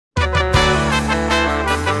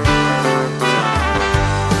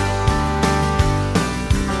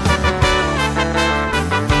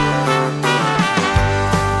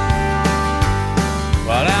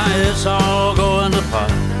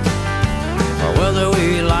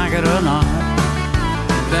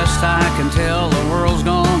best I can tell, the world's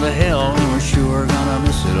gone to hell, and we're sure gonna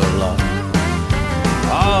miss it a lot.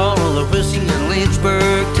 All of the whiskey in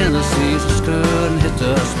Lynchburg, Tennessee, just couldn't hit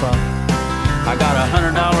the spot. I got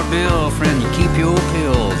 $100 bill, friend, you keep your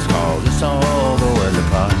pills, cause it's all going to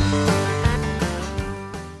pot.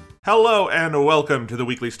 Hello and welcome to the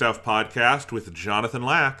Weekly Stuff Podcast with Jonathan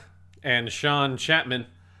Lack. And Sean Chapman.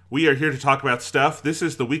 We are here to talk about stuff. This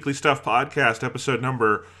is the Weekly Stuff Podcast, episode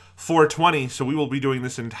number 420, so we will be doing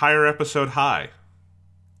this entire episode high.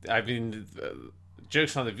 I mean,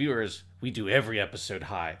 jokes on the viewers, we do every episode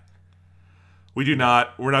high. We do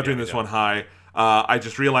not. We're not doing this one high. I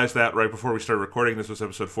just realized that right before we started recording. This was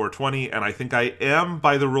episode 420, and I think I am,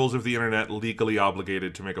 by the rules of the internet, legally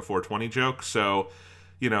obligated to make a 420 joke, so,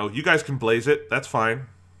 you know, you guys can blaze it. That's fine.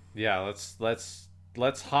 Yeah, let's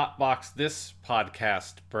hotbox this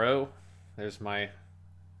podcast, bro. There's my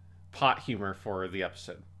pot humor for the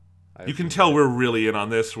episode. You can tell we're really in on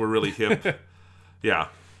this. We're really hip. Yeah.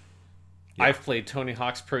 I've played Tony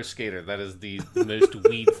Hawk's Pro Skater. That is the most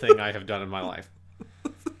weed thing I have done in my life.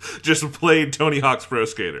 Just played Tony Hawk's Pro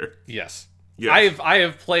Skater. Yes. Yes. I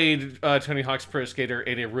have played Tony Hawk's Pro Skater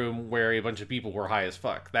in a room where a bunch of people were high as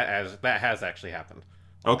fuck. That has actually happened.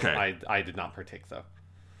 Okay. I did not partake though.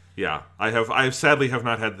 Yeah, I sadly have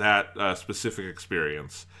not had that specific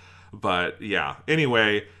experience, but yeah.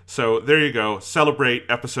 Anyway, so there you go. Celebrate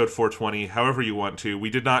episode 420 however you want to. We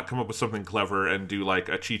did not come up with something clever and do like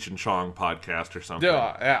a Cheech and Chong podcast or something. No,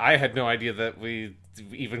 I had no idea that we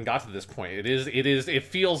even got to this point. It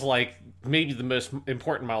feels like maybe the most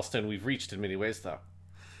important milestone we've reached in many ways, though.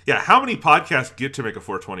 Yeah, how many podcasts get to make a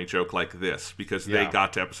 420 joke like this because they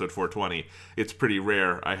got to episode 420? It's pretty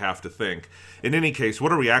rare, I have to think. In any case,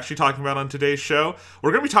 what are we actually talking about on today's show? We're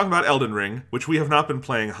going to be talking about Elden Ring, which we have not been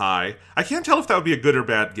playing high. I can't tell if that would be a good or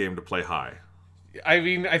bad game to play high. I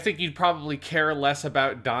mean, I think you'd probably care less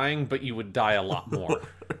about dying, but you would die a lot more.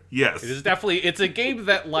 Yes. It's a game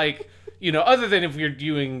that, like, you know, other than if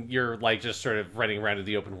you're like just sort of running around in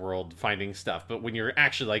the open world finding stuff, but when you're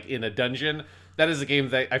actually like in a dungeon, that is a game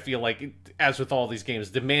that I feel like, as with all these games,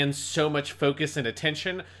 demands so much focus and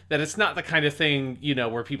attention that it's not the kind of thing, you know,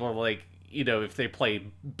 where people are like, you know, if they play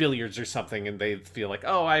billiards or something and they feel like,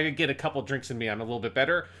 oh, I get a couple drinks in me, I'm a little bit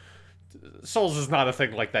better. Souls is not a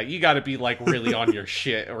thing like that. You got to be like really on your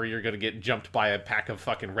shit or you're going to get jumped by a pack of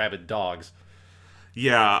fucking rabid dogs.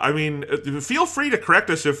 Yeah, I mean, feel free to correct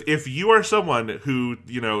us if you are someone who,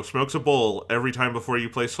 you know, smokes a bowl every time before you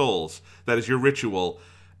play Souls. That is your ritual.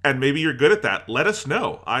 And maybe you're good at that. Let us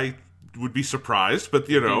know. I would be surprised, but,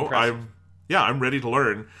 you know, I'm ready to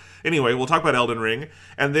learn. Anyway, we'll talk about Elden Ring.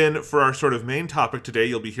 And then for our sort of main topic today,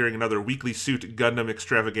 you'll be hearing another Weekly Suit Gundam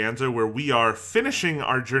extravaganza where we are finishing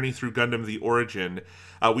our journey through Gundam The Origin.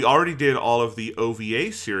 We already did all of the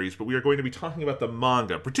OVA series, but we are going to be talking about the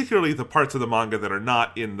manga, particularly the parts of the manga that are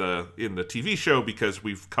not in the TV show because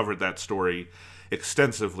we've covered that story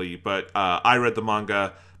extensively. But I read the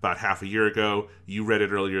manga about half a year ago. You read it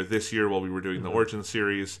earlier this year while we were doing the Origin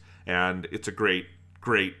series, and it's a great,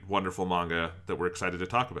 wonderful manga that we're excited to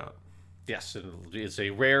talk about. Yes, it's a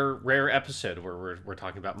rare episode where we're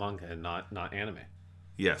talking about manga and not anime.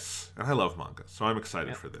 Yes, and I love manga, so I'm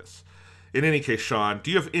excited for this. In any case, Sean, do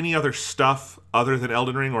you have any other stuff other than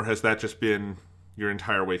Elden Ring, or has that just been your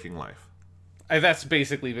entire waking life? That's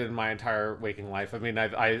basically been my entire waking life. I mean,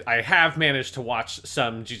 I have managed to watch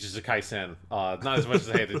some Jujutsu Kaisen, not as much as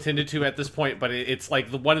I had intended to at this point, but it's like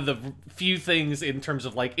one of the few things in terms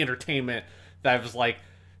of like entertainment that I was like,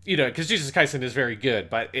 you know, because Jujutsu Kaisen is very good,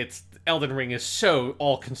 but Elden Ring is so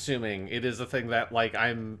all-consuming. It is a thing that like I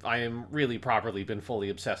am really properly been fully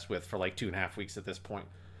obsessed with for like 2.5 weeks at this point,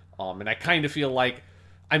 and I kind of feel like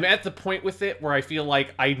I'm at the point with it where I feel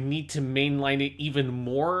like I need to mainline it even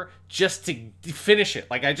more just to finish it.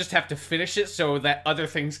 Like, I just have to finish it so that other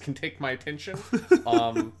things can take my attention.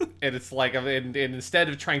 And it's like, and instead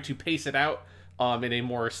of trying to pace it out in a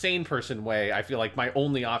more sane person way, I feel like my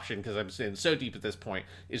only option, because I'm in so deep at this point,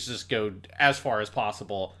 is just go as far as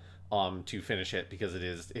possible to finish it, because it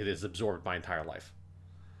is absorbed my entire life.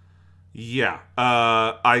 Yeah,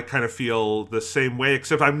 I kind of feel the same way,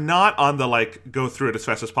 except I'm not on the, like, go through it as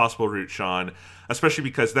fast as possible route, Sean, especially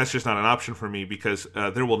because that's just not an option for me, because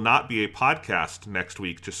there will not be a podcast next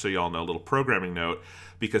week, just so you all know, a little programming note,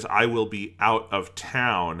 because I will be out of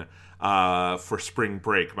town for spring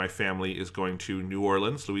break. My family is going to New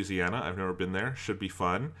Orleans, Louisiana. I've never been there. Should be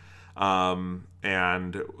fun.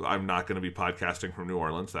 And I'm not going to be podcasting from New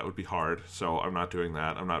Orleans. That would be hard. So I'm not doing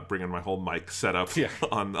that. I'm not bringing my whole mic setup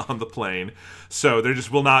on the plane. So there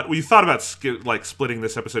just will not. We thought about splitting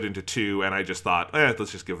this episode into two, and I just thought,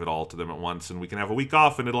 let's just give it all to them at once, and we can have a week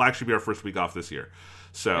off, and it'll actually be our first week off this year.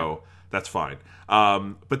 So that's fine.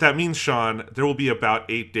 But that means, Sean, there will be about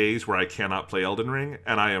 8 days where I cannot play Elden Ring,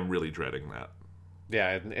 and I am really dreading that. Yeah,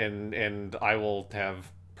 and I will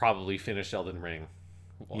have probably finished Elden Ring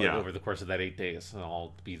over the course of that 8 days, and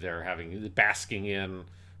I'll be there basking in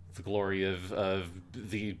the glory of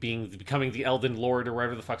becoming the Elden Lord or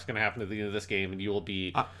whatever the fuck's going to happen at the end of this game, and you will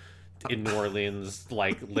be in New Orleans,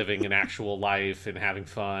 like living an actual life and having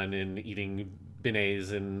fun and eating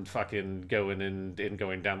beignets and fucking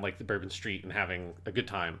going down like the Bourbon Street and having a good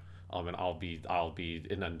time. And I'll be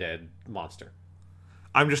an undead monster.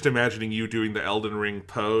 I'm just imagining you doing the Elden Ring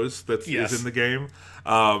pose is in the game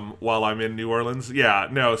while I'm in New Orleans. Yeah,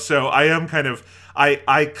 no. So I am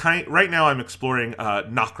right now I'm exploring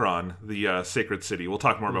Nokron, the sacred city. We'll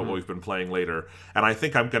talk more about what we've been playing later, and I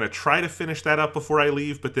think I'm going to try to finish that up before I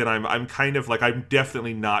leave. But then I'm kind of like, I'm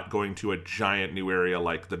definitely not going to a giant new area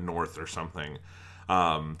like the North or something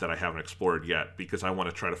that I haven't explored yet, because I want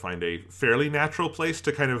to try to find a fairly natural place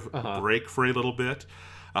to kind of break for a little bit.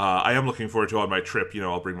 I am looking forward to on my trip,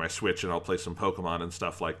 I'll bring my Switch and I'll play some Pokemon and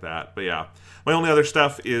stuff like that. But yeah, my only other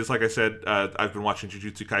stuff is, like I said, I've been watching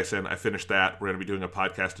Jujutsu Kaisen. I finished that. We're going to be doing a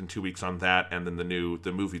podcast in 2 weeks on that, and then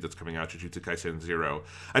the movie that's coming out, Jujutsu Kaisen Zero.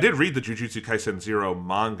 I did read the Jujutsu Kaisen Zero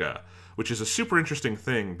manga, which is a super interesting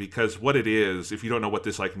thing, because what it is, if you don't know what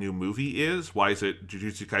this new movie is, why is it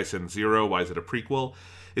Jujutsu Kaisen Zero? Why is it a prequel?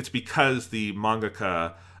 It's because the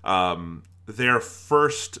mangaka,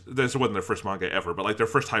 this wasn't their first manga ever, but their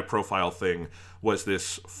first high profile thing was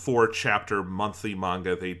this 4-chapter monthly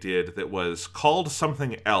manga they did that was called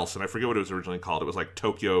something else, and I forget what it was originally called. It was like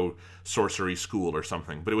Tokyo Sorcery School or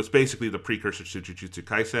something, but it was basically the precursor to Jujutsu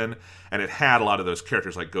Kaisen, and it had a lot of those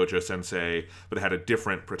characters like Gojo Sensei, but it had a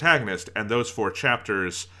different protagonist, and those 4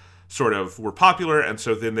 chapters sort of were popular, and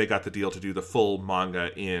so then they got the deal to do the full manga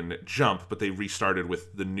in Jump, but they restarted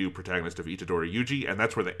with the new protagonist of Itadori Yuji, and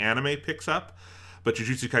that's where the anime picks up. But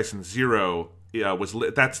Jujutsu Kaisen Zero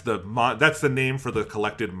that's the name for the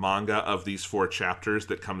collected manga of these 4 chapters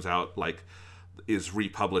that comes out, is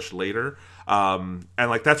republished later, and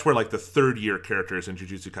that's where the third year characters in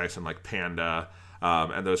Jujutsu Kaisen, like Panda,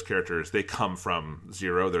 and those characters, they come from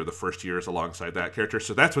Zero. They're the first years alongside that character.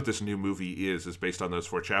 So that's what this new movie is based on those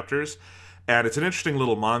 4 chapters. And it's an interesting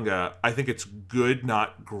little manga. I think it's good,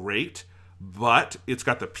 not great, but it's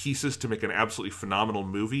got the pieces to make an absolutely phenomenal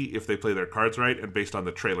movie if they play their cards right. And based on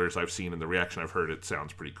the trailers I've seen and the reaction I've heard, it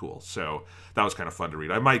sounds pretty cool. So that was kind of fun to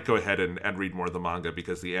read. I might go ahead and read more of the manga,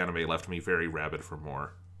 because the anime left me very rabid for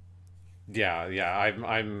more. Yeah,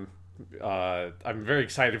 I'm very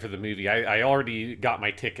excited for the movie. I already got my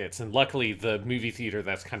tickets, and luckily the movie theater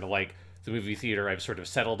that's kind of like the movie theater I've sort of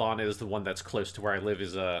settled on is the one that's close to where I live,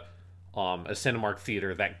 is a Cinemark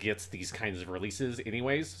theater that gets these kinds of releases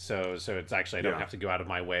anyways. So it's actually, I don't have to go out of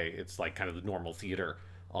my way. It's kind of the normal theater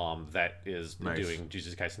that is doing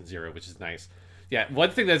Jujutsu Kaisen Zero, which is nice. Yeah,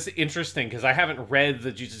 one thing that's interesting, because I haven't read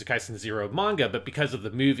the Jujutsu Kaisen Zero manga, but because of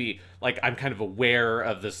the movie, I'm kind of aware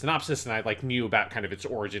of the synopsis, and I knew about kind of its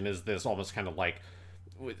origin as this almost kind of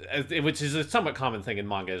which is a somewhat common thing in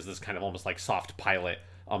manga, is this kind of almost soft pilot,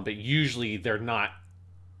 but usually they're not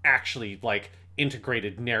actually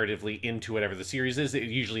integrated narratively into whatever the series is. It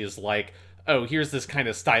usually is oh, here's this kind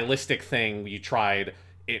of stylistic thing you tried,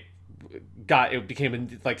 it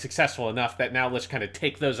became successful enough that now let's kind of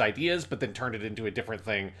take those ideas but then turn it into a different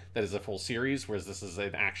thing that is a full series, whereas this is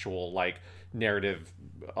an actual narrative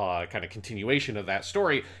kind of continuation of that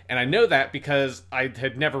story. And I know that because I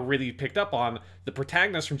had never really picked up on the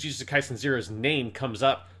protagonist from Jujutsu Kaisen Zero's name comes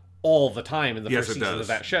up all the time in the first season of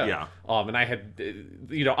that show. Yeah. And I had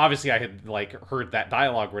obviously I had heard that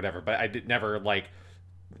dialogue or whatever, but I did never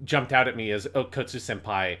jumped out at me as Okotsu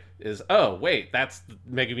Senpai is, oh wait, that's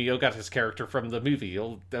Megumi Ogata's character from the movie.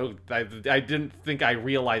 I didn't think I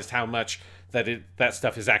realized how much that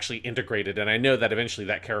stuff is actually integrated, and I know that eventually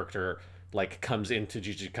that character comes into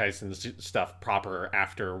Jujutsu Kaisen stuff proper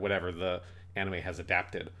after whatever the anime has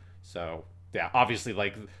adapted. So yeah, obviously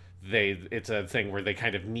it's a thing where they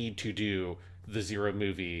kind of need to do the Zero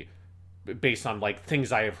movie based on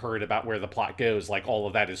things I have heard about where the plot goes. All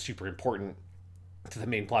of that is super important to the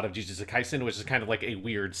main plot of Jujutsu Kaisen, which is kind of a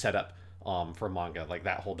weird setup for manga.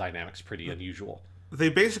 That whole dynamic's pretty unusual. They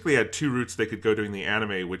basically had 2 routes they could go doing the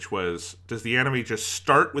anime, which was, does the anime just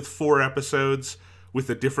start with 4 episodes with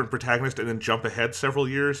a different protagonist and then jump ahead several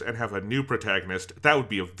years and have a new protagonist? That would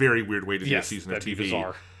be a very weird way to do a season of TV. Be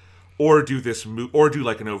bizarre. or do this or do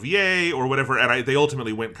like an OVA or whatever. And they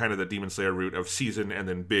ultimately went kind of the Demon Slayer route of season and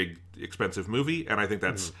then big expensive movie. And I think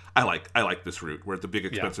that's I like this route where the big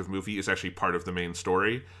expensive movie is actually part of the main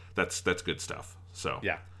story. That's good stuff. So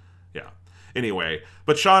yeah. Anyway,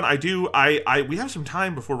 but Sean, we have some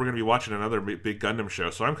time before we're going to be watching another big Gundam show,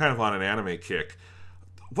 so I'm kind of on an anime kick.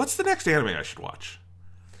 What's the next anime I should watch?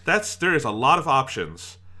 There is a lot of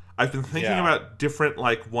options. I've been thinking about different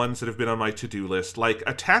like ones that have been on my to-do list. Like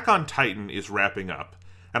Attack on Titan is wrapping up,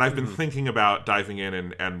 and I've been thinking about diving in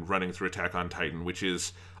and running through Attack on Titan, which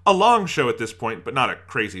is a long show at this point, but not a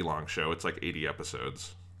crazy long show. It's like 80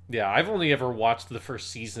 episodes. Yeah, I've only ever watched the first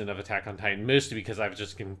season of Attack on Titan, mostly because I've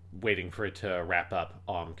just been waiting for it to wrap up.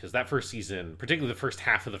 Because that first season, particularly the first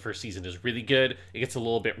half of the first season, is really good. It gets a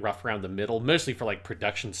little bit rough around the middle, mostly for like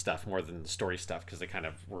production stuff more than story stuff, because they kind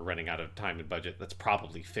of were running out of time and budget. That's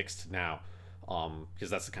probably fixed now, because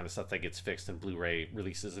that's the kind of stuff that gets fixed in Blu-ray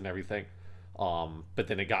releases and everything. But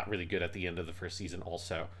then it got really good at the end of the first season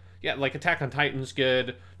also. Yeah, like Attack on Titan's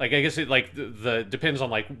good. Like I guess it like the depends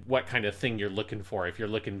on like what kind of thing you're looking for. If you're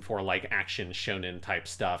looking for like action shonen type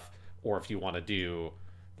stuff, or if you want to do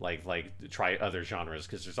like try other genres,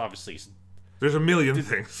 because there's a million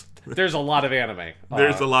things. There's a lot of anime.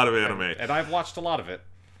 There's a lot of anime, and I've watched a lot of it.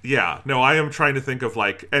 Yeah, no, I am trying to think of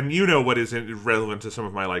like, and what is relevant to some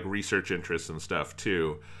of my like research interests and stuff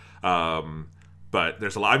too. But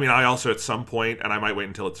there's a lot. I mean, I also, at some point, and I might wait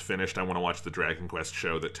until it's finished, I want to watch the Dragon Quest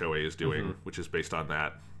show that Toei is doing, which is based on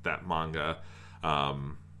that manga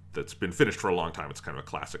that's been finished for a long time. It's kind of a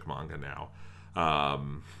classic manga now.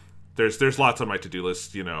 There's lots on my to-do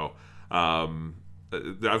list, I've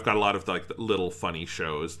got a lot of like little funny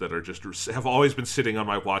shows that are just have always been sitting on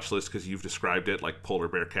my watch list because you've described it, like Polar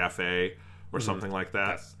Bear Cafe or something like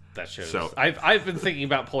that. That show. So I've been thinking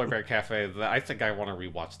about Polar Bear Cafe. I think I want to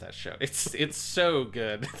rewatch that show. It's so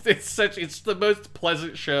good. It's the most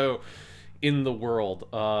pleasant show in the world.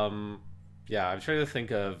 Yeah, I'm trying to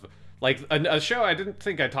think of like a show I didn't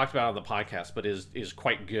think I talked about on the podcast, but is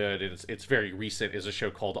quite good. It's very recent. Is a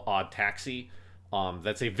show called Odd Taxi.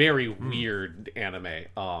 That's a very weird anime.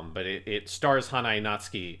 But it stars Hanae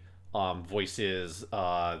Natsuki. Voices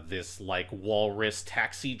this like walrus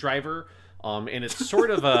taxi driver. And it's sort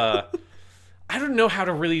of I don't know how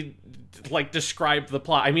to really like describe the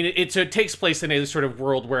plot. I mean, it takes place in a sort of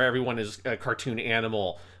world where everyone is a cartoon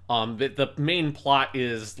animal. But the main plot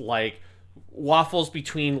is like waffles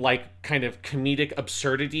between like kind of comedic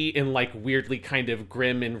absurdity and like weirdly kind of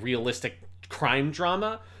grim and realistic crime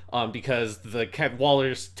drama. Because the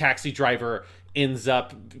Waller's taxi driver ends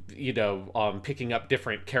up, picking up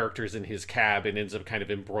different characters in his cab and ends up kind of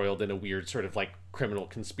embroiled in a weird sort of like criminal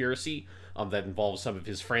conspiracy that involves some of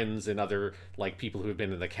his friends and other like people who have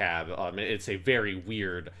been in the cab. It's a very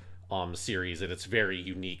weird series, and it's very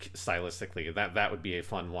unique stylistically. That would be a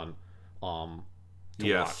fun one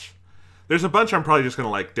to watch. There's a bunch I'm probably just going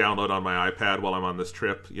to like download on my iPad while I'm on this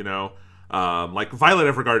trip, like Violet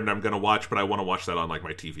Evergarden I'm going to watch, but I want to watch that on like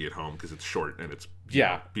my TV at home because it's short and it's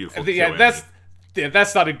beautiful.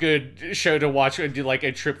 That's not a good show to watch and do like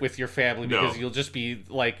a trip with your family, because you'll just be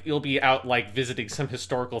like, you'll be out like visiting some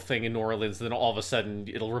historical thing in New Orleans, and then all of a sudden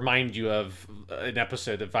it'll remind you of an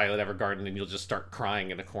episode of Violet Evergarden, and you'll just start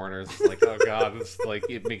crying in a corner. It's like, oh god, it's like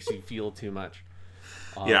it makes you feel too much.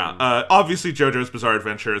 Obviously JoJo's Bizarre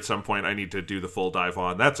Adventure at some point I need to do the full dive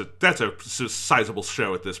on. That's a sizable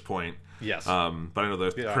show at this point. Yes. But I know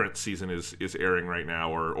the current season is airing right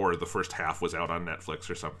now, or the first half was out on Netflix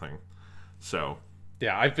or something. So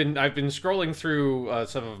yeah, I've been scrolling through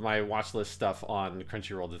some of my watch list stuff on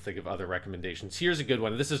Crunchyroll to think of other recommendations. Here's a good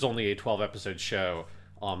one. This is only a 12-episode show,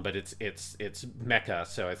 but it's mecha,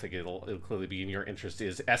 so I think it'll clearly be in your interest.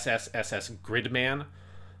 Is SSSS Gridman.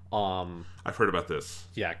 I've heard about this.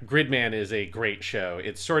 Yeah, Gridman is a great show.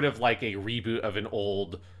 It's sort of like a reboot of an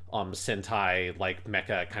old Sentai like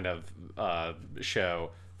mecha kind of show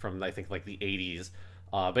from I think like the 80s.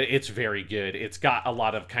 But it's very good. It's got a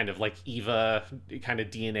lot of kind of like Eva kind of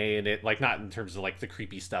DNA in it, like not in terms of like the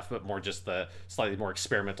creepy stuff, but more just the slightly more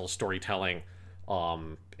experimental storytelling.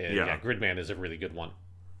 Gridman is a really good one.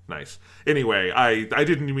 Nice. Anyway, I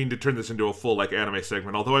didn't mean to turn this into a full like anime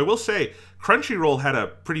segment, although I will say Crunchyroll had a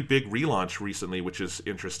pretty big relaunch recently, which is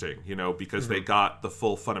interesting, because they got the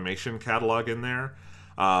full Funimation catalog in there.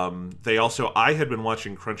 I had been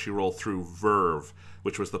watching Crunchyroll through Verve,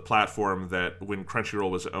 which was the platform that when Crunchyroll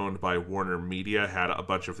was owned by Warner Media had a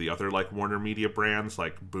bunch of the other like Warner Media brands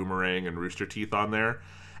like Boomerang and Rooster Teeth on there.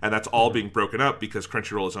 and that's all being broken up because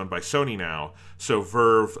Crunchyroll is owned by Sony now. So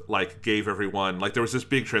Verve like gave everyone, like, there was this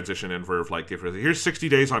big transition, and Verve like gave everyone, here's 60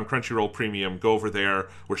 days on Crunchyroll Premium, go over there,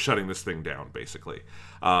 we're shutting this thing down, basically.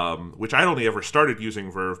 Which I only ever started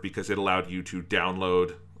using Verve because it allowed you to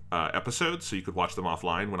download episodes so you could watch them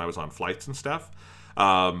offline when I was on flights and stuff.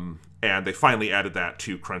 And they finally added that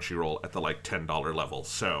to Crunchyroll at the like $10 level.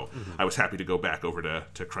 So I was happy to go back over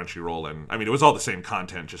to Crunchyroll. And I mean, it was all the same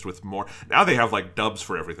content, just with more. Now they have like dubs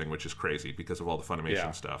for everything, which is crazy because of all the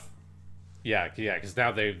Funimation stuff. Yeah, because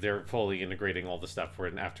now they're fully integrating all the stuff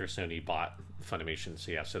after Sony bought Funimation.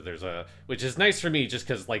 So yeah, so there's which is nice for me just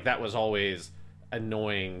because like that was always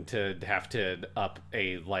annoying to have to up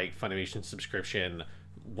a like Funimation subscription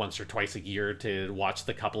once or twice a year to watch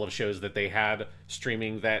the couple of shows that they had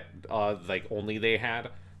streaming that like only they had.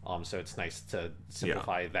 So it's nice to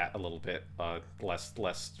simplify that a little bit,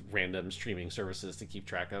 less random streaming services to keep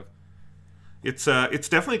track of. It's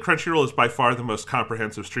definitely, Crunchyroll is by far the most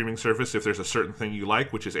comprehensive streaming service if there's a certain thing you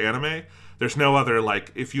like, which is anime. There's no other,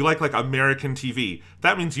 like, if you like American TV,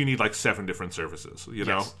 that means you need like 7 different services, you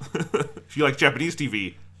know? If you like Japanese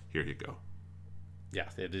TV, here you go. Yeah,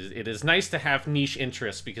 it is nice to have niche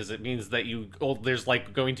interests because it means that there's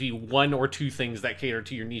like going to be 1 or 2 things that cater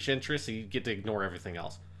to your niche interests, so you get to ignore everything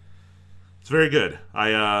else. It's very good.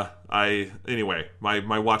 Anyway,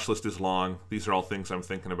 my watch list is long. These are all things I'm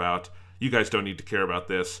thinking about. You guys don't need to care about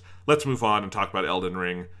this. Let's move on and talk about Elden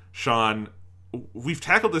Ring. Sean, we've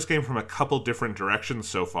tackled this game from a couple different directions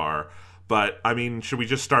so far, but I mean, should we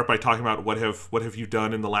just start by talking about what have you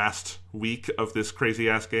done in the last week of this crazy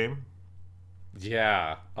ass game?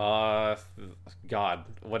 Yeah. God.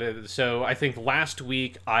 So I think last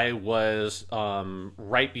week I was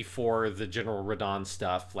right before the General Radon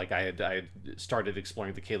stuff. Like I had started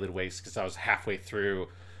exploring the Caelid Wastes because I was halfway through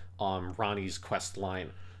Ronnie's quest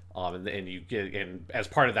line. And you get, and as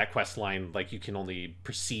part of that quest line, like you can only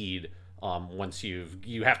proceed once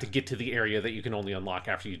you have to get to the area that you can only unlock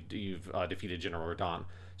after you've defeated General Radon.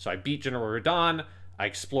 So I beat General Radon. I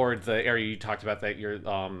explored the area you talked about that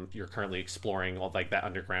you're currently exploring, all like that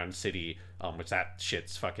underground city, which that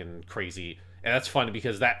shit's fucking crazy, and that's fun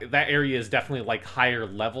because that area is definitely like higher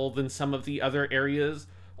level than some of the other areas.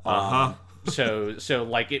 So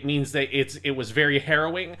like it means that it was very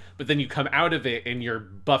harrowing, but then you come out of it and you're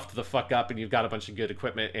buffed the fuck up and you've got a bunch of good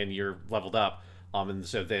equipment and you're leveled up. And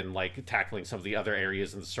so then like tackling some of the other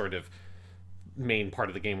areas and sort of main part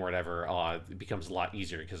of the game or whatever it becomes a lot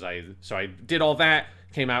easier because I did all that,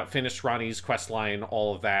 came out, finished Ronnie's quest line,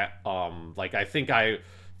 all of that. Like I think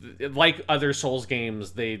like other Souls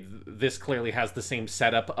games, this clearly has the same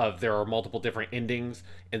setup of there are multiple different endings,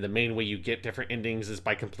 and the main way you get different endings is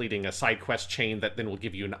by completing a side quest chain that then will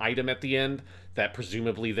give you an item at the end that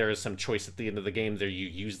presumably there is some choice at the end of the game there you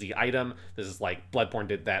use the item. This is like Bloodborne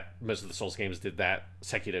did that, most of the Souls games did that,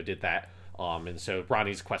 Sekiro did that. And so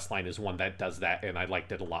Ronnie's questline is one that does that, and I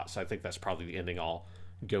liked it a lot. So I think that's probably the ending I'll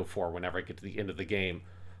go for whenever I get to the end of the game.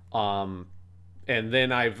 And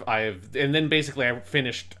then and then basically I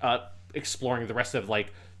finished up exploring the rest of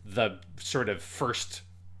like the sort of first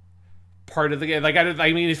part of the game. Like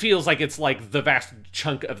I mean, it feels like it's like the vast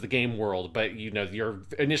chunk of the game world, but you know, your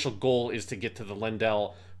initial goal is to get to the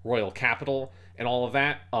Lendel royal capital and all of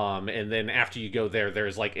that, and then after you go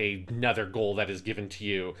there's like another goal that is given to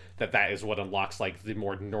you that is what unlocks like the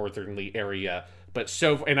more northernly area.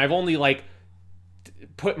 And I've only like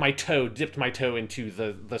dipped my toe into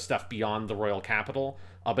the stuff beyond the royal capital,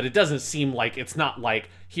 but it doesn't seem like, it's not like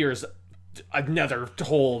here's another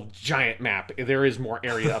whole giant map. There is more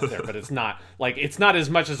area up there, but it's not as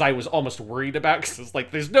much as I was almost worried about, because it's like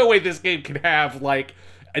there's no way this game could have like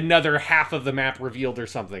another half of the map revealed or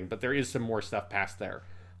something, but there is some more stuff past there.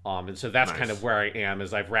 And so that's kind of where I am,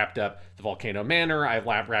 as I've wrapped up the Volcano Manor, I've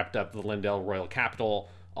wrapped up the Lendel Royal Capital,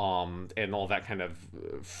 and all that kind of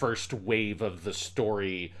first wave of the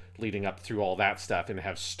story leading up through all that stuff, and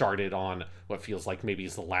have started on what feels like maybe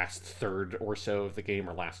is the last third or so of the game,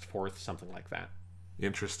 or last fourth, something like that.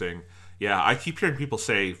 Interesting. Yeah, I keep hearing people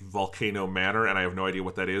say Volcano Manor, and I have no idea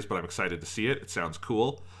what that is, but I'm excited to see it. It sounds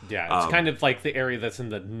cool. Yeah, it's kind of like the area that's in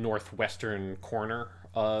the northwestern corner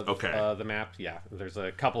of the map. Yeah, there's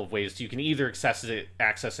a couple of ways. You can either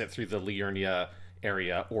access it through the Liurnia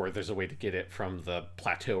area, or there's a way to get it from the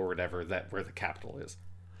plateau or whatever where the capital is.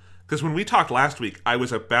 Because when we talked last week, I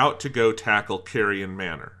was about to go tackle Carrion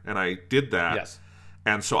Manor, and I did that. Yes.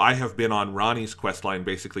 And so I have been on Ronnie's questline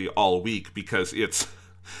basically all week, because it's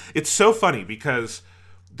so funny, because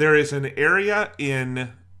there is an area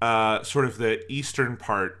in sort of the eastern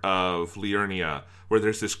part of Liurnia, where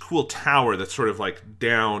there's this cool tower that's sort of like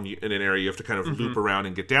down in an area. You have to kind of loop around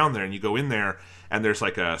and get down there, and you go in there, and there's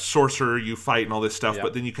like a sorcerer you fight and all this stuff,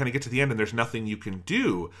 but then you kind of get to the end and there's nothing you can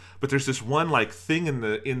do. But there's this one like thing in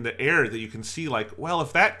the air that you can see, like, well,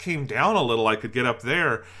 if that came down a little, I could get up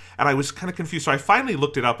there. And I was kind of confused. So I finally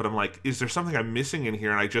looked it up, and I'm like, is there something I'm missing in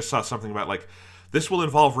here? And I just saw something about like, this will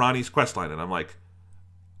involve Ronnie's questline. And I'm like,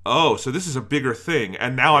 oh, so this is a bigger thing.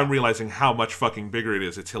 And now I'm realizing how much fucking bigger it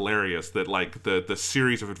is. It's hilarious that like the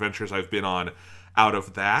series of adventures I've been on out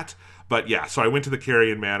of that. But yeah, so I went to the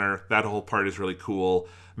Carrion Manor. That whole part is really cool.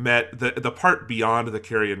 Met the part beyond the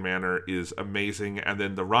Carrion Manor is amazing, and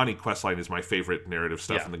then the Ronnie questline is my favorite narrative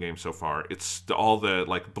stuff in the game so far. It's all the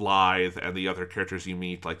like Blythe and the other characters you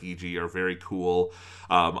meet, like E.G., are very cool.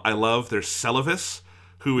 I love there's Celavis,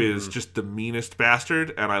 who is just the meanest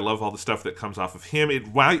bastard, and I love all the stuff that comes off of him. It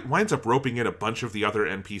winds up roping in a bunch of the other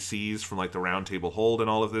NPCs from like the Round Table Hold and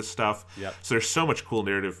all of this stuff. Yep. So there's so much cool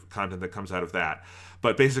narrative content that comes out of that.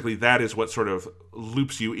 But basically, that is what sort of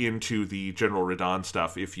loops you into the General Radahn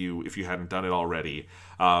stuff if you hadn't done it already.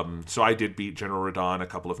 So I did beat General Radahn a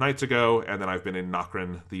couple of nights ago, and then I've been in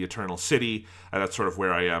Nokrin, the Eternal City, and that's sort of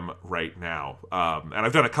where I am right now. And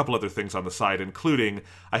I've done a couple other things on the side, including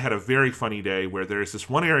I had a very funny day where there's this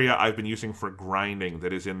one area I've been using for grinding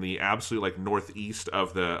that is in the absolute like northeast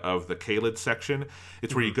of the Caelid section.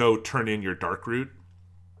 It's where you go turn in your Dark Root.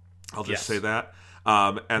 I'll just say that.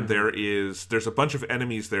 And there's a bunch of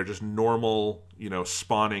enemies there, just normal,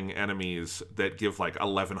 spawning enemies that give like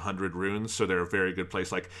 1,100 runes. So they're a very good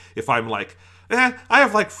place. Like if I'm like, I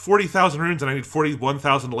have like 40,000 runes and I need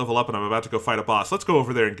 41,000 to level up and I'm about to go fight a boss. Let's go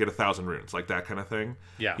over there and get 1,000 runes, like that kind of thing.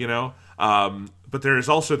 Yeah. But there is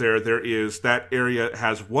also there is that area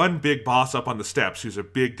has one big boss up on the steps who's a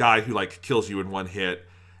big guy who like kills you in one hit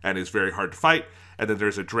and is very hard to fight. And then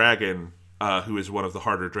there's a dragon who is one of the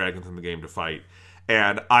harder dragons in the game to fight.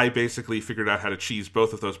 And I basically figured out how to cheese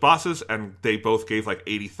both of those bosses, and they both gave like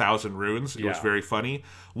 80,000 runes. It was very funny.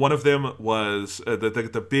 One of them was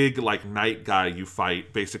the big like knight guy you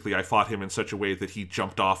fight. Basically, I fought him in such a way that he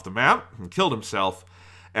jumped off the map and killed himself.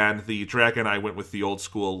 And the dragon, I went with the old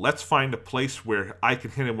school, let's find a place where I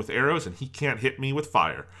can hit him with arrows and he can't hit me with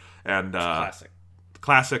fire. And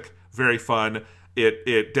classic, very fun.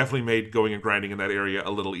 It definitely made going and grinding in that area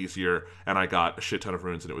a little easier, and I got a shit ton of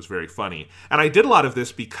runes, and it was very funny. And I did a lot of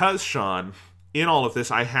this because, Sean, in all of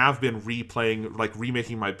this, I have been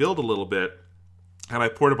remaking my build a little bit, and I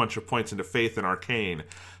poured a bunch of points into Faith and Arcane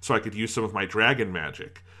so I could use some of my dragon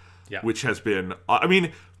magic, which has been,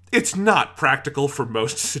 it's not practical for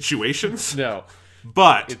most situations. No.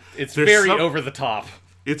 But it's very over the top.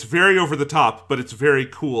 It's very over the top, but it's very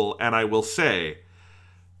cool, and I will say,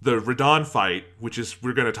 the Radahn fight, which is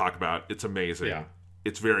we're going to talk about, it's amazing. Yeah.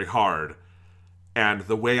 It's very hard. And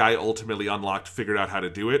the way I ultimately figured out how to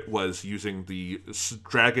do it was using the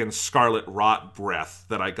Dragon Scarlet Rot Breath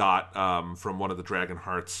that I got from one of the Dragon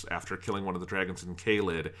Hearts after killing one of the dragons in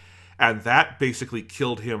Caelid. And that basically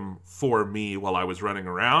killed him for me while I was running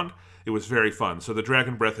around. It was very fun. So the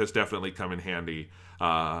Dragon Breath has definitely come in handy.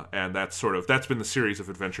 And that's been the series of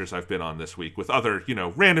adventures I've been on this week with other,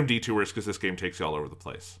 random detours because this game takes you all over the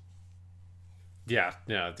place.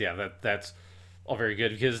 That's all very good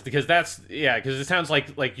because it sounds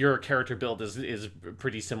like your character build is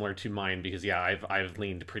pretty similar to mine because I've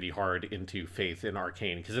leaned pretty hard into Faith and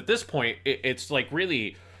Arcane because at this point it's like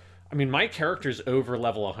really, my character's over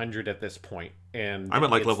level 100 at this point, and I'm at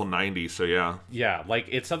like level 90, so yeah. Yeah, like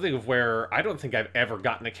it's something of where I don't think I've ever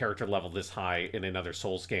gotten a character level this high in another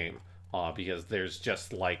Souls game, because there's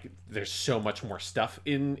just there's so much more stuff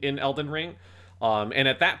in Elden Ring. And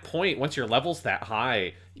at that point, once your level's that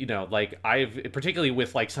high, I've particularly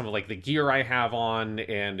with some of the gear I have on,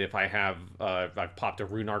 and if I have I've popped a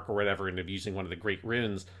rune arc or whatever, and I'm using one of the great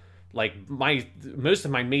runes. Most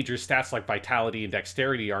of my major stats like vitality and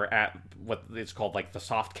dexterity are at what it's called the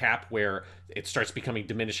soft cap, where it starts becoming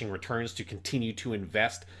diminishing returns to continue to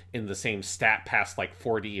invest in the same stat past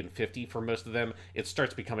 40 and 50 for most of them. It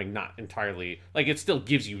starts becoming not entirely it still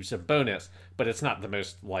gives you some bonus, but it's not the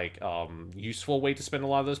most useful way to spend a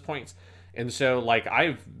lot of those points. And so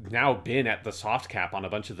I've now been at the soft cap on a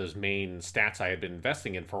bunch of those main stats I had been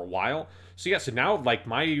investing in for a while. So so now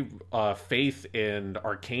my Faith and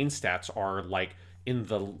Arcane stats are in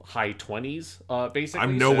the high 20s, basically.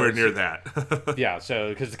 I'm nowhere near that. Yeah,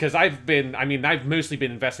 so because I've mostly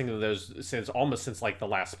been investing in those since the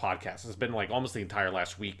last podcast. It's been almost the entire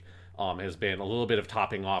last week. Has been a little bit of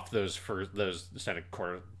topping off those kind of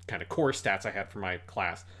core stats I had for my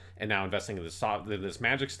class, and now investing in this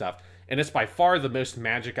magic stuff. And it's by far the most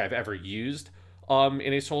magic I've ever used.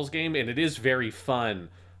 in a Souls game, and it is very fun.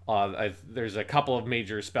 There's a couple of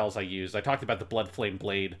major spells I use. I talked about the Blood Flame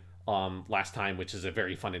Blade last time, which is a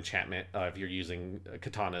very fun enchantment if you're using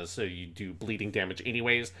katanas, so you do bleeding damage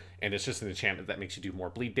anyways, and it's just an enchantment that makes you do more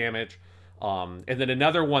bleed damage. And then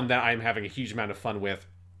another one that I'm having a huge amount of fun with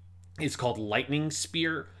is called Lightning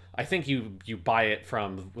Spear. I think you buy it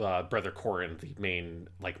from Brother Corin, the main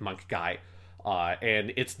like monk guy.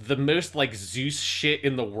 And it's the most like Zeus shit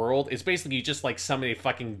in the world. It's basically you just like summon a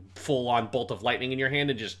fucking full-on bolt of lightning in your hand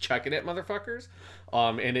and just chuck it at motherfuckers.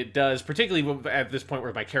 And it does, particularly at this point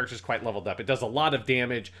where my character's quite leveled up, it does a lot of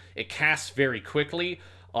damage. It casts very quickly.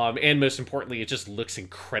 And most importantly, it just looks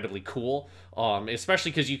incredibly cool.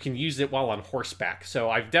 Especially because you can use it while on horseback. So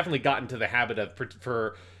I've definitely gotten to the habit of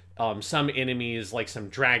for some enemies, like some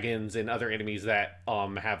dragons and other enemies that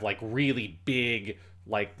have like really big,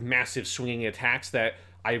 like massive swinging attacks that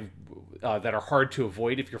that are hard to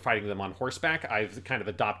avoid if you're fighting them on horseback. I've kind of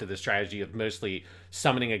adopted the strategy of mostly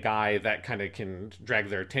summoning a guy that kind of can drag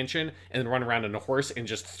their attention and then run around on a horse and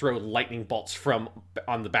just throw lightning bolts from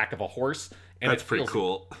on the back of a horse. And that's pretty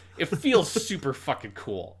cool. It feels super fucking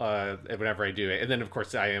cool whenever I do it. And then, of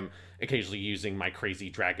course, I am occasionally using my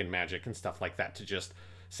crazy dragon magic and stuff like that to just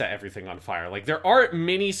set everything on fire. Like, there aren't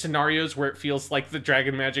many scenarios where it feels like the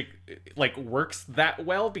dragon magic like works that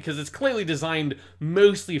well, because it's clearly designed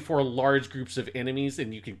mostly for large groups of enemies,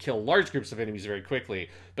 and you can kill large groups of enemies very quickly.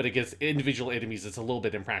 But against individual enemies, it's a little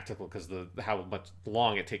bit impractical because how much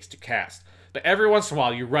long it takes to cast. But every once in a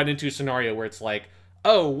while, you run into a scenario where it's like,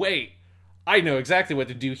 oh wait, I know exactly what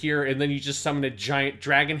to do here, and then you just summon a giant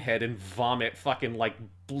dragon head and vomit fucking like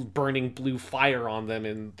burning blue fire on them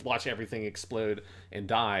and watch everything explode and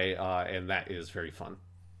die, and that is very fun.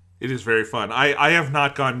 It is very fun. I have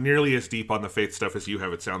not gone nearly as deep on the Faith stuff as you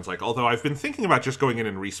have, it sounds like, although I've been thinking about just going in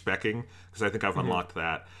and respecking, because I think I've unlocked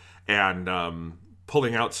that, and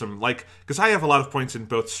pulling out some, like, because I have a lot of points in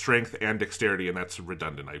both strength and dexterity, and that's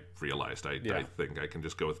redundant, I realized. I think I can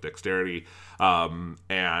just go with dexterity.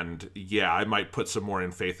 And yeah, I might put some more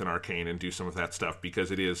in Faith and Arcane and do some of that stuff, because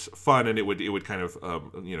it is fun, and it would kind of,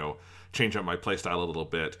 change up my playstyle a little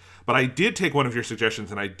bit. But I did take one of your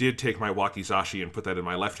suggestions, and I did take my wakizashi and put that in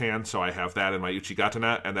my left hand, so I have that in my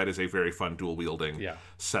uchigatana, and that is a very fun dual-wielding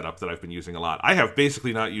setup that I've been using a lot. I have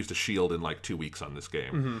basically not used a shield in like 2 weeks on this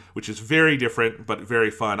game, which is very different, but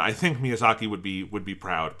very fun. I think Miyazaki would be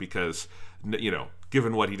proud, because,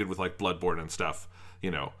 given what he did with like Bloodborne and stuff,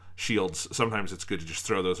 shields, sometimes it's good to just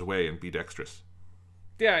throw those away and be dexterous.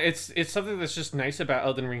 Yeah, it's something that's just nice about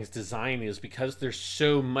Elden Ring's design, is because there's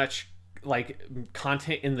so much like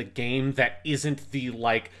content in the game that isn't the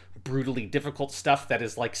like brutally difficult stuff that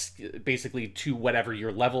is like basically to whatever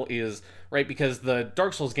your level is, right? Because the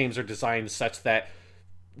Dark Souls games are designed such that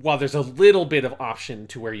while there's a little bit of option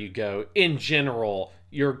to where you go, in general,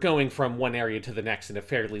 you're going from one area to the next in a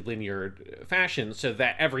fairly linear fashion, so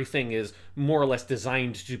that everything is more or less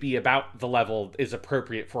designed to be about the level is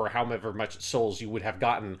appropriate for however much souls you would have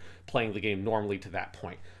gotten playing the game normally to that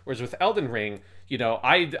point. Whereas with Elden Ring,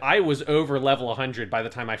 I was over level 100 by the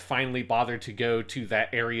time I finally bothered to go to that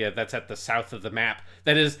area that's at the south of the map.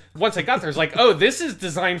 That is, once I got there, it's like, oh, this is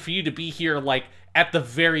designed for you to be here, like, at the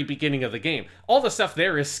very beginning of the game. All the stuff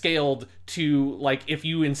there is scaled to, like, if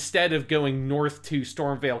you, instead of going north to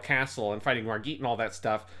Stormvale Castle and fighting Margit and all that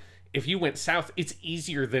stuff, if you went south, it's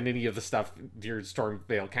easier than any of the stuff near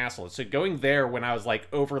Stormvale Castle. So going there when I was, like,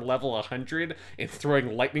 over level 100 and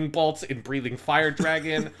throwing lightning bolts and breathing fire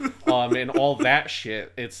dragon and all that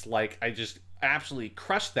shit, it's like I just absolutely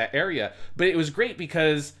crushed that area. But it was great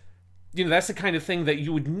because, that's the kind of thing that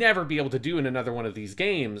you would never be able to do in another one of these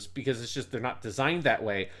games, because it's just, they're not designed that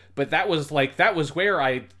way. But that was where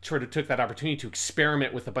I sort of took that opportunity to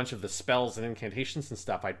experiment with a bunch of the spells and incantations and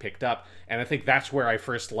stuff I'd picked up. And I think that's where I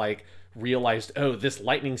first, like, realized, oh, this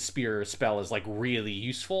lightning spear spell is, like, really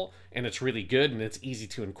useful, and it's really good, and it's easy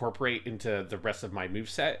to incorporate into the rest of my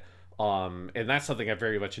moveset. And that's something I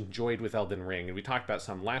very much enjoyed with Elden Ring. And we talked about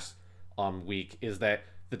some last week, is that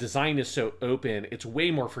the design is so open, it's way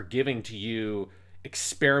more forgiving to you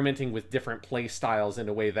experimenting with different play styles in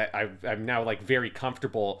a way that I'm now, like, very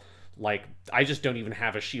comfortable. Like, I just don't even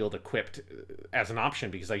have a shield equipped as an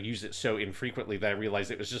option because I use it so infrequently that I realized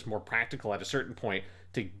it was just more practical at a certain point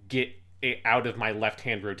to get it out of my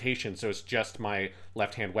left-hand rotation, so it's just my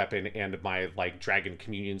left-hand weapon and my, like, Dragon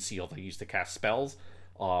Communion Seal that I use to cast spells.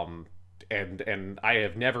 And I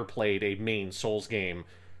have never played a main Souls game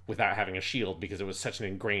without having a shield, because it was such an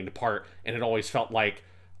ingrained part, and it always felt like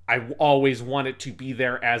always want it to be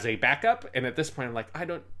there as a backup, and at this point I'm like, I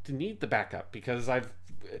don't need the backup because I've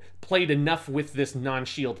played enough with this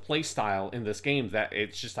non-shield play style in this game that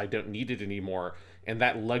it's just I don't need it anymore, and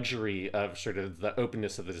that luxury of sort of the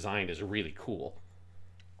openness of the design is really cool.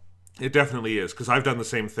 It definitely is, because I've done the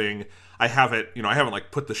same thing. I have it, I haven't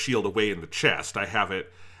like put the shield away in the chest. I have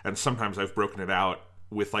it, and sometimes I've broken it out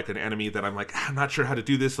with like an enemy that I'm like, I'm not sure how to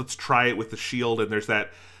do this. Let's try it with the shield. And there's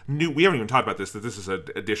that we haven't even talked about this, that this is an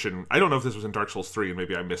addition. I don't know if this was in Dark Souls 3 and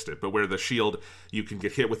maybe I missed it, but where the shield, you can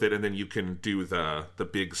get hit with it and then you can do the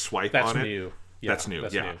big swipe on it. That's new. Yeah, that's new.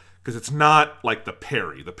 Because it's not like the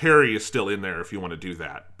parry. The parry is still in there if you want to do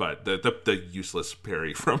that, but the useless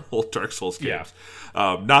parry from old Dark Souls games,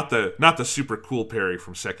 not the super cool parry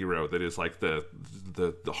from Sekiro that is like the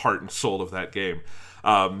heart and soul of that game.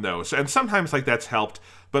 No, and sometimes like that's helped,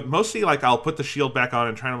 but mostly like I'll put the shield back on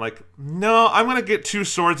and try to like, no, I'm gonna get two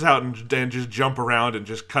swords out and just jump around and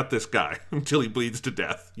just cut this guy until he bleeds to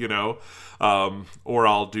death, or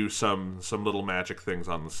I'll do some little magic things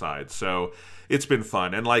on the side. So it's been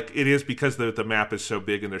fun, and like it is because the map is so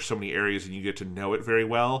big and there's so many areas and you get to know it very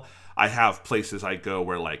well. I have places I go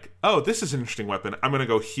where like, oh, this is an interesting weapon. I'm gonna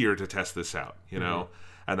go here to test this out,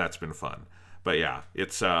 and that's been fun. But yeah,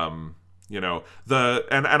 it's and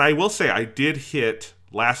I will say I did hit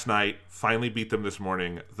last night, finally beat them this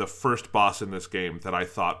morning, the first boss in this game that I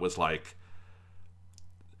thought was like,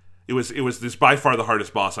 it was this by far the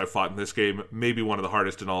hardest boss I've fought in this game, maybe one of the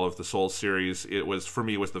hardest in all of the Souls series. It was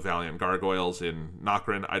the Valiant Gargoyles in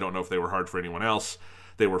Nokrin. I don't know if they were hard for anyone else.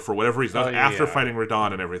 They were, for whatever reason, after fighting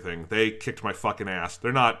Radon and everything, they kicked my fucking ass.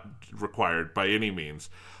 They're not required by any means,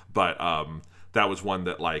 but that was one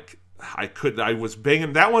that like I was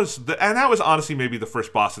banging. That was honestly maybe the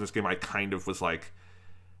first boss in this game I kind of was like,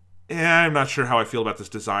 I'm not sure how I feel about this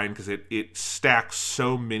design, because it stacks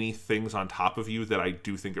so many things on top of you that I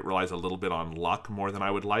do think it relies a little bit on luck more than I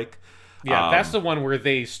would like. Yeah, that's the one where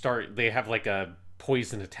they have like a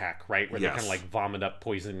poison attack, right? Where they kind of like vomit up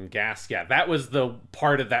poison gas. Yeah, that was the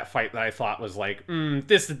part of that fight that I thought was like,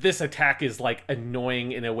 this attack is like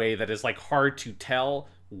annoying in a way that is like hard to tell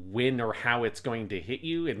when or how it's going to hit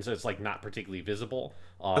you, and so it's like not particularly visible.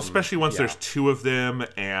 Especially once there's two of them,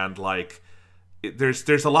 and like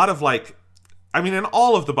there's a lot of like, I mean, and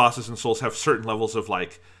all of the bosses in Souls have certain levels of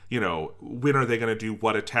like, when are they going to do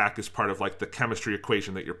what attack is part of like the chemistry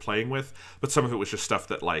equation that you're playing with. But some of it was just stuff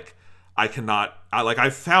that like I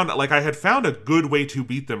had found a good way to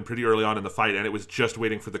beat them pretty early on in the fight, and it was just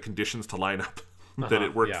waiting for the conditions to line up that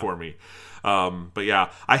it worked for me. But yeah,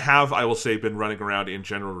 I will say, been running around in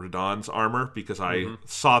General Radon's armor because I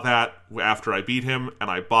saw that after I beat him, and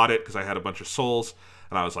I bought it because I had a bunch of souls,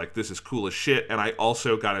 and I was like, this is cool as shit. And I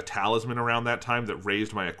also got a talisman around that time that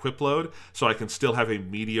raised my equip load, so I can still have a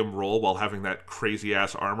medium roll while having that crazy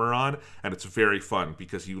ass armor on, and it's very fun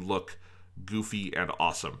because you look goofy and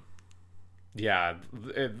awesome. Yeah,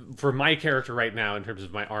 for my character right now, in terms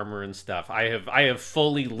of my armor and stuff, I have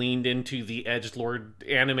fully leaned into the anime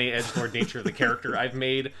edgelord nature of the character I've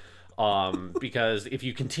made, because if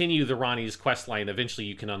you continue the Ronnie's questline, eventually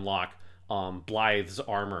you can unlock Blythe's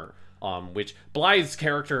armor, which Blythe's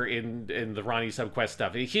character in the Ronnie subquest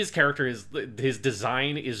stuff, his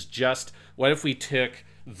design is just, what if we took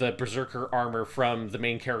the Berserker armor from the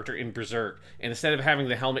main character in Berserk, and instead of having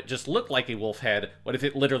the helmet just look like a wolf head, what if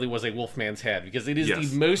it literally was a wolfman's head? Because it is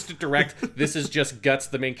the most direct, this is just Guts,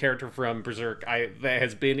 the main character from Berserk, that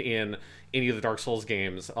has been in any of the Dark Souls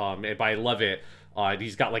games, and I love it.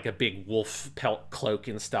 He's got like a big wolf pelt cloak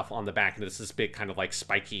and stuff on the back, and it's this big kind of like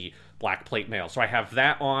spiky black plate mail. So I have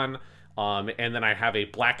that on, and then I have a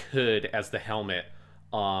black hood as the helmet,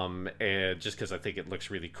 and just because I think it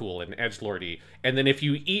looks really cool and edgelordy. And then if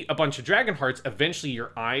you eat a bunch of dragon hearts, eventually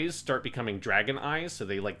your eyes start becoming dragon eyes, so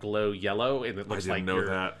they like glow yellow, and it looks like know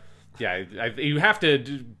that. Yeah, you have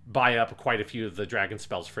to buy up quite a few of the dragon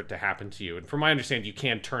spells for it to happen to you. And from my understanding, you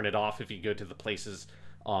can turn it off if you go to the places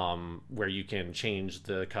where you can change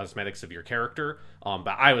the cosmetics of your character.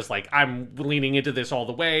 But I was like, I'm leaning into this all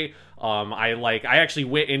the way. I actually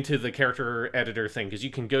went into the character editor thing, because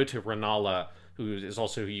you can go to Renala, who is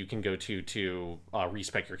also who you can go to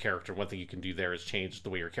respec your character. One thing you can do there is change the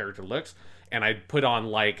way your character looks. And I put on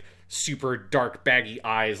like super dark baggy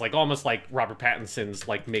eyes, like almost like Robert Pattinson's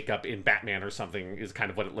like makeup in Batman or something is kind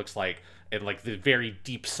of what it looks like. And like the very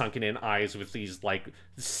deep sunken in eyes with these like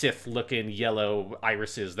Sith looking yellow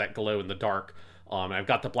irises that glow in the dark. I've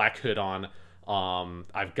got the black hood on.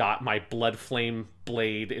 I've got my blood flame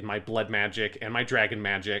blade in my blood magic and my dragon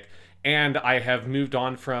magic. And I have moved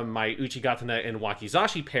on from my Uchigatana and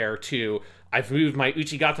Wakizashi pair to, I've moved my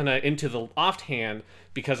Uchigatana into the offhand,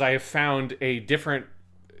 because I have found a different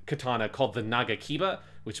katana called the Nagakiba,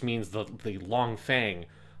 which means the long fang,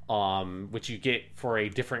 which you get for a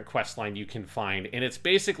different quest line you can find. And it's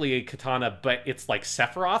basically a katana, but it's like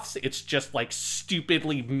Sephiroth's. It's just like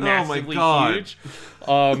stupidly, massively huge.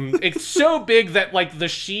 It's so big that like the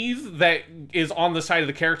sheath that is on the side of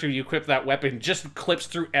the character you equip that weapon just clips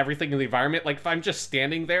through everything in the environment. Like if I'm just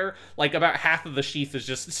standing there, like about half of the sheath is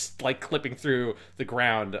just like clipping through the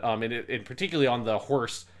ground. And particularly on the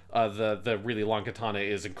horse, the really long katana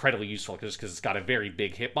is incredibly useful because it's got a very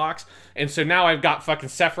big hitbox. And so now I've got fucking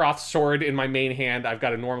Sephiroth's sword in my main hand. I've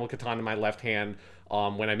got a normal katana in my left hand.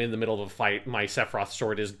 When I'm in the middle of a fight, my Sephiroth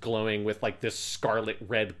sword is glowing with like this scarlet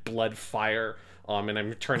red blood fire. And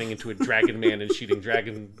I'm turning into a dragon man and shooting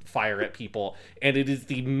dragon fire at people. And it is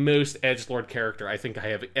the most edgelord character I think I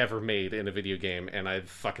have ever made in a video game, and I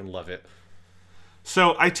fucking love it.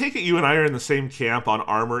 So I take it you and I are in the same camp on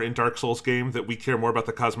armor in Dark Souls game, that we care more about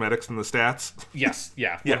the cosmetics than the stats? Yes,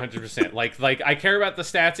 yeah, 100%. Like I care about the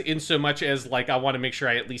stats in so much as like I want to make sure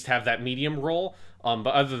I at least have that medium roll. But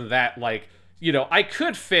other than that, like, you know, I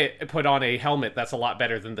could put on a helmet that's a lot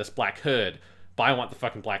better than this black hood, but I want the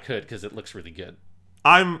fucking black hood because it looks really good.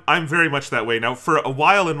 I'm very much that way. Now, for a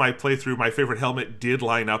while in my playthrough, my favorite helmet did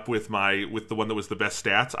line up with the one that was the best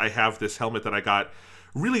stats. I have this helmet that I got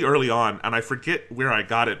really early on, and I forget where I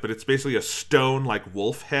got it, but it's basically a stone like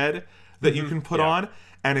wolf head that you can put on,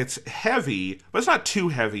 and it's heavy, but it's not too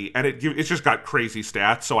heavy, and it's just got crazy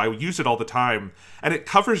stats, so I use it all the time, and it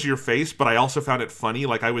covers your face, but I also found it funny.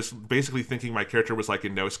 Like, I was basically thinking my character was like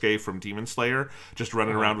Inosuke from Demon Slayer, just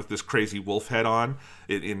running around with this crazy wolf head on.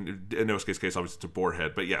 In Inosuke's case, obviously it's a boar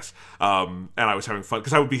head, but yes. And I was having fun,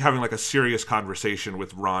 because I would be having like a serious conversation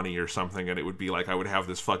with Ronnie or something, and it would be like I would have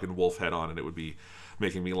this fucking wolf head on, and it would be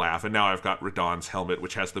making me laugh. And now I've got Radahn's helmet,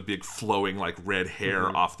 which has the big flowing like red hair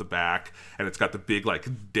off the back, and it's got the big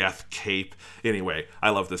like death cape. Anyway, I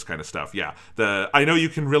love this kind of stuff. Yeah, I know you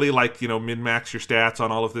can really like, you know, min-max your stats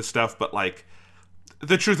on all of this stuff, but like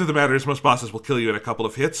the truth of the matter is most bosses will kill you in a couple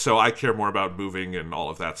of hits, so I care more about moving and all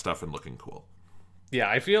of that stuff and looking cool. Yeah,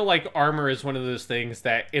 I feel like armor is one of those things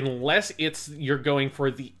that unless you're going for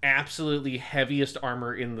the absolutely heaviest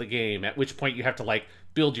armor in the game, at which point you have to like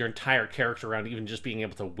build your entire character around even just being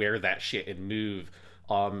able to wear that shit and move.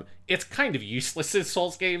 It's kind of useless in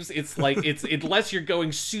Souls games. It's like it's unless you're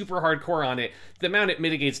going super hardcore on it, the amount it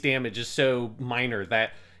mitigates damage is so minor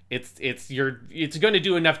that it's going to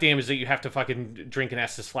do enough damage that you have to fucking drink an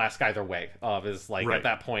Estus flask either way. Is like at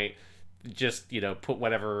that point, just, you know, put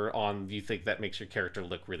whatever on you think that makes your character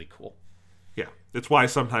look really cool. Yeah, it's why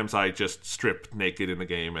sometimes I just strip naked in the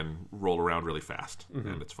game and roll around really fast,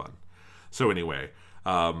 and it's fun. So anyway,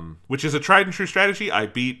 which is a tried and true strategy. I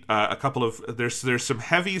beat a couple of there's some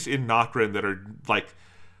heavies in Nokrin that are like,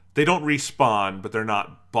 they don't respawn, but they're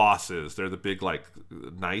not bosses. They're the big like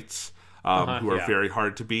knights who are very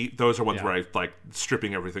hard to beat. Those are ones where I like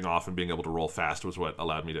stripping everything off and being able to roll fast was what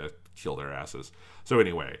allowed me to kill their asses. So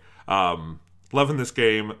anyway, loving this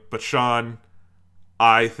game. But Sean,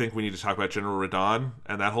 I think we need to talk about General Radahn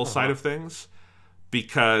and that whole side of things,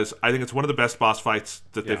 because I think it's one of the best boss fights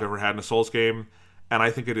that they've ever had in a Souls game, and I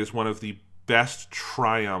think it is one of the best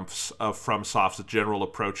triumphs of FromSoft's general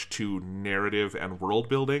approach to narrative and world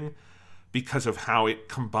building, because of how it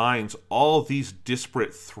combines all these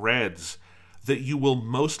disparate threads that you will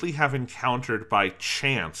mostly have encountered by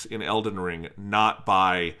chance in Elden Ring, not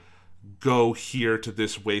by go here to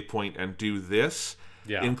this waypoint and do this.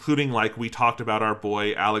 Yeah. Including, like, we talked about our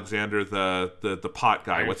boy Alexander, the pot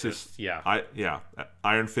guy. What's his?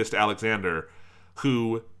 Iron Fist Alexander,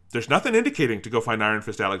 who there's nothing indicating to go find Iron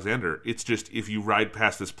Fist Alexander. It's just if you ride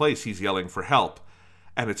past this place, he's yelling for help,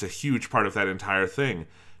 and it's a huge part of that entire thing.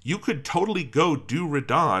 You could totally go do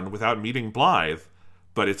Radahn without meeting Blythe,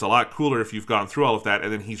 but it's a lot cooler if you've gone through all of that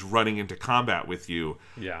and then he's running into combat with you.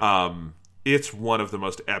 Yeah. It's one of the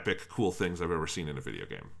most epic, cool things I've ever seen in a video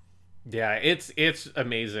game. Yeah, it's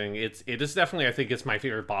amazing. It is definitely, I think it's my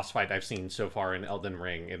favorite boss fight I've seen so far in Elden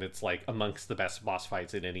Ring, and it's like amongst the best boss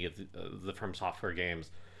fights in any of the From Software games.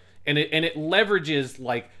 And it leverages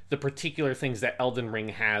like the particular things that Elden Ring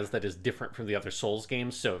has that is different from the other Souls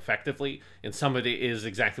games so effectively. And some of it is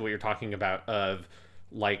exactly what you're talking about, of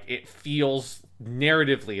like it feels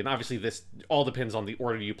narratively, and obviously this all depends on the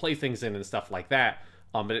order you play things in and stuff like that.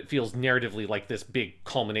 But it feels narratively like this big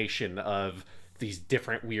culmination of these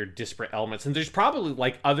different weird disparate elements. And there's probably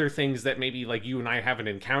like other things that maybe like you and I haven't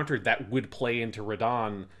encountered that would play into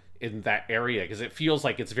Radahn in that area, because it feels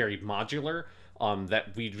like it's very modular.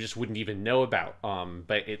 That we just wouldn't even know about.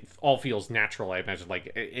 But it all feels natural, I imagine,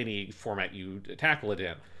 like any format you tackle it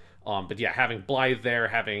in. But yeah, having Blythe there,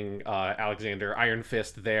 having Alexander Iron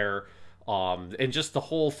Fist there, And just the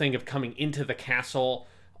whole thing of coming into the castle,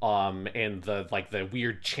 and the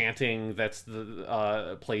weird chanting that's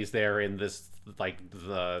plays there, and this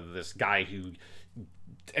this guy who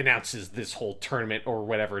announces this whole tournament or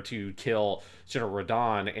whatever to kill General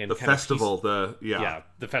Radon, and the festival,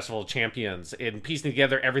 the Festival of Champions, and piecing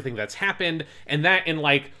together everything that's happened, and that, and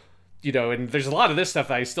like, you know, and there's a lot of this stuff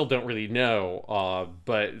that I still don't really know,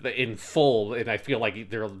 but in full, and I feel like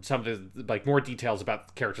there are some of the, like, more details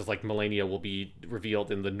about characters like Melania will be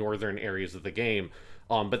revealed in the northern areas of the game.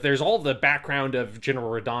 But there's all the background of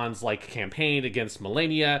General Radon's like campaign against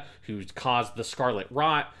Melania, who's caused the Scarlet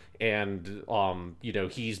Rot, and you know,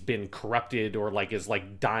 he's been corrupted, or like is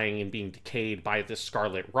like dying and being decayed by this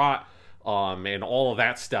Scarlet Rot, and all of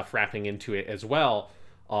that stuff wrapping into it as well.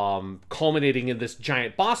 Culminating in this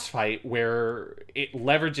giant boss fight where it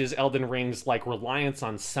leverages Elden Ring's like reliance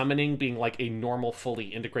on summoning being like a normal, fully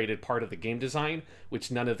integrated part of the game design,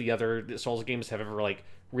 which none of the other Souls games have ever like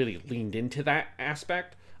really leaned into that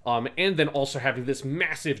aspect. And then also having this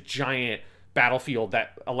massive giant battlefield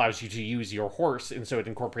that allows you to use your horse, and so it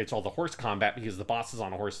incorporates all the horse combat because the boss is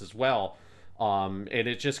on a horse as well. And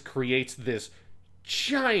it just creates this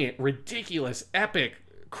giant, ridiculous, epic,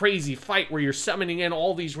 crazy fight where you're summoning in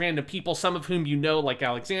all these random people, some of whom you know, like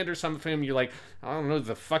Alexander, some of whom you're like, I don't know who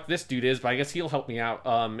the fuck this dude is, but I guess he'll help me out,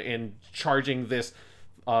 and charging this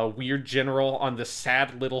weird general on this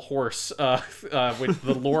sad little horse, which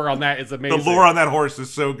the lore on that is amazing. The lore on that horse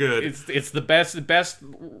is so good. It's the best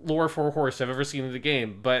lore for a horse I've ever seen in the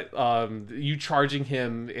game, but you charging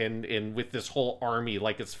him in with this whole army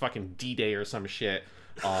like it's fucking D-Day or some shit,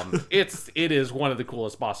 it is one of the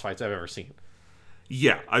coolest boss fights I've ever seen.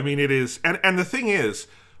 Yeah, I mean, it is. And the thing is,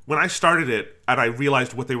 when I started it and I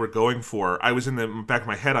realized what they were going for, I was in the back of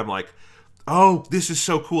my head, I'm like, oh, this is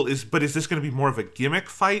so cool. But is this going to be more of a gimmick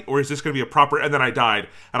fight, or is this going to be a proper... And then I died,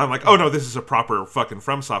 and I'm like, oh no, this is a proper fucking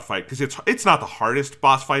FromSoft fight, because it's not the hardest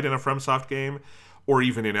boss fight in a FromSoft game, or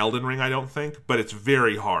even in Elden Ring, I don't think, but it's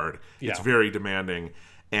very hard. Yeah. It's very demanding.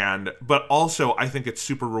 But also, I think it's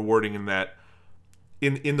super rewarding in that,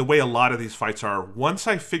 in the way a lot of these fights are, once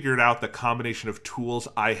I figured out the combination of tools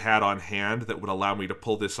I had on hand that would allow me to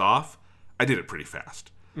pull this off, I did it pretty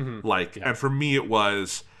fast. Mm-hmm. And for me, it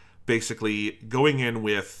was basically going in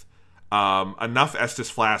with enough Estus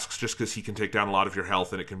flasks just because he can take down a lot of your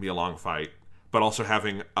health and it can be a long fight, but also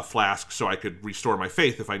having a flask so I could restore my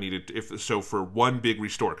faith if I needed, so for one big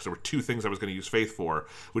restore, because there were two things I was going to use faith for,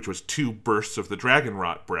 which was 2 bursts of the Dragon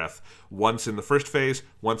Rot breath, once in the first phase,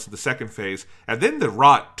 once in the second phase, and then the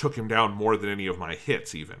Rot took him down more than any of my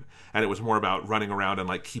hits even, and it was more about running around and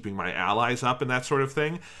like keeping my allies up and that sort of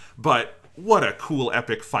thing. But what a cool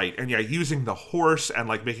epic fight. And yeah, using the horse and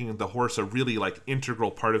like making the horse a really like integral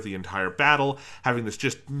part of the entire battle, having this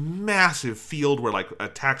just massive field where like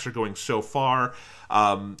attacks are going so far.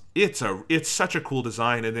 It's such a cool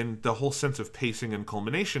design. And then the whole sense of pacing and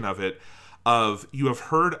culmination of it, of you have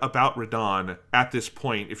heard about Radon at this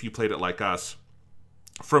point, if you played it like us,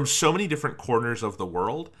 from so many different corners of the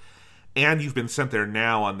world. And you've been sent there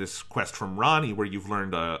now on this quest from Ronnie, where you've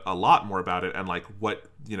learned a lot more about it, and like what,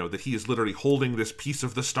 you know, that he is literally holding this piece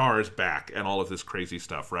of the stars back and all of this crazy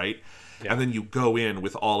stuff, right? Yeah. And then you go in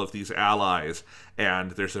with all of these allies,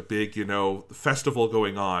 and there's a big, you know, festival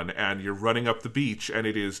going on, and you're running up the beach, and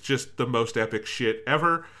it is just the most epic shit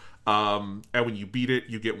ever. And when you beat it,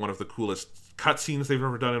 you get one of the coolest cutscenes they've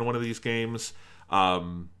ever done in one of these games.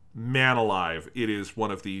 Man alive, it is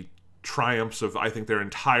one of the triumphs of, I think, their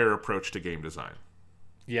entire approach to game design.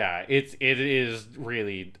 Yeah, it is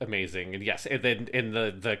really amazing. And yes, and then in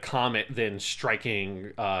the comet then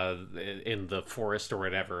striking in the forest or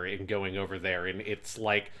whatever and going over there, and it's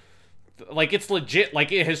like it's legit,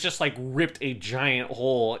 like it has just like ripped a giant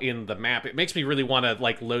hole in the map. It makes me really want to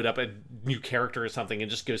like load up a new character or something and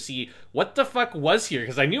just go see what the fuck was here,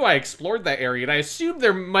 because I knew I explored that area and I assumed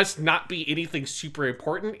there must not be anything super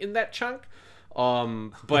important in that chunk.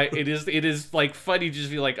 But it is like funny to just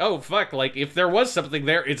be like, oh fuck, like if there was something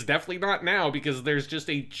there, it's definitely not now, because there's just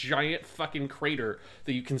a giant fucking crater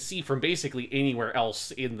that you can see from basically anywhere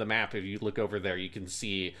else in the map. If you look over there, you can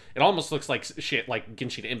see it almost looks like shit like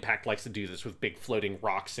Genshin Impact likes to do this with big floating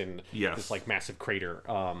rocks and this like massive crater.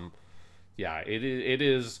 Yeah,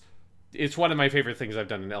 it's one of my favorite things I've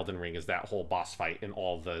done in Elden Ring, is that whole boss fight and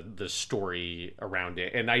all the story around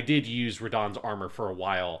it. And I did use Radon's armor for a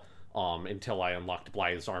while, until I unlocked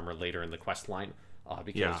Blythe's armor later in the quest line,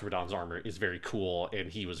 because Radon's armor is very cool, and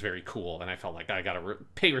he was very cool, and I felt like I gotta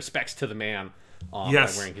pay respects to the man by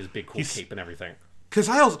wearing his big cool cape and everything.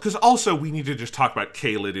 Because also we need to just talk about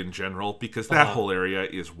Caelid in general, because that whole area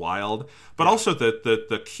is wild. But also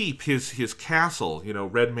the keep, his castle,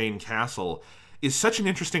 Redmane Castle, is such an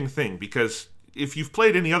interesting thing, because if you've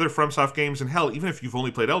played any other FromSoft games, and hell, even if you've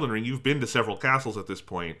only played Elden Ring, you've been to several castles at this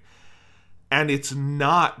point. And it's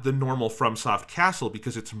not the normal FromSoft castle,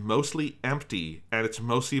 because it's mostly empty, and it's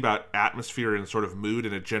mostly about atmosphere and sort of mood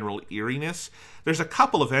and a general eeriness. There's a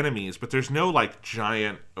couple of enemies, but there's no,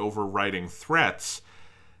 giant overriding threats.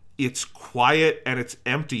 It's quiet and it's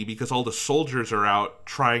empty because all the soldiers are out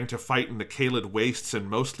trying to fight in the Caelid wastes and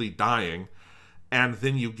mostly dying. And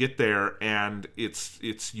then you get there, and it's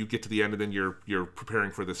you get to the end, and then you're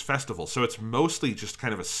preparing for this festival. So it's mostly just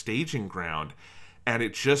kind of a staging ground. And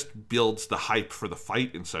it just builds the hype for the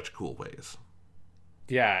fight in such cool ways.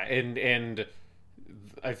 Yeah, and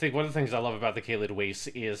I think one of the things I love about the Caelid Wastes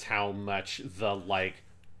is how much of the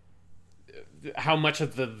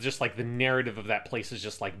the narrative of that place is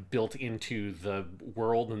just built into the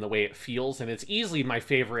world and the way it feels, and it's easily my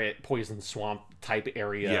favorite poison swamp type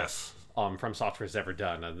area. Yes. From Software's ever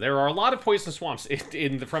done. There are a lot of poison swamps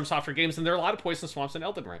in the From Software games, and there are a lot of poison swamps in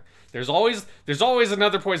Elden Ring. There's always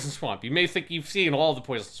another poison swamp. You may think you've seen all the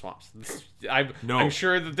poison swamps. I'm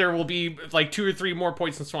sure that there will be 2 or 3 more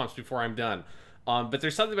poison swamps before I'm done. But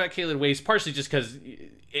there's something about Caelid Waste, partially just because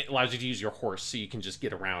it allows you to use your horse, so you can just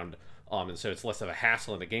get around, and so it's less of a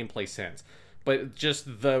hassle in a gameplay sense. But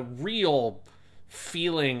just the real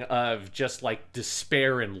feeling of just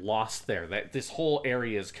despair and loss there, that this whole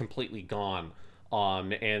area is completely gone,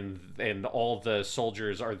 and all the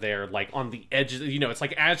soldiers are there on the edge of, it's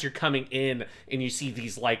as you're coming in and you see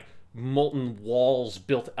these molten walls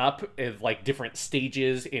built up of different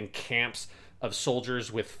stages and camps of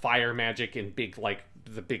soldiers with fire magic and big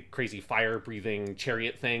the big crazy fire breathing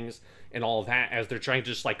chariot things and all of that, as they're trying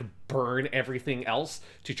to just burn everything else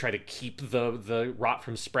to try to keep the rot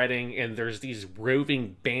from spreading. And there's these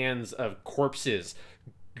roving bands of corpses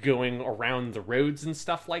going around the roads and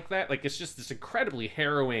stuff like that. It's just this incredibly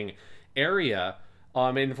harrowing area.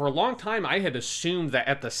 And for a long time I had assumed that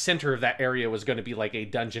at the center of that area was going to be a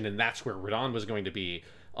dungeon, and that's where Radon was going to be.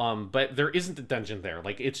 But there isn't a dungeon there.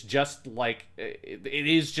 It's just it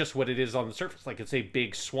is just what it is on the surface. It's a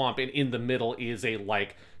big swamp, and in the middle is a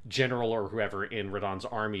general or whoever in Radon's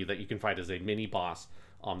army that you can fight as a mini boss.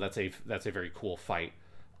 That's a very cool fight.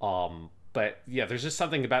 But yeah, there's just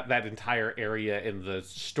something about that entire area and the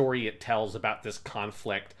story it tells about this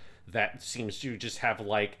conflict that seems to just have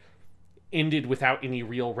ended without any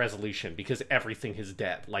real resolution, because everything is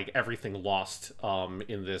dead. Everything lost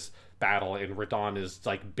in this battle, and Radon is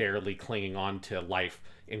barely clinging on to life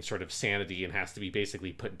in sort of sanity, and has to be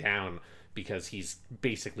basically put down because he's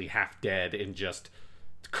basically half dead and just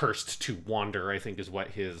cursed to wander, I think is what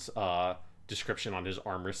his description on his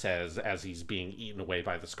armor says, as he's being eaten away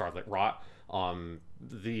by the Scarlet Rot.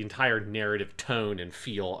 The entire narrative tone and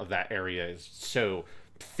feel of that area is so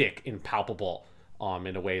thick and palpable,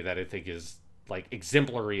 in a way that I think is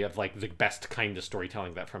exemplary of the best kind of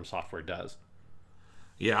storytelling that From Software does.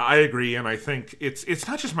 Yeah, I agree, and I think it's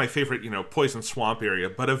not just my favorite, poison swamp area,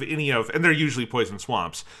 but of and they're usually poison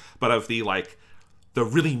swamps, but of the the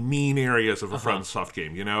really mean areas of a FromSoft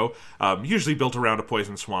game, usually built around a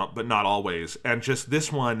poison swamp, but not always. And just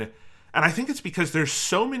this one, and I think it's because there's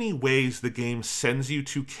so many ways the game sends you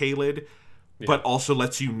to Caelid, but also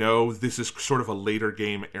lets you know this is sort of a later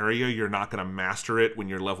game area. You're not going to master it when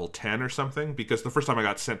you're level 10 or something, because the first time I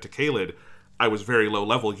got sent to Caelid, I was very low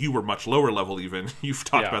level. You were much lower level even. You've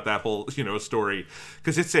talked about that whole, story.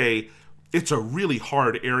 Because it's a really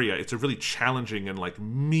hard area. It's a really challenging and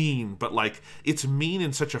mean, but it's mean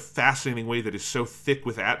in such a fascinating way that is so thick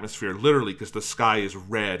with atmosphere, literally, because the sky is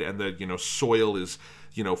red and the, soil is,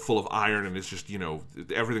 full of iron, and it's just,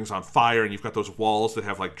 everything's on fire, and you've got those walls that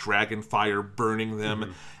have dragon fire burning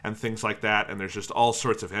them and things like that. And there's just all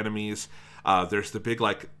sorts of enemies. There's the big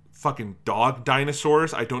fucking dog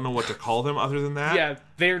dinosaurs. I don't know what to call them other than that. Yeah,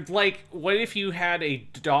 they're what if you had a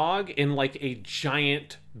dog and a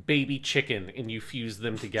giant baby chicken and you fuse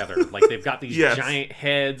them together? They've got these giant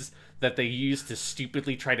heads that they use to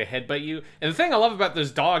stupidly try to headbutt you. And the thing I love about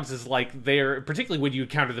those dogs is they're, particularly when you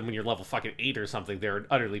encounter them when you're level fucking 8 or something, they're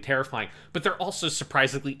utterly terrifying, but they're also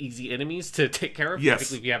surprisingly easy enemies to take care of,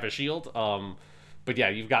 particularly if you have a shield. But yeah,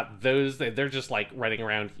 you've got those. They're just running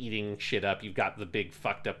around eating shit up. You've got the big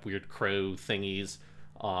fucked up weird crow thingies.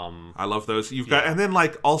 I love those. You've got, and then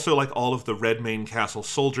also all of the Redmane Castle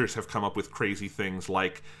soldiers have come up with crazy things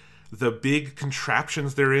the big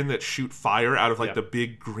contraptions they're in that shoot fire out of like Yep. the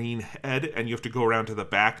big green head, and you have to go around to the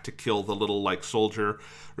back to kill the little like soldier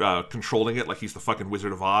controlling it like he's the fucking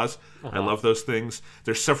Wizard of Oz. I love those things.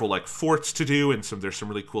 There's several like forts to do, and there's some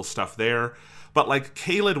really cool stuff there. But like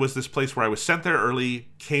Caelid was this place where I was sent there early,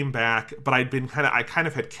 came back, but I kind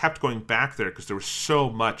of had kept going back there because there was so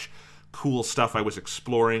much cool stuff I was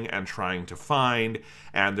exploring and trying to find.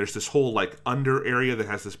 And there's this whole like under area that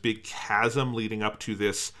has this big chasm leading up to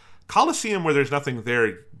this Colosseum where there's nothing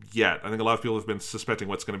there yet. I think a lot of people have been suspecting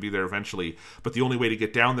what's going to be there eventually, but the only way to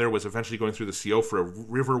get down there was eventually going through the Siofra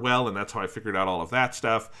river well, and that's how I figured out all of that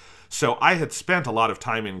stuff. So I had spent a lot of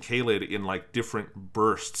time in Caelid in like different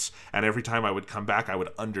bursts, and every time I would come back I would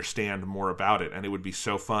understand more about it, and it would be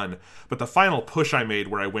so fun. But the final push I made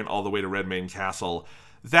where I went all the way to Redmane Castle,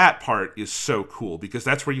 that part is so cool because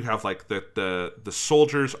that's where you have like the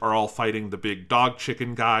soldiers are all fighting the big dog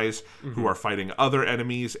chicken guys who are fighting other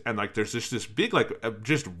enemies, and like there's just this big like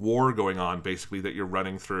just war going on basically that you're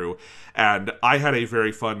running through. And I had a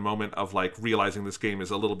very fun moment of like realizing this game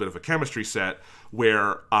is a little bit of a chemistry set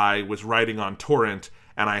where I was riding on Torrent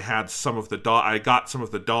and I had I got some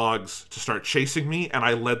of the dogs to start chasing me, and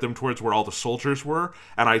I led them towards where all the soldiers were,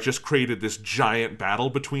 and I just created this giant battle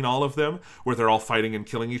between all of them where they're all fighting and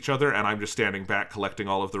killing each other, and I'm just standing back collecting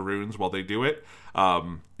all of the runes while they do it.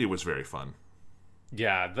 It was very fun.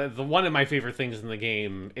 Yeah, the one of my favorite things in the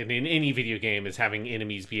game, and in any video game, is having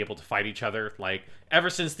enemies be able to fight each other. Like, ever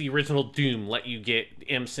since the original Doom let you get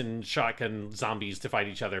imps and shotgun zombies to fight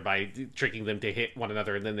each other by tricking them to hit one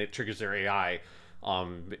another, and then it triggers their AI.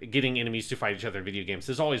 Getting enemies to fight each other in video games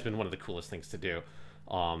has always been one of the coolest things to do.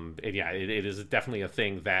 And yeah, it is definitely a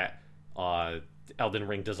thing that Elden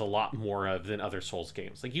Ring does a lot more of than other Souls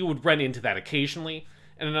games. Like, you would run into that occasionally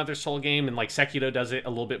in another Soul game, and like Sekiro does it a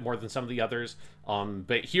little bit more than some of the others.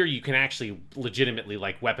 But here you can actually legitimately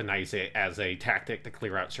like weaponize it as a tactic to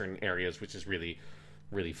clear out certain areas, which is really,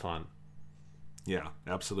 really fun. Yeah,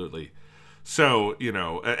 absolutely. So, you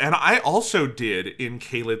know, and I also did in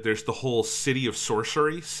Caelid, there's the whole City of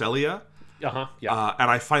Sorcery, Celia. Yeah. And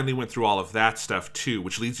I finally went through all of that stuff too,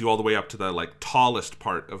 which leads you all the way up to the like tallest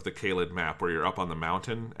part of the Caelid map where you're up on the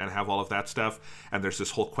mountain and have all of that stuff. And there's this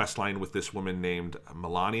whole quest line with this woman named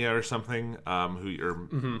Melania or something,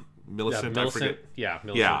 Millicent, I forget. Yeah,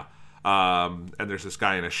 Millicent. Yeah. And there's this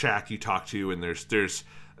guy in a shack you talk to, and there's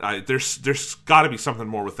got to be something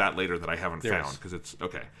more with that later that I haven't found because it's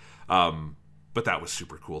okay. But that was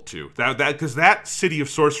super cool too. Because that City of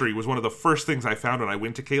Sorcery was one of the first things I found when I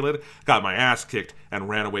went to Caelid. Got my ass kicked and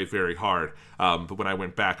ran away very hard. But when I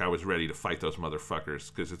went back, I was ready to fight those motherfuckers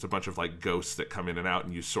because it's a bunch of like ghosts that come in and out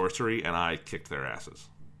and use sorcery, and I kicked their asses.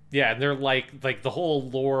 Yeah, and they're like the whole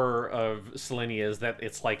lore of Selenia is that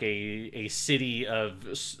it's like a city of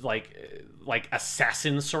like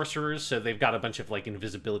assassin sorcerers. So they've got a bunch of like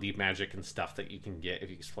invisibility magic and stuff that you can get if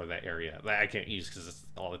you explore that area. That I can't use because it's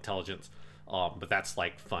all intelligence. But that's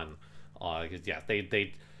like fun. Cause yeah,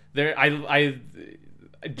 I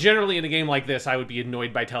generally in a game like this I would be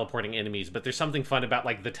annoyed by teleporting enemies, but there's something fun about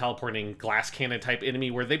like the teleporting glass cannon type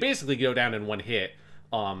enemy where they basically go down in one hit.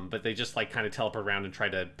 But they just like kind of teleport around and try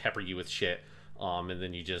to pepper you with shit. And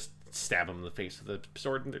then you just stab them in the face with a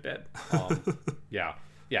sword and they're dead. Yeah,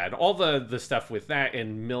 and all the stuff with that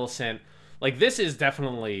and Millicent. Like, this is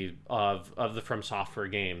definitely of the From Software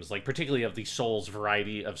games, like particularly of the Souls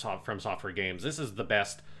variety of From Software games. This is the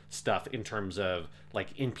best stuff in terms of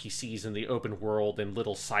like NPCs in the open world and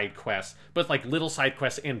little side quests, both like little side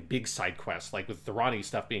quests and big side quests. Like with the Ronnie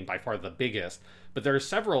stuff being by far the biggest, but there are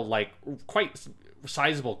several like quite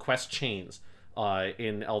sizable quest chains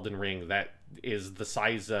in Elden Ring that is the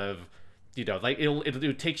size of, you know, like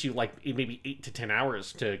it takes you like maybe 8 to 10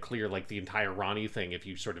 hours to clear like the entire Ronnie thing if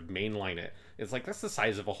you sort of mainline it. It's like that's the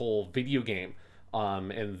size of a whole video game.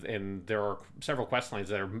 And there are several quest lines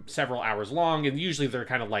that are several hours long, and usually they're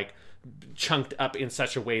kind of like chunked up in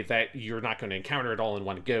such a way that you're not going to encounter it all in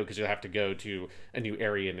one go because you'll have to go to a new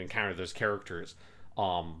area and encounter those characters.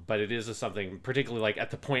 But it is something particularly like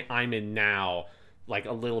at the point I'm in now, like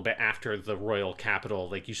a little bit after the royal capital,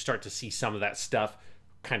 like you start to see some of that stuff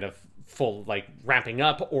kind of full like ramping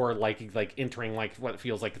up or like entering like what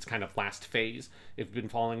feels like it's kind of last phase if you've been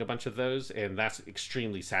following a bunch of those, and that's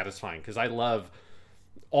extremely satisfying because I love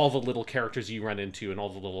all the little characters you run into and all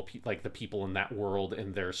the little like the people in that world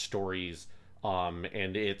and their stories, and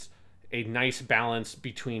it's a nice balance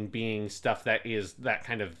between being stuff that is that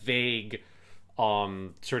kind of vague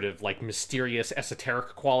sort of like mysterious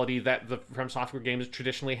esoteric quality that the From Software games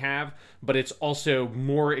traditionally have, but it's also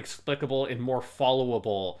more explicable and more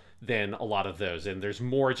followable than a lot of those, and there's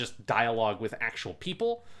more just dialogue with actual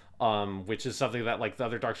people which is something that like the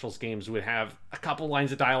other Dark Souls games would have a couple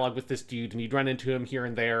lines of dialogue with this dude, and you'd run into him here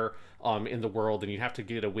and there in the world, and you'd have to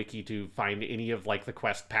get a wiki to find any of like the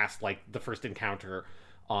quest past like the first encounter.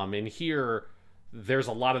 And here, there's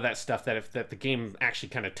a lot of that stuff that the game actually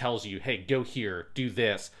kind of tells you, hey, go here, do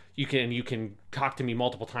this. You can talk to me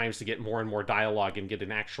multiple times to get more and more dialogue and get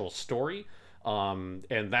an actual story. And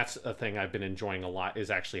that's a thing I've been enjoying a lot,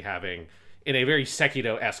 is actually having, in a very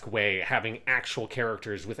Sekiro-esque way, having actual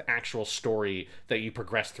characters with actual story that you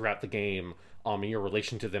progress throughout the game, and your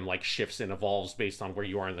relation to them like shifts and evolves based on where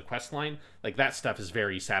you are in the quest line. Like that stuff is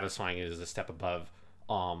very satisfying. It is a step above,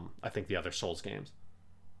 I think, the other Souls games.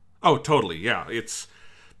 Oh, totally, yeah. It's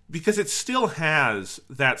because it still has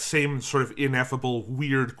that same sort of ineffable,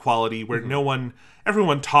 weird quality where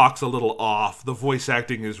everyone talks a little off. The voice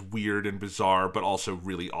acting is weird and bizarre, but also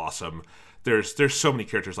really awesome. There's so many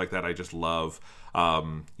characters like that I just love.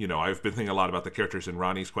 I've been thinking a lot about the characters in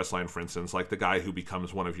Ronnie's questline, for instance, like the guy who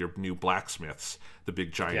becomes one of your new blacksmiths, the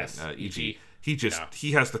big giant, yes, E.G.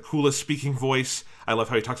 He has the coolest speaking voice. I love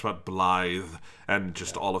how he talks about Blythe and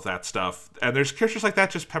just all of that stuff. And there's characters like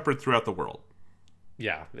that just peppered throughout the world.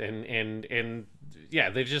 Yeah, and yeah,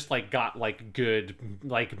 they've just like got like good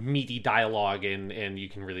like meaty dialogue, and you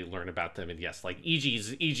can really learn about them. And yes, like EG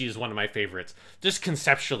is one of my favorites. Just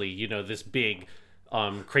conceptually, this big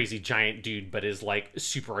crazy giant dude, but is like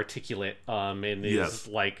super articulate and is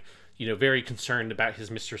like very concerned about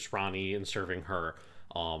his mistress Ronnie and serving her.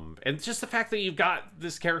 And just the fact that you've got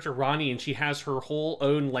this character Ronnie and she has her whole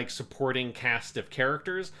own like supporting cast of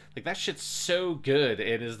characters, like that shit's so good.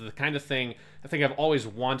 It is the kind of thing I think I've always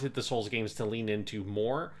wanted the Souls games to lean into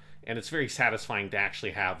more, and it's very satisfying to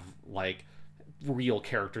actually have like real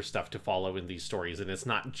character stuff to follow in these stories, and it's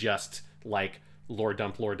not just like lore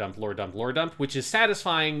dump, which is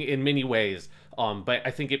satisfying in many ways, but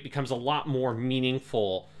I think it becomes a lot more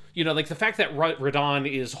meaningful. Like the fact that Radon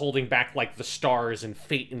is holding back like the stars and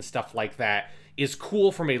fate and stuff like that is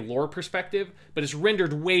cool from a lore perspective, but it's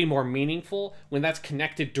rendered way more meaningful when that's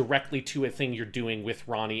connected directly to a thing you're doing with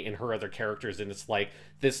Ronnie and her other characters. And it's like,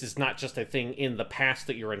 this is not just a thing in the past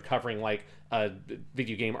that you're uncovering like a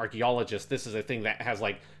video game archaeologist. This is a thing that has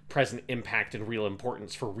like present impact and real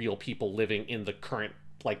importance for real people living in the current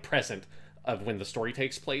like present of when the story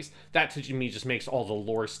takes place. That to me just makes all the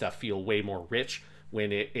lore stuff feel way more rich.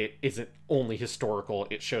 When it isn't only historical,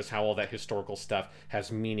 it shows how all that historical stuff has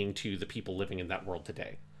meaning to the people living in that world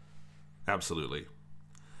today. Absolutely.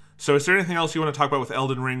 So is there anything else you want to talk about with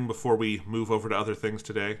Elden Ring before we move over to other things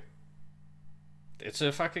today? It's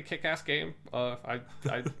a fucking kick-ass game. I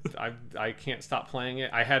can't stop playing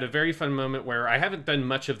it. I had a very fun moment where I haven't done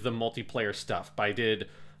much of the multiplayer stuff, but I did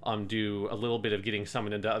do a little bit of getting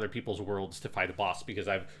summoned into other people's worlds to fight a boss, because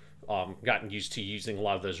I've gotten used to using a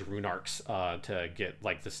lot of those rune arcs to get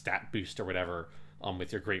like the stat boost or whatever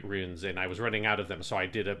with your great runes, and I was running out of them, so I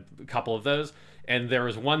did a couple of those, and there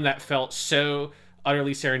was one that felt so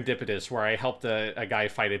utterly serendipitous where I helped a guy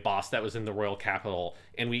fight a boss that was in the royal capital,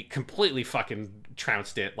 and we completely fucking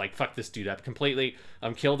trounced it, like fucked this dude up completely,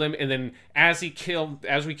 killed him, and then as we killed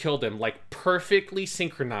him, like perfectly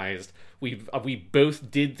synchronized, we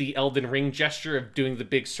both did the Elden Ring gesture of doing the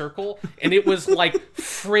big circle, and it was like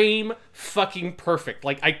frame fucking perfect.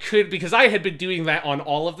 Like I could, because I had been doing that on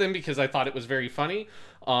all of them because I thought it was very funny.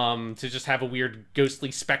 To just have a weird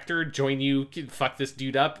ghostly specter join you, fuck this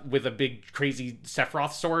dude up with a big crazy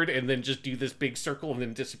Sephiroth sword, and then just do this big circle and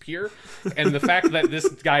then disappear. And the fact that this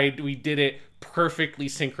guy, we did it perfectly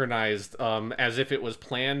synchronized, as if it was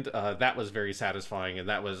planned, that was very satisfying, and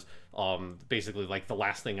that was basically like the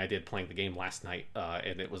last thing I did playing the game last night,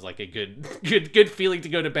 and it was like a good feeling to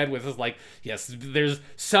go to bed with. Is like, yes, there's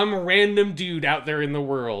some random dude out there in the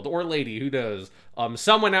world, or lady, who knows,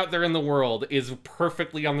 someone out there in the world is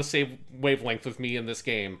perfectly on the same wavelength with me in this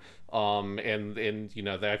game, and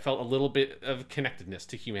that I felt a little bit of connectedness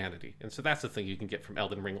to humanity, and so that's the thing you can get from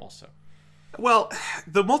Elden Ring also. Well,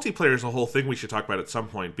 the multiplayer is a whole thing we should talk about at some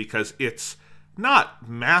point, because it's not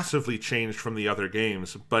massively changed from the other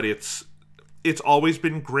games, but it's always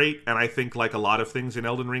been great, and I think like a lot of things in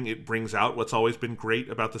Elden Ring, it brings out what's always been great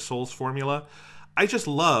about the Souls formula. I just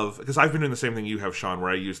love, because I've been doing the same thing you have, Sean,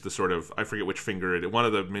 where I use the sort of, I forget which finger, one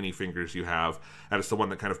of the mini fingers you have, and it's the one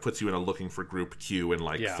that kind of puts you in a looking for group queue and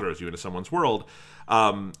throws you into someone's world.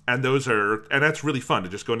 And that's really fun to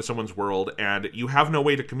just go into someone's world, and you have no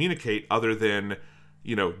way to communicate other than,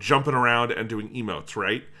 jumping around and doing emotes,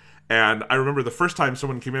 right? And I remember the first time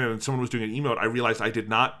someone came in and someone was doing an emote, I realized I did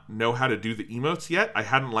not know how to do the emotes yet. I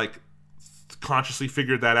hadn't consciously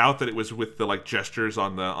figured that out, that it was with the gestures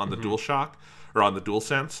on the DualShock or on the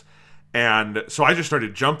DualSense. And so I just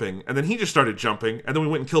started jumping, and then he just started jumping, and then we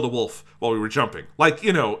went and killed a wolf while we were jumping. Like,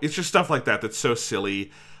 it's just stuff like that that's so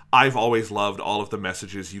silly. I've always loved all of the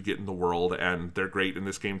messages you get in the world, and they're great in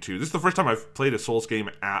this game too. This is the first time I've played a Souls game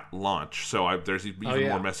at launch, so there's even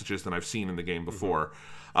more messages than I've seen in the game before.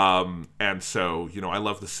 And so, I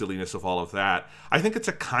love the silliness of all of that. I think it's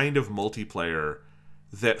a kind of multiplayer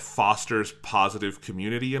that fosters positive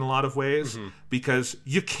community in a lot of ways, because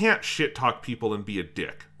you can't shit talk people and be a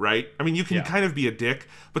dick, right? I mean, you can kind of be a dick,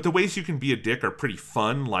 but the ways you can be a dick are pretty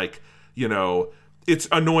fun. Like, it's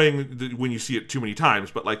annoying when you see it too many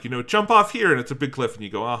times, but like, jump off here and it's a big cliff and you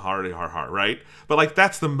go, hardy, right? But like,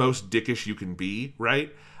 that's the most dickish you can be,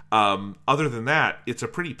 right? Other than that, it's a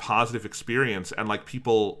pretty positive experience, and like,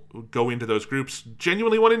 people go into those groups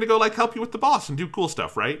genuinely wanting to go like help you with the boss and do cool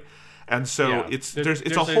stuff, right? And so it's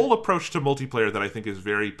a whole approach to multiplayer that I think is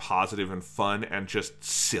very positive and fun and just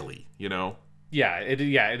silly,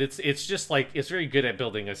 It's just like, it's very good at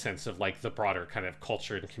building a sense of like the broader kind of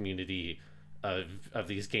culture and community of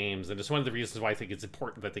these games, and it's one of the reasons why I think it's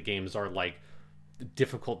important that the games are like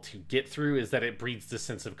difficult to get through, is that it breeds this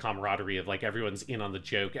sense of camaraderie of like everyone's in on the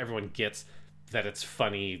joke, everyone gets that it's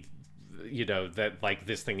funny, that like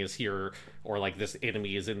this thing is here, or like this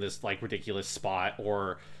enemy is in this like ridiculous spot,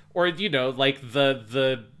 or like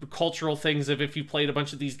the cultural things of, if you played a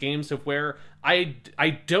bunch of these games, of where I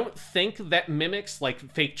don't think that mimics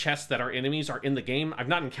like fake chests that are enemies are in the game. I've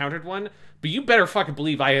not encountered one, but you better fucking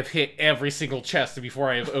believe I have hit every single chest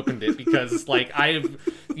before I have opened it, because like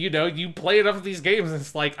you play enough of these games and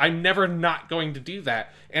it's like, I'm never not going to do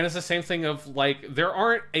that. And it's the same thing of like, there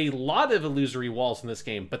aren't a lot of illusory walls in this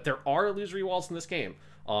game, but there are illusory walls in this game.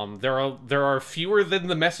 There are fewer than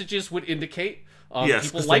the messages would indicate.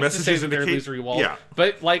 Yes, people like to say that they're illusory walls,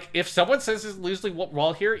 but like, if someone says there's an illusory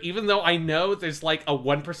wall here, even though I know there's like a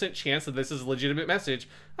 1% chance that this is a legitimate message,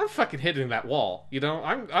 I'm fucking hitting that wall.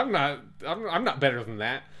 I'm not better than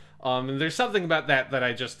that. And there's something about that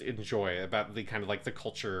I just enjoy about the kind of like the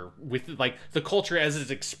culture, with like the culture as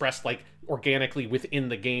it's expressed like organically within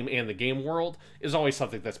the game and the game world, is always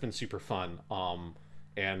something that's been super fun.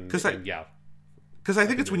 Because I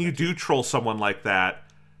think it's when you do troll someone like that,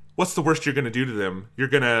 what's the worst you're going to do to them? You're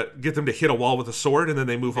going to get them to hit a wall with a sword and then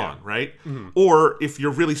they move on, right? Mm-hmm. Or if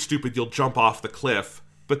you're really stupid, you'll jump off the cliff,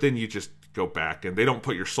 but then you just go back and they don't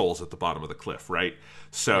put your souls at the bottom of the cliff, right?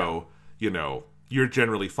 So, you're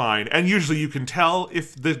generally fine. And usually you can tell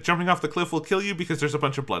if the jumping off the cliff will kill you because there's a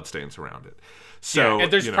bunch of bloodstains around it. So,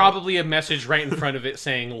 and there's probably a message right in front of it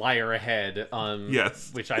saying "liar ahead." Yes,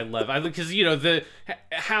 which I love. Because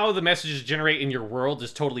how the messages generate in your world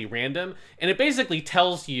is totally random, and it basically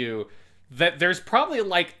tells you that there's probably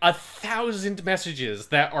like 1,000 messages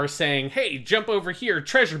that are saying, "Hey, jump over here,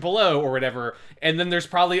 treasure below," or whatever, and then there's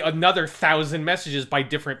probably another 1,000 messages by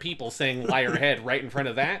different people saying "liar ahead" right in front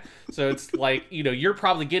of that. So it's like, you're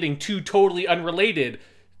probably getting two totally unrelated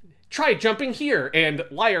 "try jumping here" and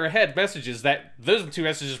 "liar ahead" messages, that those two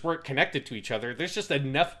messages weren't connected to each other. There's just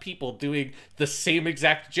enough people doing the same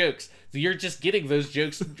exact jokes that you're just getting those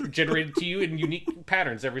jokes generated to you in unique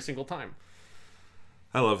patterns every single time.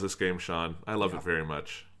 I love this game, Sean. I love it very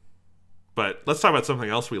much. But let's talk about something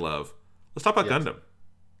else we love. Let's talk about Gundam.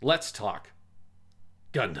 Let's talk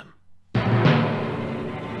Gundam.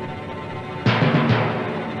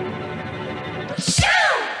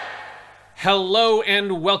 Hello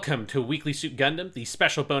and welcome to Weekly Suit Gundam, the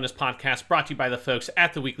special bonus podcast brought to you by the folks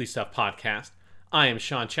at the Weekly Stuff Podcast. I am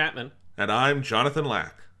Sean Chapman. And I'm Jonathan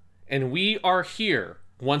Lack. And we are here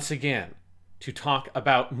once again to talk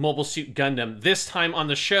about Mobile Suit Gundam. This time on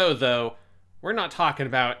the show, though, we're not talking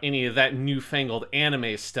about any of that newfangled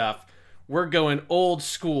anime stuff. We're going old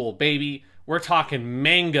school, baby. We're talking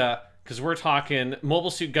manga, because we're talking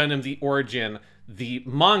Mobile Suit Gundam: The Origin, the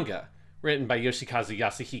manga, written by Yoshikazu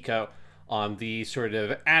Yasuhiko, on the sort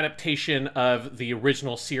of adaptation of the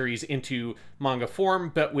original series into manga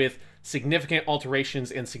form, but with significant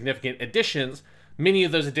alterations and significant additions, many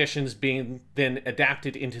of those additions being then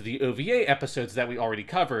adapted into the OVA episodes that we already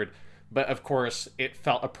covered. But of course, it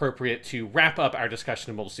felt appropriate to wrap up our discussion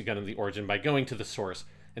of Mobile Suit Gundam: The Origin by going to the source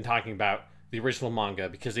and talking about the original manga,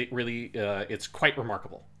 because it really, it's quite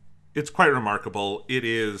remarkable. It's quite remarkable. It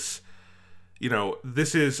is,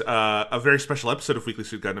 this is a very special episode of Weekly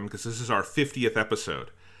Suit Gundam, because this is our 50th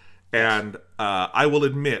episode. And I will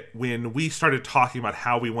admit, when we started talking about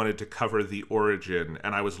how we wanted to cover The Origin,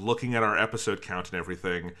 and I was looking at our episode count and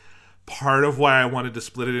everything, part of why I wanted to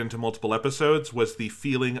split it into multiple episodes was the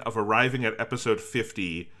feeling of arriving at episode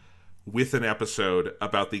 50 with an episode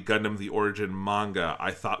about the Gundam The Origin manga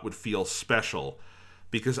I thought would feel special.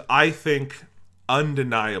 Because I think,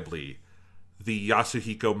 undeniably, the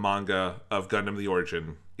Yasuhiko manga of Gundam the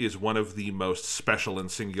Origin is one of the most special and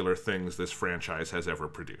singular things this franchise has ever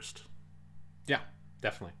produced. Yeah,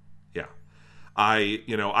 definitely. Yeah.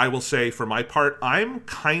 I will say for my part, I'm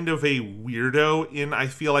kind of a weirdo in, I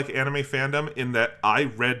feel like, anime fandom in that I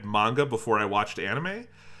read manga before I watched anime.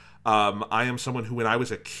 I am someone who, when I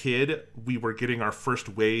was a kid, we were getting our first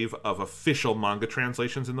wave of official manga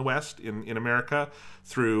translations in the West, in America,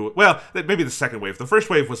 through, well, maybe the second wave. The first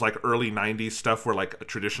wave was like early 90s stuff where like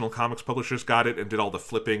traditional comics publishers got it and did all the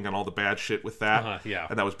flipping and all the bad shit with that. Yeah.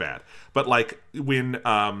 And that was bad. But like when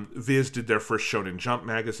Viz did their first Shonen Jump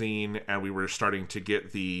magazine, and we were starting to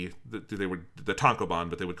get the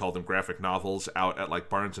tankobon, but they would call them graphic novels, out at like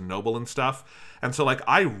Barnes and Noble and stuff. And so like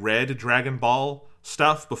I read Dragon Ball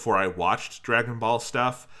stuff before I watched Dragon Ball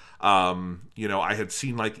stuff. I had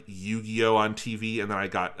seen like Yu-Gi-Oh on TV, and then I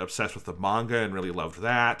got obsessed with the manga and really loved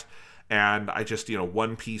that. And I just,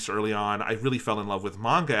 One Piece early on, I really fell in love with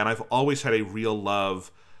manga, and I've always had a real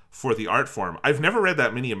love for the art form. I've never read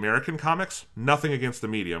that many American comics. Nothing against the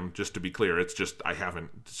medium, just to be clear. It's just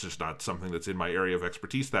it's just not something that's in my area of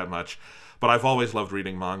expertise that much. But I've always loved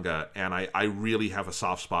reading manga, and I really have a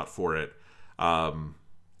soft spot for it.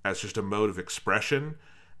 As just a mode of expression.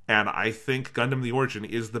 And I think Gundam the Origin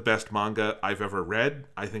is the best manga I've ever read.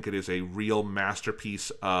 I think it is a real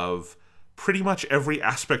masterpiece of pretty much every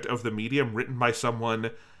aspect of the medium, written by someone,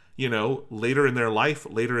 later in their life,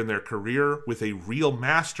 later in their career, with a real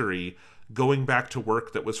mastery, going back to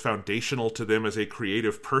work that was foundational to them as a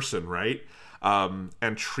creative person, right?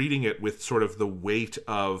 And treating it with sort of the weight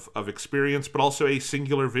of experience, but also a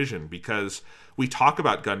singular vision, because we talk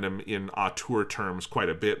about Gundam in auteur terms quite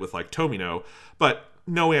a bit with like Tomino, but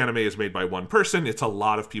no anime is made by one person. It's a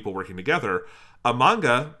lot of people working together. A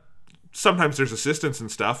manga, sometimes there's assistance and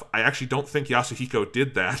stuff. I actually don't think Yasuhiko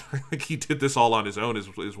did that. I think he did this all on his own, is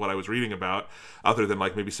what I was reading about, other than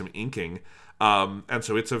like maybe some inking. And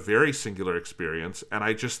so it's a very singular experience. And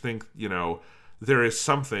I just think, there is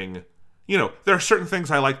something... there are certain things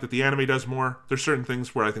I like that the anime does more. There's certain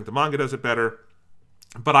things where I think the manga does it better.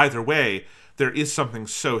 But either way, there is something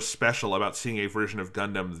so special about seeing a version of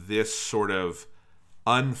Gundam this sort of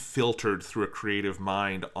unfiltered through a creative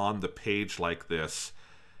mind on the page like this.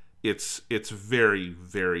 It's very,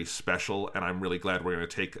 very special, and I'm really glad we're going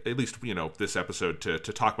to take at least, this episode to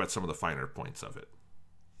talk about some of the finer points of it.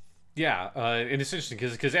 Yeah, and it's interesting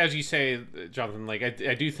because as you say, Jonathan, like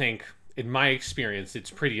I do think, in my experience,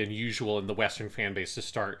 it's pretty unusual in the Western fan base to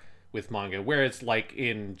start with manga, whereas like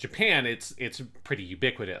in Japan, it's pretty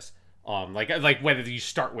ubiquitous. Like whether you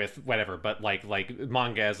start with whatever, but like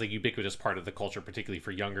manga as a ubiquitous part of the culture, particularly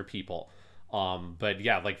for younger people. But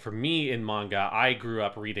yeah, like for me in manga, I grew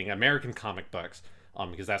up reading American comic books,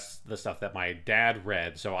 because that's the stuff that my dad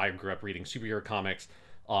read. So I grew up reading superhero comics,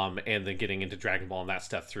 and then getting into Dragon Ball and that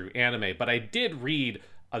stuff through anime. But I did read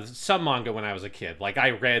some manga when I was a kid. Like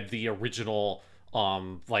I read the original,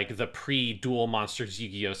 like the pre-Duel Monsters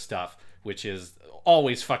Yu-Gi-Oh stuff, which is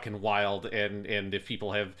always fucking wild. And if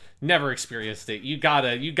people have never experienced it, you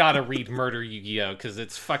gotta read Murder Yu-Gi-Oh, because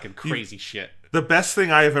it's fucking crazy shit. The best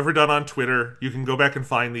thing I have ever done on Twitter, you can go back and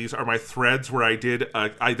find these, are my threads where I did,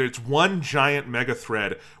 it's one giant mega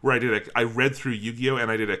thread where I read through Yu-Gi-Oh! And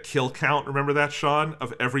I did a kill count, remember that, Sean?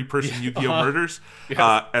 Of every person Yu-Gi-Oh! Murders?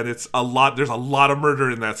 Yes. And it's a lot, there's a lot of murder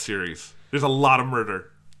in that series. There's a lot of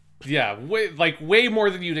murder. Yeah, way more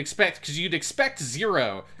than you'd expect, because you'd expect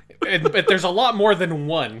 0, but there's a lot more than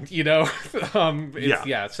 1,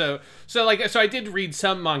 Yeah. So I did read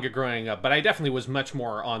some manga growing up, but I definitely was much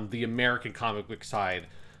more on the American comic book side.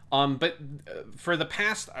 But for the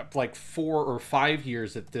past 4 or 5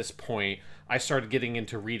 years at this point, I started getting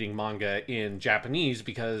into reading manga in Japanese,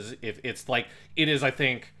 because it is, I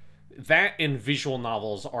think, that and visual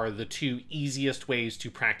novels are the two easiest ways to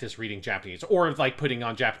practice reading Japanese, or like putting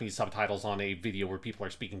on Japanese subtitles on a video where people are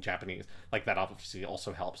speaking Japanese. Like that obviously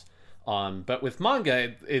also helps. But with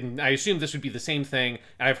manga, and I assume this would be the same thing,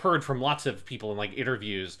 and I've heard from lots of people in like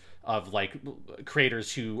interviews of like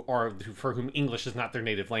creators for whom English is not their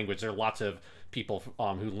native language. There are lots of people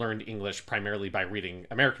who learned English primarily by reading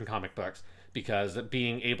American comic books, because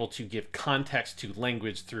being able to give context to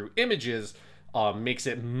language through images makes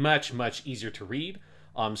it much, much easier to read.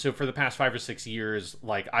 So for the past 5 or 6 years,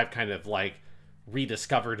 like I've kind of like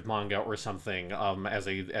rediscovered manga or something as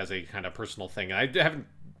a kind of personal thing. And I haven't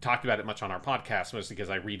talked about it much on our podcast, mostly because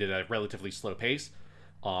I read it at a relatively slow pace,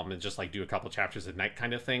 and just like do a couple chapters a night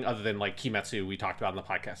kind of thing, other than like Kimetsu we talked about on the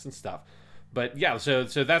podcast and stuff. But yeah, so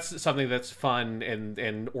that's something that's fun,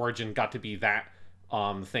 and Origin got to be that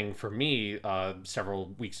thing for me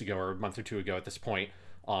several weeks ago, or a month or two ago at this point,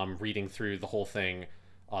 reading through the whole thing.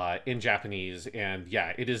 in Japanese. And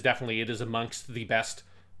yeah, it is amongst the best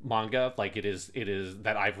manga. Like it is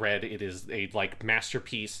that I've read. It is a like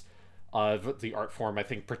masterpiece of the art form. I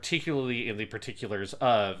think particularly in the particulars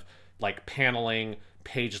of like paneling,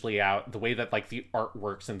 page layout, the way that like the art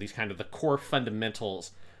works, and these kind of the core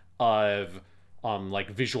fundamentals of like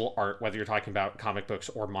visual art, whether you're talking about comic books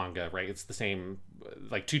or manga, right? It's the same,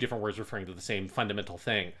 like two different words referring to the same fundamental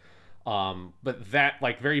thing. But that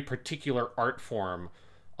like very particular art form,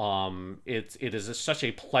 it is such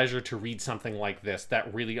a pleasure to read something like this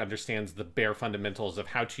that really understands the bare fundamentals of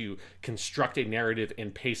how to construct a narrative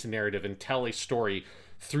and pace a narrative and tell a story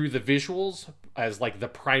through the visuals as like the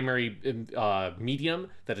primary medium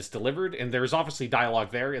that is delivered. And there's obviously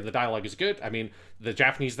dialogue there, and the dialogue is good. I mean, the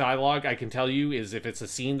Japanese dialogue, I can tell you, is if it's a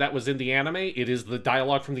scene that was in the anime, it is the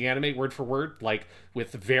dialogue from the anime word for word, like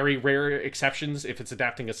with very rare exceptions. If it's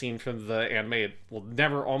adapting a scene from the anime, it will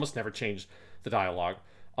almost never change the dialogue.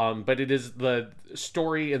 But it is the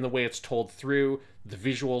story and the way it's told through the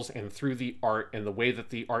visuals and through the art, and the way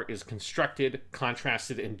that the art is constructed,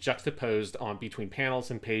 contrasted, and juxtaposed on between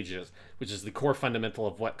panels and pages, which is the core fundamental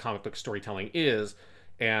of what comic book storytelling is.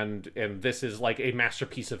 And this is like a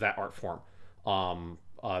masterpiece of that art form.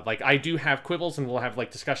 Like I do have quibbles, and we'll have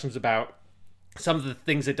like discussions about some of the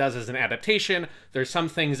things it does as an adaptation. There's some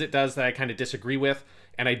things it does that I kind of disagree with.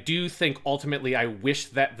 And I do think ultimately I wish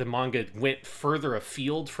that the manga went further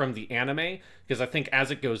afield from the anime, because I think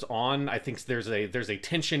as it goes on, I think there's a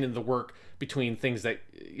tension in the work between things that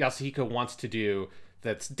Yasuhiko wants to do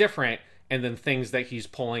that's different, and then things that he's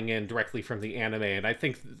pulling in directly from the anime. And I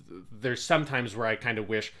think there's sometimes where I kind of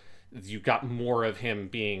wish you got more of him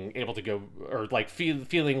being able to go, or like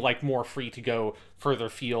feeling like more free to go further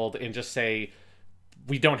field and just say,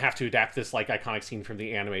 we don't have to adapt this like iconic scene from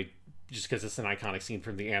the anime just because it's an iconic scene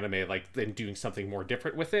from the anime, like then doing something more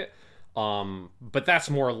different with it. But that's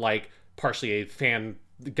more like partially a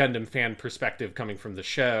Gundam fan perspective coming from the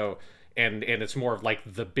show, and it's more of like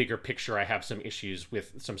the bigger picture. I have some issues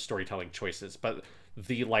with some storytelling choices, but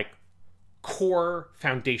the like core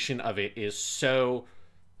foundation of it is so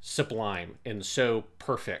sublime and so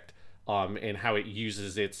perfect in how it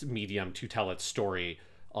uses its medium to tell its story.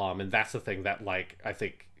 And that's the thing that like I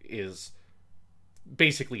think is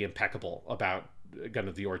basically impeccable about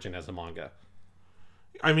Gundam the Origin as a manga.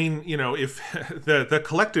 I mean, you know, if the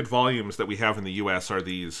collected volumes that we have in the US are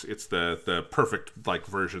these, it's the perfect like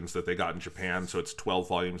versions that they got in Japan, so it's 12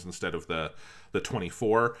 volumes instead of the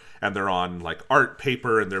 24, and they're on like art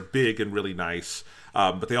paper, and they're big and really nice.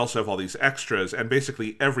 But they also have all these extras, and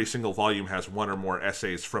basically every single volume has one or more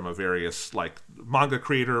essays from a various like manga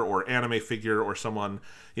creator or anime figure or someone,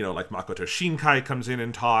 you know, like Makoto Shinkai comes in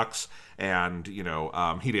and talks, and, you know,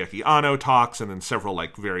 Hideaki Anno talks, and then several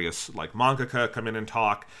like various like mangaka come in and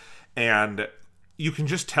talk. And you can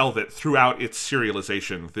just tell that throughout its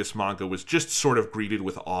serialization, this manga was just sort of greeted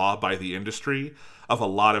with awe by the industry, of a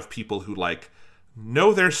lot of people who like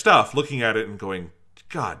know their stuff looking at it and going,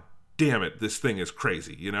 God damn it, this thing is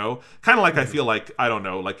crazy, you know? Kind of like I feel like, I don't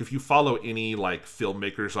know, like if you follow any like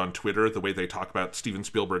filmmakers on Twitter, the way they talk about Steven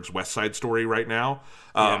Spielberg's West Side Story right now,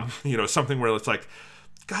 you know, something where it's like,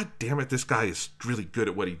 God damn it, this guy is really good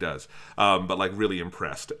at what he does, but like really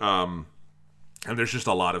impressed. And there's just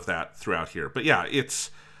a lot of that throughout here. But yeah,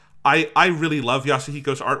 I really love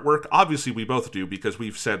Yasuhiko's artwork. Obviously, we both do, because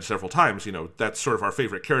we've said several times, you know, that's sort of our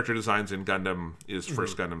favorite character designs in Gundam is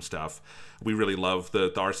first Gundam stuff. We really love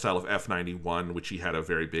the art style of F91, which he had a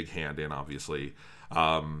very big hand in, obviously.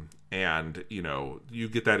 And, you know, you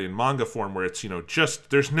get that in manga form where it's, you know, just,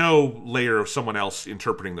 there's no layer of someone else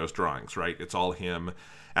interpreting those drawings, right? It's all him.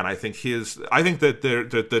 And I think that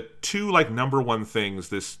the two, like, number one things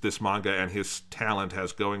this manga and his talent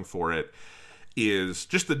has going for it is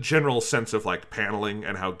just the general sense of like paneling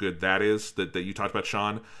and how good that is that you talked about,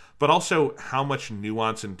 Sean, but also how much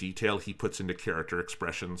nuance and detail he puts into character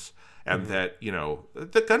expressions, and that, you know,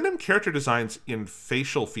 the Gundam character designs in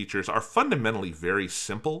facial features are fundamentally very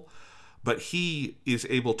simple, but he is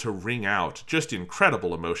able to wring out just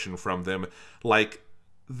incredible emotion from them. Like,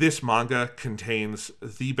 this manga contains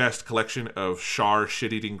the best collection of Char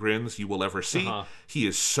shit-eating grins you will ever see. He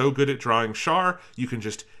is so good at drawing Char, you can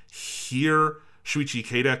just hear Shuichi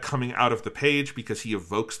Ikeda coming out of the page because he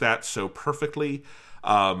evokes that so perfectly.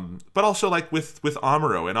 But also like with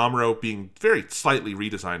Amuro, and Amuro being very slightly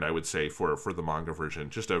redesigned, I would say, for the manga version.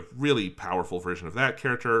 Just a really powerful version of that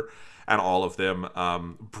character, and all of them.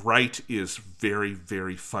 Bright is very,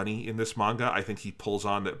 very funny in this manga. I think he pulls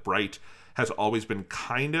on that Bright has always been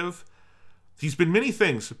he's been many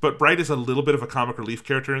things, but Bright is a little bit of a comic relief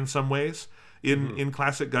character in some ways. in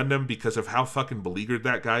classic Gundam because of how fucking beleaguered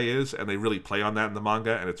that guy is, and they really play on that in the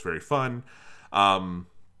manga, and it's very fun.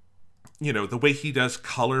 You know, the way he does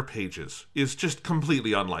color pages is just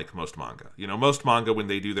completely unlike most manga. You know, most manga, when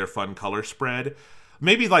they do their fun color spread,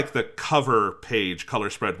 maybe like the cover page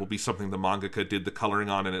color spread will be something the mangaka did the coloring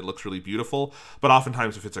on and it looks really beautiful. But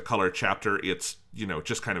oftentimes if it's a color chapter, it's, you know,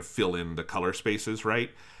 just kind of fill in the color spaces,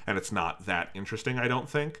 right? And it's not that interesting, I don't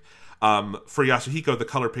think. For Yasuhiko, the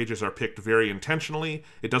color pages are picked very intentionally.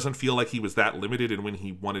 It doesn't feel like he was that limited in when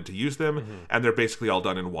he wanted to use them. And they're basically all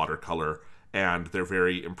done in watercolor. And they're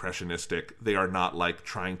very impressionistic. They are not like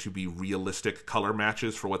trying to be realistic color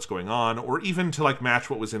matches for what's going on, or even to like match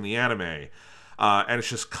what was in the anime. And it's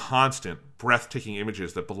just constant, breathtaking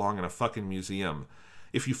images that belong in a fucking museum.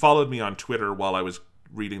 If you followed me on Twitter while I was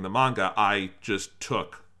reading the manga, I just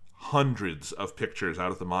took hundreds of pictures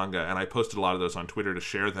out of the manga, and I posted a lot of those on Twitter to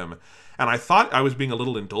share them. And I thought I was being a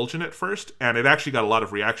little indulgent at first, and it actually got a lot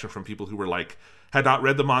of reaction from people who were like, had not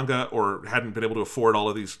read the manga or hadn't been able to afford all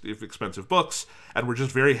of these expensive books, and were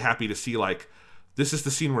just very happy to see, like, this is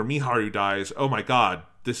the scene where Miharu dies. Oh my god,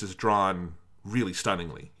 this is drawn really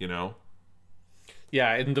stunningly, you know?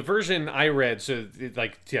 Yeah, in the version I read, so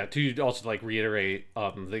like, yeah, to also like reiterate,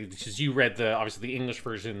 because you read obviously the English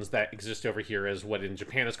versions that exist over here as what in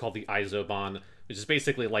Japan is called the Aizoban, which is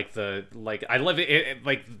basically like I love it,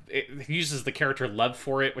 it uses the character love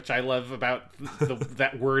for it, which I love about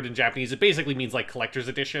that word in Japanese. It basically means like collector's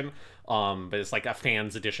edition, but it's like a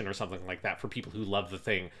fan's edition or something like that for people who love the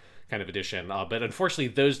thing kind of edition. But unfortunately,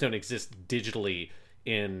 those don't exist digitally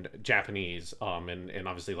in Japanese, and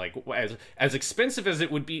obviously, like, as expensive as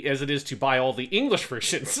it is to buy all the English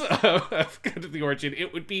versions of Good of the Origin,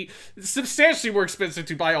 it would be substantially more expensive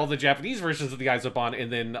to buy all the Japanese versions of the Aizoban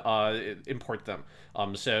and then import them.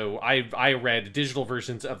 So I read digital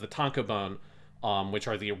versions of the Tankobon, which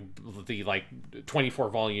are the like 24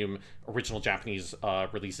 volume original Japanese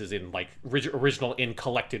releases in like original in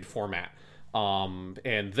collected format.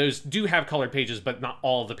 And those do have colored pages, but not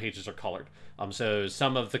all of the pages are colored. So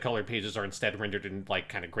some of the colored pages are instead rendered in like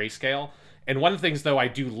kind of grayscale. And one of the things though I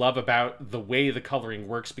do love about the way the coloring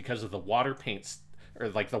works because of the water paints or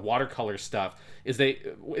like the watercolor stuff is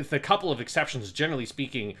with a couple of exceptions, generally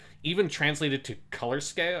speaking, even translated to color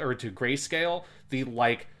scale or to grayscale,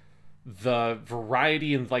 the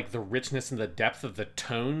variety and like the richness and the depth of the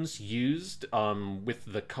tones used with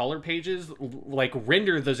the color pages like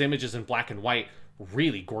render those images in black and white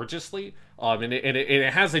really gorgeously, and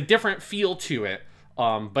it has a different feel to it,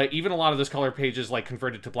 but even a lot of those color pages like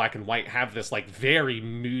converted to black and white have this like very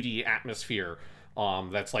moody atmosphere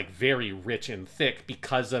that's like very rich and thick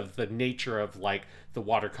because of the nature of like the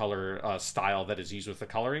watercolor style that is used with the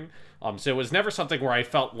coloring. So it was never something where I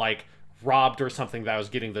felt like robbed or something that I was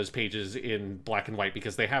getting those pages in black and white,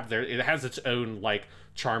 because it has its own like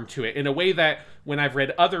charm to it in a way that when I've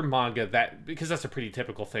read other manga, that because that's a pretty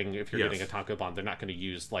typical thing if you're getting a tankobon, they're not going to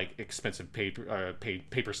use like expensive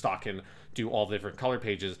paper stock and do all the different color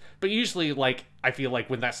pages, but usually like I feel like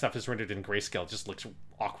when that stuff is rendered in grayscale, it just looks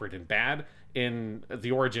awkward and bad. In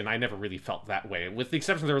the Origin, I never really felt that way, with the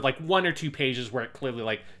exception there were like one or two pages where it clearly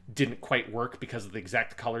like didn't quite work because of the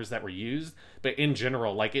exact colors that were used, but in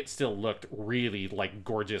general like it still looked really like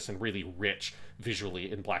gorgeous and really rich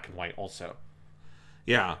visually in black and white also.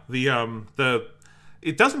 Yeah,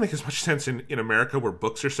 it doesn't make as much sense in America where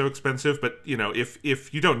books are so expensive, but you know,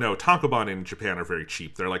 if you don't know, tankobon in Japan are very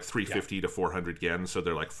cheap. They're like 350 to 400 yen, so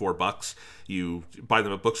they're like $4. You buy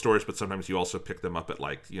them at bookstores, but sometimes you also pick them up at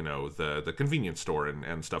like, you know, the convenience store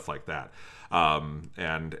and stuff like that.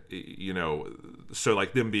 And you know, so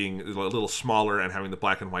like them being a little smaller and having the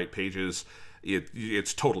black and white pages,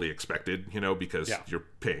 it's totally expected, you know, because you're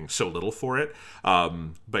paying so little for it.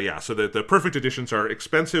 But yeah, so the perfect editions are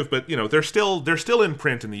expensive, but you know, they're still in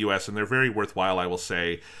print in the US and they're very worthwhile, I will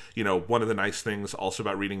say. You know, one of the nice things also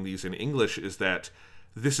about reading these in English is that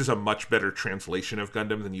this is a much better translation of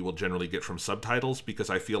Gundam than you will generally get from subtitles,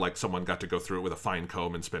 because I feel like someone got to go through it with a fine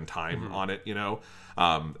comb and spend time on it, you know.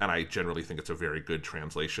 And I generally think it's a very good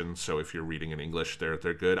translation. So if you're reading in English, they're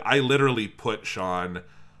good. I literally put Sean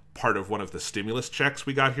part of one of the stimulus checks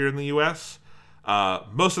we got here in the US.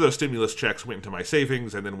 Most of those stimulus checks went into my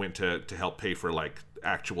savings and then went to help pay for like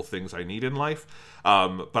actual things I need in life.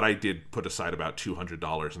 But I did put aside about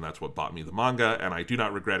 $200, and that's what bought me the manga, and I do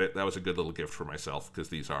not regret it. That was a good little gift for myself, because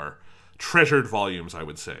these are treasured volumes, I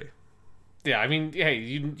would say. Yeah, I mean,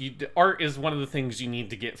 hey, art is one of the things you need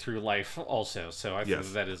to get through life also, so I think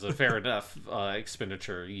that is a fair enough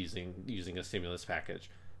expenditure using a stimulus package.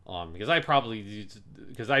 Because I probably,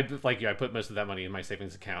 because I, like you, I put most of that money in my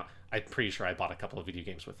savings account. I'm pretty sure I bought a couple of video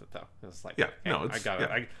games with it, though. It's like, Yeah, hey, no, it's,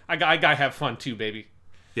 I gotta have fun too, baby.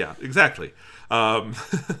 Yeah, exactly.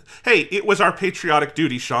 Hey, it was our patriotic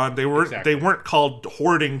duty, Sean. They weren't called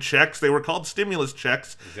hoarding checks. They were called stimulus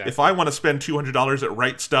checks. Exactly. If I want to spend $200 at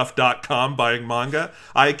rightstuff.com buying manga,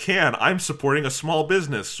 I can. I'm supporting a small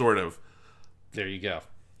business, sort of. There you go.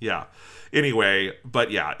 Yeah. Anyway, but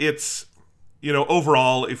yeah, it's,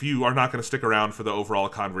 overall, if you are not going to stick around for the overall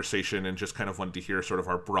conversation and just kind of want to hear sort of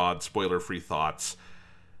our broad spoiler-free thoughts,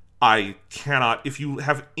 I cannot, if you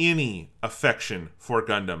have any affection for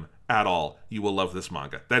Gundam at all, you will love this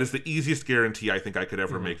manga. That is the easiest guarantee I think I could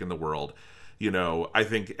ever make in the world. I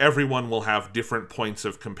think everyone will have different points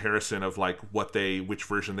of comparison of like which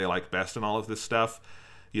version they like best and all of this stuff.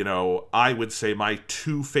 I would say my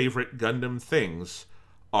two favorite Gundam things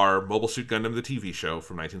are Mobile Suit Gundam, the TV show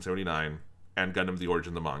from 1979, and Gundam the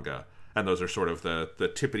Origin, the manga. And those are sort of the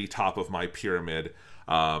tippity top of my pyramid.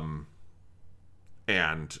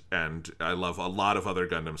 And I love a lot of other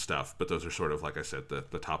Gundam stuff, but those are sort of, like I said,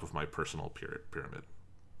 the top of my personal pyramid.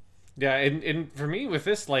 Yeah, and for me with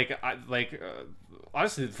this, honestly,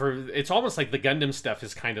 it's almost like the Gundam stuff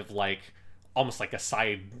is kind of like almost like a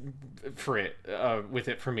side for it with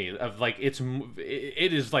it for me. Of like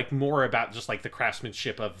it is like more about just like the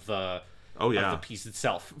craftsmanship of the of the piece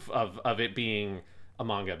itself of it being a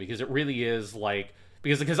manga, because it really is like.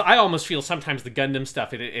 Because I almost feel sometimes the Gundam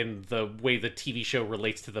stuff and the way the TV show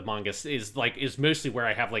relates to the manga is mostly where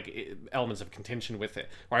I have like elements of contention with it.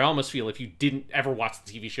 Where I almost feel if you didn't ever watch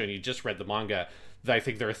the TV show and you just read the manga, that I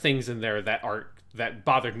think there are things in there that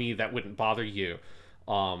bothered me that wouldn't bother you.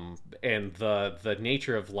 And the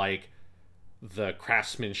nature of like the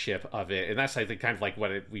craftsmanship of it, and that's I think kind of like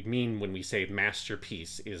what we mean when we say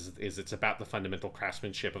masterpiece is it's about the fundamental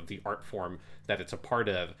craftsmanship of the art form that it's a part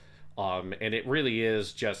of. And it really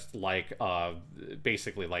is just like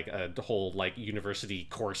basically like a whole like university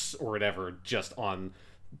course or whatever just on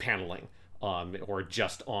paneling or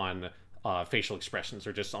just on facial expressions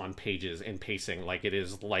or just on pages and pacing. Like it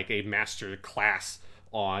is like a master class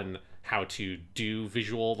on how to do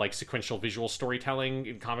visual, like sequential visual storytelling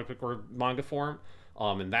in comic book or manga form.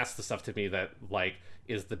 And that's the stuff to me that like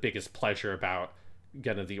is the biggest pleasure about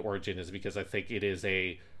Gundam the Origin, is because I think it is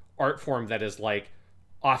a art form that is like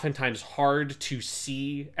oftentimes hard to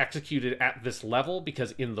see executed at this level,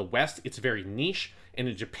 because in the West it's very niche, and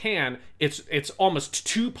in Japan it's almost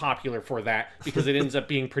too popular for that, because it ends up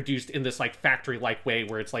being produced in this like factory like way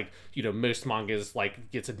where it's like most mangas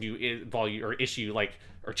like gets a new volume or issue like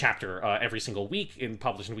or chapter every single week and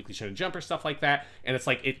published in Weekly Shonen Jump or stuff like that, and it's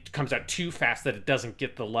like it comes out too fast that it doesn't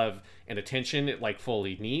get the love and attention it like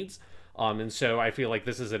fully needs. And so I feel like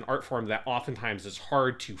this is an art form that oftentimes is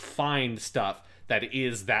hard to find stuff that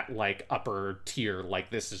is that like upper tier,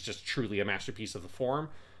 like this is just truly a masterpiece of the form.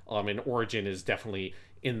 And Origin is definitely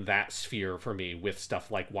in that sphere for me, with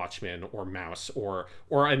stuff like Watchmen or Mouse, or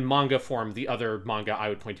in manga form, the other manga I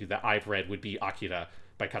would point to that I've read would be Akira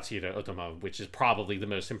by Katsuhiro Otomo, which is probably the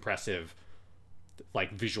most impressive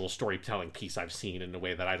like visual storytelling piece I've seen, in a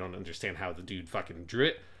way that I don't understand how the dude fucking drew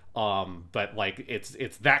it. But like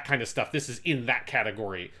it's that kind of stuff. This is in that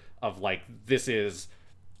category of like this is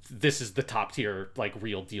the top tier like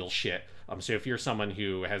real deal shit. So if you're someone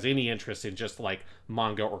who has any interest in just like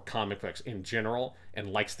manga or comic books in general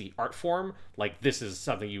and likes the art form, like this is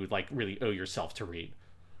something you would like really owe yourself to read.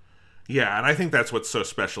 Yeah, and I think that's what's so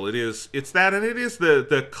special. It's that, and it is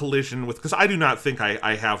the collision with, because I do not think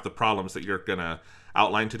I have the problems that you're gonna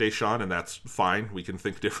outline today, Sean, and that's fine. We can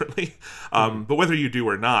think differently. But whether you do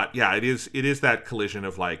or not, yeah, it is that collision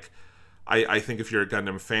of like, I think if you're a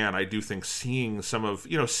Gundam fan, I do think seeing some of,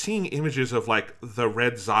 seeing images of like the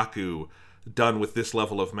Red Zaku done with this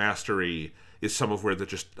level of mastery is some of where the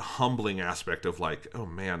just humbling aspect of like, oh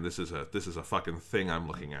man, this is a fucking thing I'm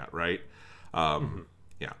looking at, right?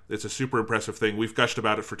 Yeah, it's a super impressive thing. We've gushed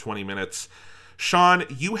about it for 20 minutes. Sean,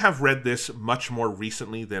 you have read this much more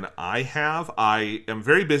recently than I have. I am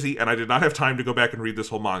very busy, and I did not have time to go back and read this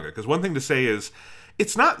whole manga. Because one thing to say is,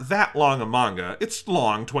 it's not that long a manga. It's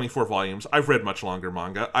long, 24 volumes. I've read much longer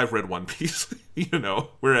manga. I've read One Piece.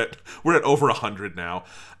 We're at over 100 now.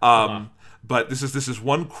 But this is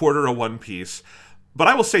 1/4 of One Piece. But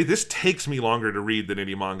I will say this takes me longer to read than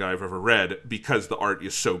any manga I've ever read, because the art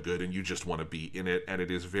is so good and you just want to be in it, and it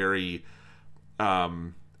is very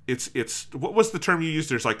it's what was the term you used?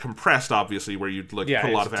 There's like compressed, obviously, where you'd like put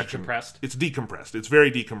a lot of action. Decompressed. It's decompressed. It's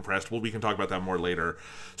very decompressed. Well, we can talk about that more later.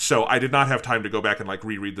 So I did not have time to go back and like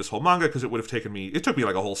reread this whole manga because it would have taken me. It took me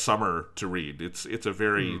like a whole summer to read. It's a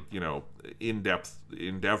very in-depth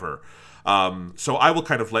endeavor. So I will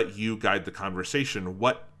kind of let you guide the conversation.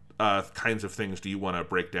 What kinds of things do you want to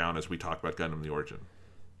break down as we talk about Gundam: The Origin?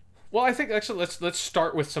 Well, I think actually let's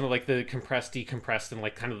start with some of like the compressed, decompressed, and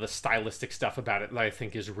like kind of the stylistic stuff about it that I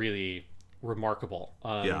think is really remarkable.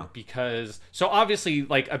 Because so obviously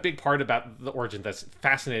like a big part about the Origin that's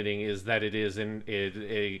fascinating is that it is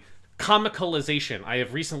a comicalization. I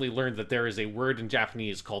have recently learned that there is a word in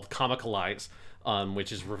Japanese called comicalize,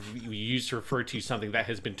 which is used to refer to something that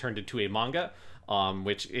has been turned into a manga.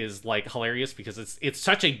 Which is like hilarious because it's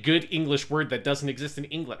such a good English word that doesn't exist in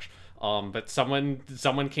English. But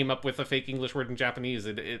someone came up with a fake English word in Japanese,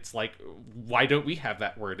 and it's like, why don't we have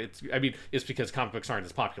that word? It's because comic books aren't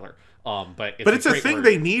as popular. But it's a thing word.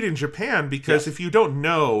 They need in Japan because if you don't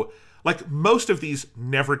know, like most of these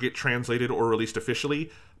never get translated or released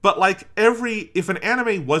officially. But like if an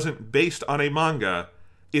anime wasn't based on a manga,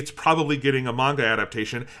 it's probably getting a manga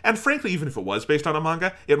adaptation. And frankly, even if it was based on a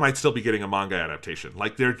manga, it might still be getting a manga adaptation.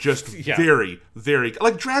 Like, they're just very, very...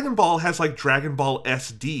 Like, Dragon Ball has, like, Dragon Ball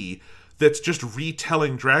SD that's just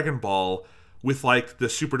retelling Dragon Ball with, like, the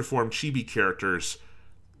super deformed chibi characters.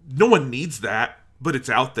 No one needs that, but it's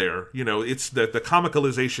out there. It's the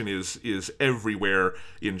comicalization is everywhere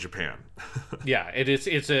in Japan. Yeah, it is.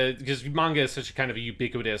 Because manga is such a kind of a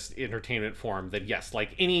ubiquitous entertainment form that, yes,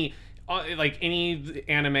 like any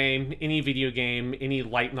anime, any video game, any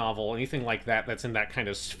light novel, anything like that that's in that kind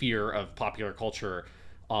of sphere of popular culture,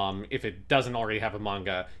 if it doesn't already have a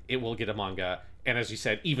manga, it will get a manga. And as you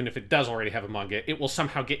said, even if it does already have a manga, it will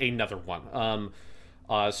somehow get another one.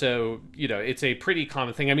 So, it's a pretty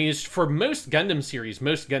common thing. I mean, it's for most Gundam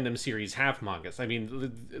series have mangas. I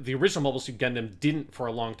mean, the original Mobile Suit Gundam didn't for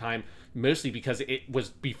a long time, mostly because it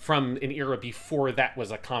was from an era before that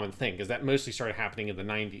was a common thing, because that mostly started happening in the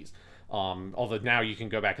 90s. Although now you can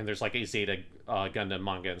go back and there's like a Zeta Gundam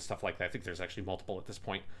manga and stuff like that. I think there's actually multiple at this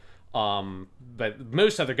point. But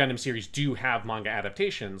most other Gundam series do have manga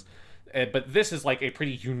adaptations. But this is like a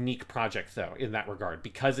pretty unique project, though, in that regard,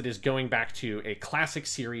 because it is going back to a classic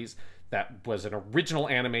series that was an original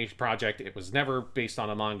anime project. It was never based on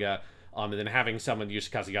a manga. And then having someone,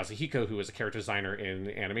 Yoshikazu Yasuhiko, who was a character designer and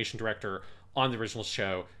animation director on the original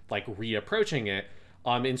show, like reapproaching it.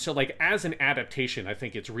 And so, like, as an adaptation, I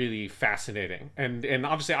think it's really fascinating. And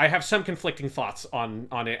obviously, I have some conflicting thoughts on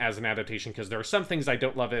it as an adaptation, because there are some things I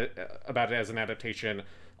don't love about it as an adaptation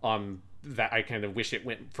that I kind of wish it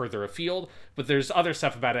went further afield. But there's other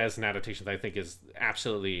stuff about it as an adaptation that I think is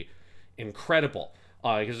absolutely incredible.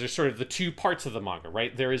 Because there's sort of the two parts of the manga,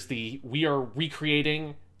 right? There is we are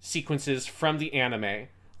recreating sequences from the anime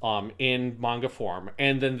in manga form.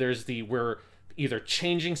 And then there's we're either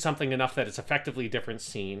changing something enough that it's effectively a different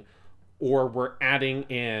scene, or we're adding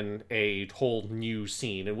in a whole new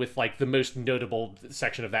scene. And with like the most notable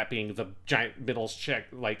section of that being the giant middle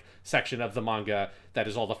section of the manga that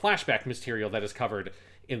is all the flashback material that is covered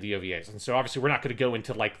in the OVAs. And so obviously we're not going to go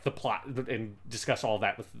into like the plot and discuss all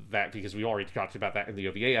that with that, because we already talked about that in the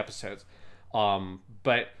OVA episodes.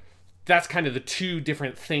 But that's kind of the two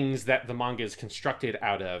different things that the manga is constructed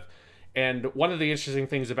out of. And one of the interesting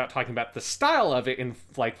things about talking about the style of it and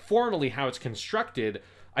like formally how it's constructed,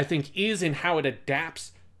 I think, is in how it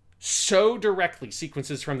adapts so directly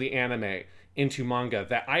sequences from the anime into manga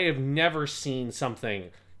that I have never seen something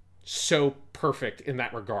so perfect in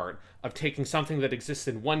that regard, of taking something that exists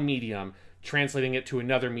in one medium, translating it to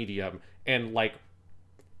another medium, and like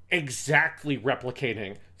exactly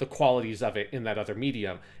replicating the qualities of it in that other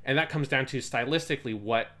medium. And that comes down to stylistically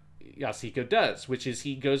what Yasuhiko does, which is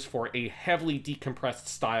he goes for a heavily decompressed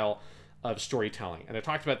style of storytelling. And I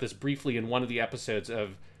talked about this briefly in one of the episodes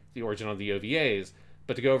of The Origin on the OVAs,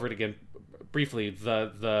 but to go over it again briefly,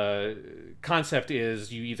 the concept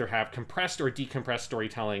is you either have compressed or decompressed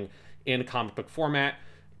storytelling in comic book format.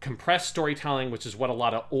 Compressed storytelling, which is what a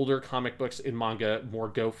lot of older comic books in manga more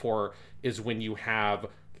go for, is when you have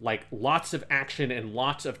like lots of action and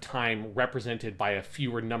lots of time represented by a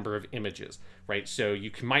fewer number of images, right? So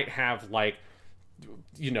you might have like,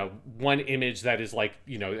 one image that is like,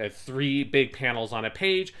 3 big panels on a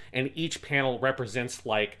page, and each panel represents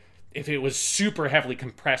like, if it was super heavily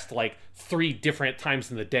compressed, like 3 different times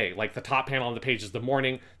in the day. Like the top panel on the page is the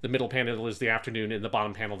morning, the middle panel is the afternoon, and the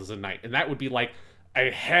bottom panel is the night. And that would be like a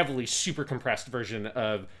heavily super compressed version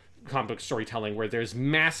of comic book storytelling, where there's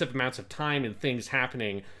massive amounts of time and things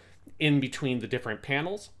happening in between the different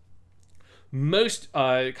panels. Most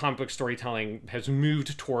comic book storytelling has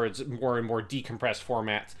moved towards more and more decompressed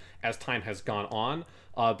formats as time has gone on.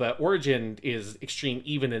 But Origin is extreme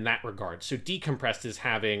even in that regard. So decompressed is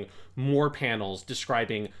having more panels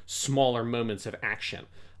describing smaller moments of action.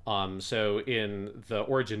 So in the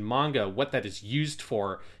Origin manga, what that is used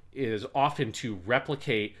for is often to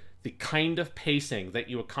replicate the kind of pacing that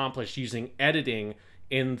you accomplish using editing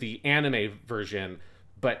in the anime version,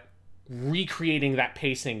 but recreating that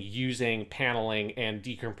pacing using paneling and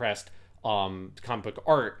decompressed comic book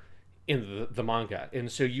art in the manga.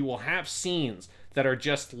 And so you will have scenes that are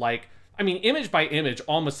just like, I mean, image by image,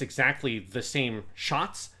 almost exactly the same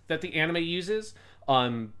shots that the anime uses.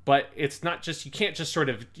 But it's not just, you can't just sort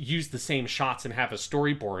of use the same shots and have a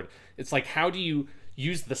storyboard. It's like, how do you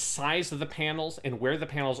use the size of the panels and where the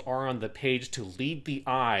panels are on the page to lead the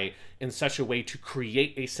eye in such a way to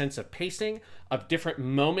create a sense of pacing, of different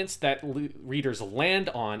moments that readers land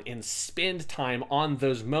on and spend time on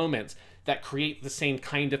those moments that create the same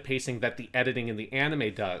kind of pacing that the editing in the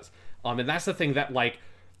anime does. And that's the thing that, like,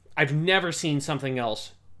 I've never seen something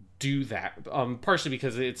else do that. Partially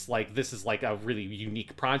because it's like, this is like a really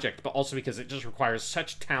unique project, but also because it just requires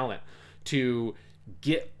such talent to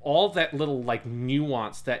get all that little like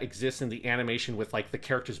nuance that exists in the animation with like the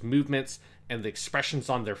characters' movements and the expressions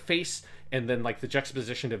on their face, and then like the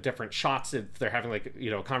juxtaposition of different shots. If they're having like,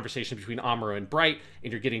 you know, a conversation between Amuro and Bright,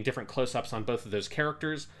 and you're getting different close-ups on both of those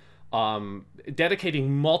characters.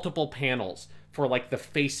 Dedicating multiple panels for like the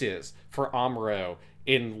faces for Amuro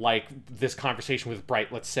in like this conversation with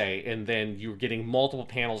Bright, let's say, and then you're getting multiple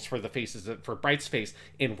panels for the faces for Bright's face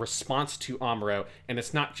in response to Amuro, and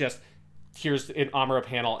it's not just here's an Amuro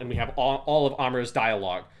panel and we have all of Amuro's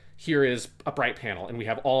dialogue. Here is a Bright panel and we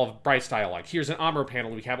have all of Bright's dialogue. Here's an Amuro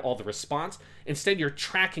panel and we have all the response. Instead, you're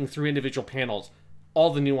tracking through individual panels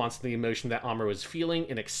all the nuance and the emotion that Amuro is feeling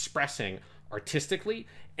and expressing artistically,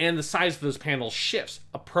 and the size of those panels shifts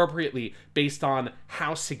appropriately based on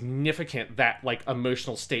how significant that like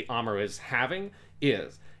emotional state Amuro is having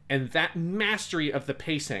is. And that mastery of the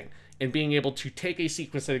pacing and being able to take a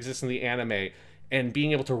sequence that exists in the anime and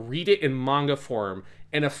being able to read it in manga form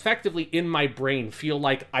and effectively in my brain feel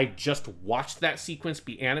like I just watched that sequence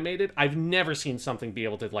be animated, I've never seen something be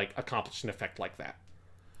able to like accomplish an effect like that.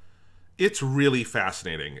 It's really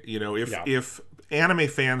fascinating. You know, if anime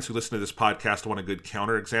fans who listen to this podcast want a good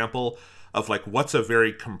counterexample of like what's a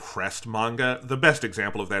very compressed manga, the best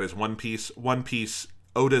example of that is One Piece. One Piece,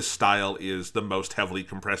 Oda's style is the most heavily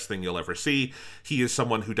compressed thing you'll ever see. He is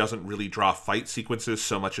someone who doesn't really draw fight sequences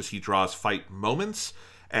so much as he draws fight moments,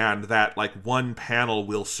 and that like one panel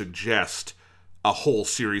will suggest a whole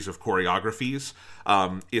series of choreographies.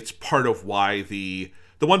 It's part of why the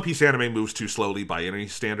One Piece anime moves too slowly by any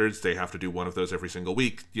standards. They have to do one of those every single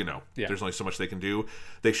week. You know, There's only so much they can do.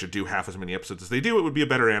 They should do half as many episodes as they do. It would be a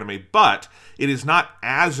better anime, but it is not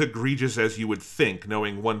as egregious as you would think,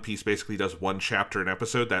 knowing One Piece basically does one chapter an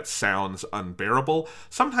episode. That sounds unbearable.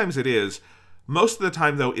 Sometimes it is. Most of the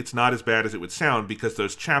time, though, it's not as bad as it would sound because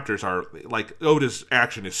those chapters are, like, Oda's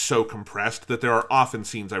action is so compressed that there are often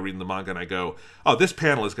scenes I read in the manga and I go, oh, this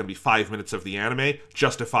panel is going to be 5 minutes of the anime,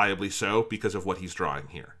 justifiably so, because of what he's drawing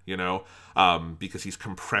here, you know? Because he's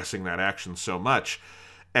compressing that action so much.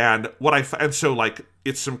 And so, like,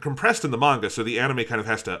 it's some compressed in the manga, so the anime kind of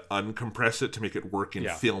has to uncompress it to make it work in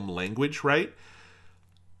film language, right?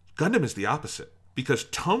 Gundam is the opposite, because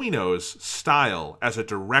Tomino's style as a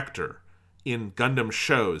director in Gundam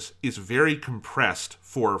shows is very compressed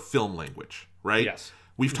for film language, right? Yes.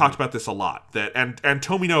 We've talked about this a lot. And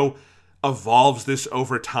Tomino evolves this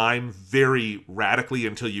over time very radically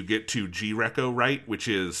until you get to G-Reco, right? Which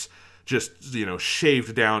is just, you know,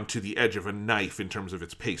 shaved down to the edge of a knife in terms of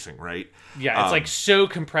its pacing, right? Yeah, it's like so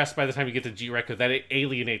compressed by the time you get to G-Reco that it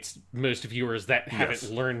alienates most viewers that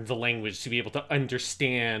haven't learned the language to be able to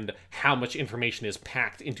understand how much information is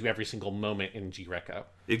packed into every single moment in G-Reco.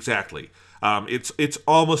 Exactly. It's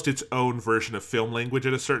almost its own version of film language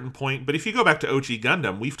at a certain point. But if you go back to OG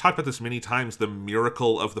Gundam, we've talked about this many times, the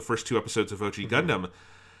miracle of the first 2 episodes of OG Gundam.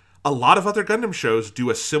 A lot of other Gundam shows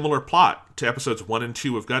do a similar plot to episodes 1 and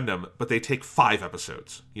 2 of Gundam, but they take 5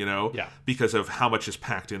 episodes, you know? Yeah. Because of how much is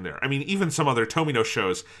packed in there. I mean, even some other Tomino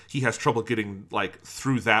shows, he has trouble getting, like,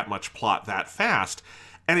 through that much plot that fast.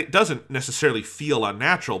 And it doesn't necessarily feel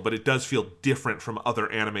unnatural, but it does feel different from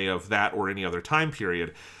other anime of that or any other time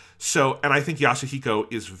period. So, and I think Yasuhiko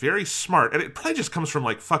is very smart, and it probably just comes from,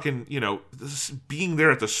 like, fucking, you know, being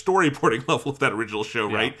there at the storyboarding level of that original show,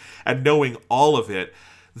 right? And knowing all of it,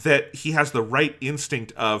 that he has the right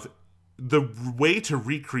instinct of the way to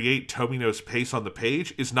recreate Tomino's pace on the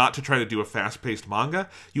page is not to try to do a fast-paced manga.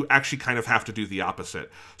 You actually kind of have to do the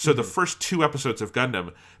opposite. So the first 2 episodes of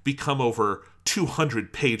Gundam become over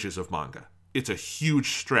 200 pages of manga. It's a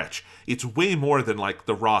huge stretch. It's way more than like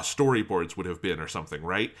the raw storyboards would have been or something,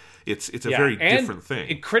 right? It's a very different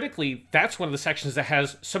thing. Critically, that's one of the sections that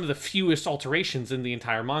has some of the fewest alterations in the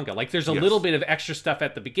entire manga. Like there's a little bit of extra stuff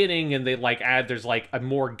at the beginning, and they like add there's like a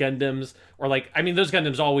more Gundams, or like I mean those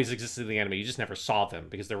Gundams always existed in the anime. You just never saw them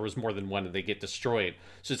because there was more than one and they get destroyed.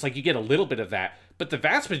 So it's like you get a little bit of that, but the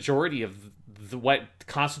vast majority of what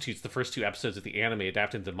constitutes the first 2 episodes of the anime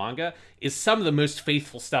adapted to manga is some of the most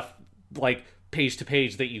faithful stuff, like page to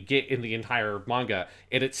page, that you get in the entire manga.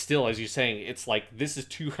 And it's still, as you're saying, it's like this is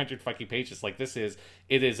 200 fucking pages. Like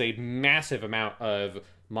it is a massive amount of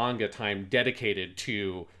manga time dedicated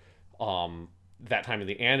to that time in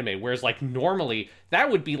the anime, whereas like normally that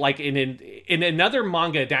would be like in another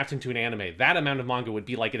manga adapting to an anime, that amount of manga would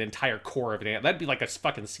be like an entire core of an anime. That'd be like a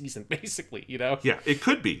fucking season basically, you know? Yeah, it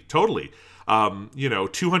could be totally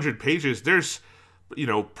 200 pages. There's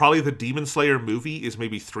probably the Demon Slayer movie is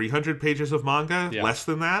maybe 300 pages of manga, less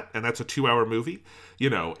than that, and that's a 2-hour movie.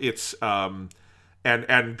 It's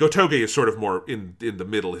and Gotoge is sort of more in the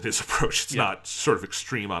middle in his approach. It's not sort of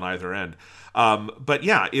extreme on either end. But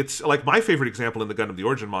yeah, it's like my favorite example in the Gundam the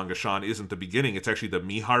Origin manga, Sean, isn't the beginning. It's actually the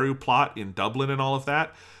Miharu plot in Dublin and all of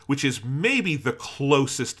that, which is maybe the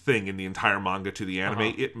closest thing in the entire manga to the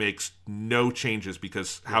anime. It makes no changes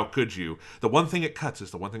because how could you? The one thing it cuts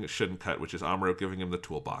is the one thing it shouldn't cut, which is Amuro giving him the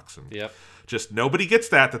toolbox. And just nobody gets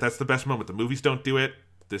that's the best moment. The movies don't do it.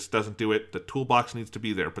 This doesn't do it. The toolbox needs to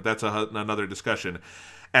be there, but that's another discussion.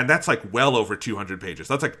 And that's like well over 200 pages.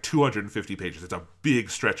 That's like 250 pages. It's a big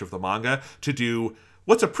stretch of the manga to do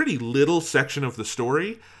what's a pretty little section of the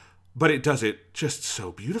story, but it does it just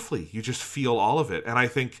so beautifully. You just feel all of it. And I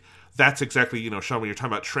think that's exactly, Sean, when you're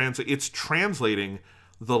talking about it's translating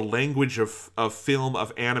the language of film,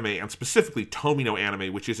 of anime, and specifically Tomino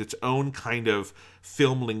anime, which is its own kind of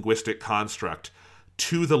film linguistic construct,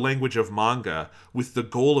 to the language of manga, with the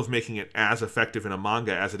goal of making it as effective in a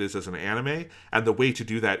manga as it is as an anime. And the way to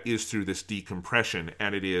do that is through this decompression,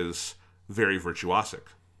 and it is very virtuosic.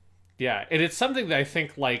 Yeah, and it's something that I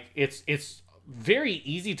think like it's very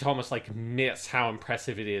easy to almost like miss how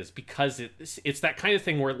impressive it is, because it's that kind of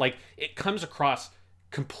thing where like it comes across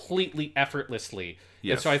completely effortlessly.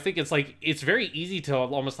 Yes. And so I think it's like it's very easy to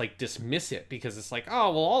almost like dismiss it, because it's like, oh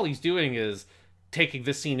well, all he's doing is taking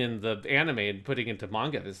this scene in the anime and putting it into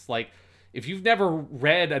manga. It's like, if you've never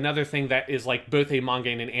read another thing that is like both a manga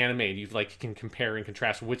and an anime, and you like can compare and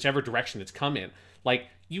contrast whichever direction it's come in, like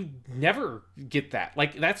you never get that.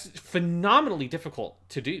 Like that's phenomenally difficult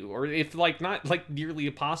to do, or if like not like nearly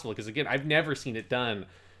impossible, because again, I've never seen it done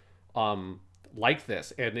like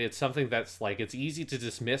this, and it's something that's like it's easy to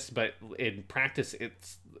dismiss, but in practice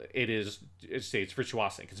it's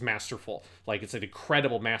virtuosic, it's masterful. Like it's an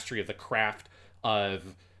incredible mastery of the craft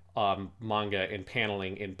of manga and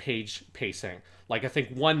paneling and page pacing. Like I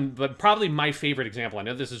think but probably my favorite example, I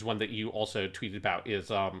know this is one that you also tweeted about, is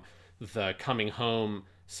the Coming Home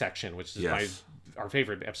section, which is our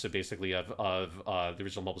favorite episode basically of the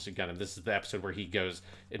original Mobile Suit Gundam. This is the episode where he goes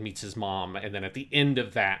and meets his mom, and then at the end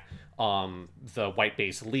of that the white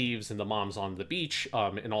base leaves and the mom's on the beach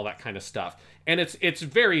and all that kind of stuff. And it's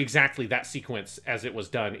very exactly that sequence as it was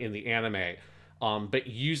done in the anime. But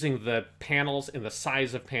using the panels and the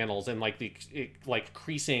size of panels and like the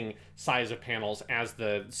increasing size of panels as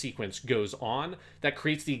the sequence goes on, that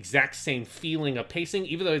creates the exact same feeling of pacing,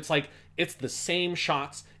 even though it's like it's the same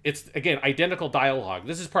shots. It's again identical dialogue.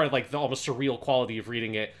 This is part of like the almost surreal quality of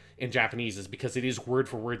reading it in Japanese, is because it is word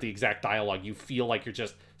for word the exact dialogue. You feel like you're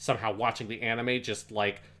just somehow watching the anime, just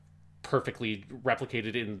like perfectly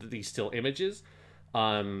replicated in these still images.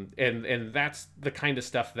 And that's the kind of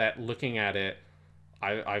stuff that, looking at it,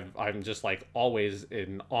 I'm just like always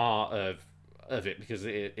in awe of it, because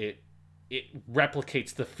it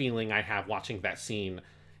replicates the feeling I have watching that scene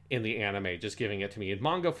in the anime, just giving it to me in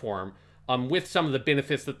manga form, with some of the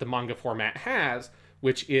benefits that the manga format has,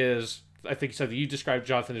 which is, I think so that you described,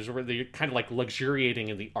 Jonathan, is where you're kind of like luxuriating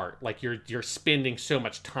in the art, like you're spending so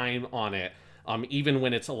much time on it, even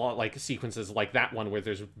when it's a lot like sequences like that one where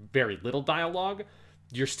there's very little dialogue,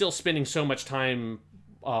 you're still spending so much time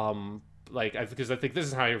because I think this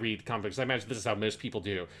is how I read comics. I imagine this is how most people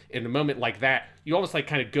do. In a moment like that, you almost like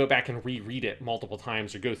kind of go back and reread it multiple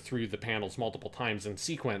times, or go through the panels multiple times in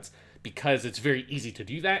sequence, because it's very easy to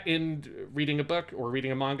do that in reading a book or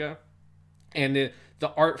reading a manga. And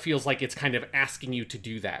the art feels like it's kind of asking you to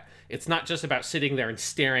do that. It's not just about sitting there and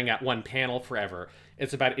staring at one panel forever.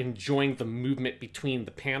 It's about enjoying the movement between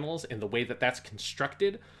the panels and the way that that's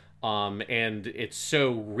constructed. And it's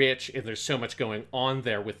so rich, and there's so much going on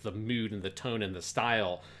there with the mood and the tone and the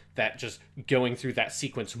style, that just going through that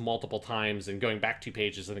sequence multiple times and going back 2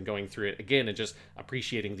 pages and then going through it again and just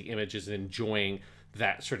appreciating the images and enjoying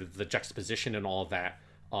that sort of the juxtaposition and all of that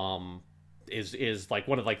is like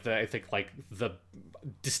one of like the, I think like the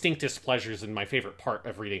distinctest pleasures, and my favorite part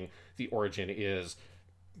of reading The Origin is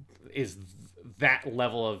that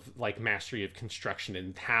level of like mastery of construction,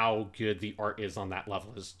 and how good the art is on that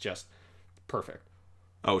level is just perfect.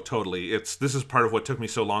 Oh, totally. This is part of what took me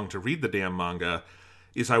so long to read the damn manga,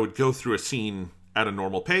 is I would go through a scene at a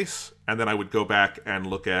normal pace, and then I would go back and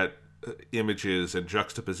look at images and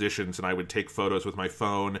juxtapositions, and I would take photos with my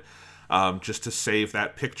phone just to save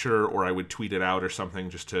that picture, or I would tweet it out or something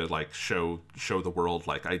just to like show the world,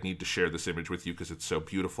 like, I need to share this image with you because it's so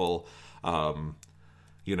beautiful.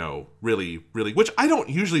 Really, really, which I don't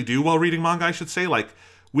usually do while reading manga, I should say. Like,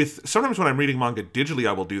 sometimes when I'm reading manga digitally,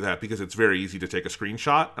 I will do that because it's very easy to take a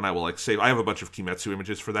screenshot, and I will like save. I have a bunch of Kimetsu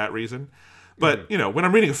images for that reason. But, when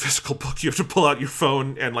I'm reading a physical book, you have to pull out your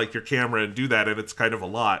phone and like your camera and do that, and it's kind of a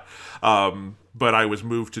lot. But I was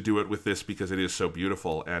moved to do it with this because it is so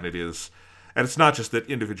beautiful, and it's not just that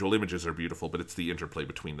individual images are beautiful, but it's the interplay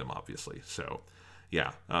between them, obviously. So,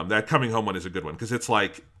 yeah, that Coming Home one is a good one, because it's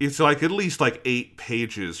like at least like 8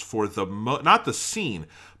 pages for not the scene,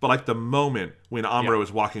 but like the moment when Amuro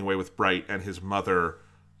is walking away with Bright and his mother,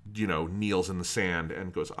 kneels in the sand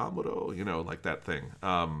and goes, Amuro, like that thing.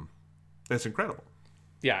 That's incredible.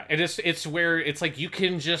 Yeah, it's where it's like you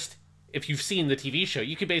can just, if you've seen the TV show,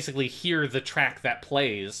 you could basically hear the track that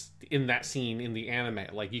plays in that scene in the anime.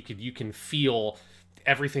 Like you can feel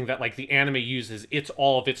everything that like the anime uses. It's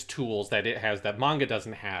all of its tools that it has that manga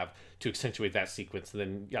doesn't have to accentuate that sequence. And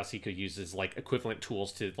then Yasuko uses like equivalent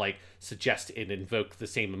tools to like suggest and invoke the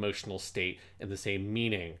same emotional state and the same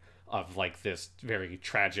meaning of like this very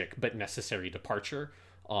tragic but necessary departure.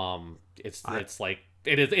 It's like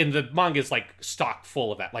it is, and the manga is like stock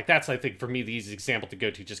full of that. Like that's, I think, for me the easiest example to go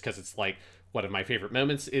to, just because it's like one of my favorite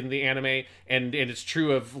moments in the anime, and it's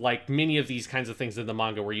true of like many of these kinds of things in the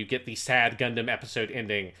manga, where you get the sad Gundam episode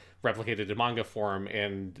ending replicated in manga form,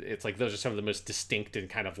 and it's like those are some of the most distinct and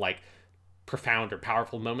kind of like profound or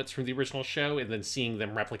powerful moments from the original show, and then seeing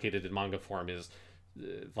them replicated in manga form is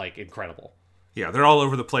like incredible. Yeah, they're all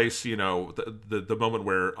over the place. The moment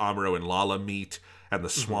where Amuro and Lala meet, and the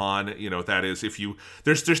swan, that is,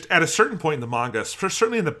 there's at a certain point in the manga,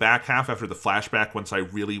 certainly in the back half after the flashback, once I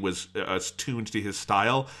really was tuned to his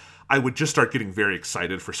style, I would just start getting very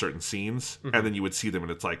excited for certain scenes, and then you would see them,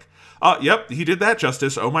 and it's like, oh, yep, he did that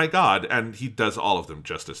justice, oh my god, and he does all of them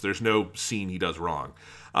justice. There's no scene he does wrong.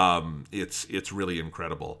 It's really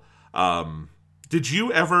incredible. Did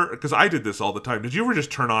you ever, because I did this all the time, did you ever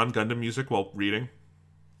just turn on Gundam music while reading?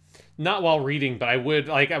 Not while reading, but I would,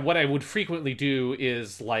 like, what I would frequently do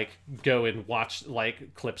is, like, go and watch,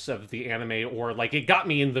 like, clips of the anime, or, like, it got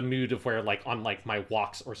me in the mood of where, like, on, like, my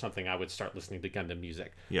walks or something, I would start listening to Gundam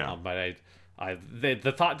music. Yeah. But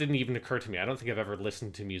the thought didn't even occur to me. I don't think I've ever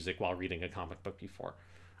listened to music while reading a comic book before.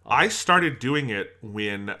 I started doing it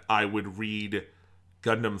when I would read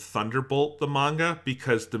Gundam Thunderbolt, the manga,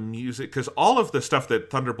 because all of the stuff that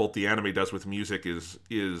Thunderbolt the anime does with music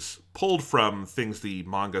is pulled from things the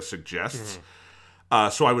manga suggests.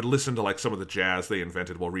 So I would listen to like some of the jazz they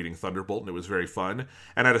invented while reading Thunderbolt, and it was very fun.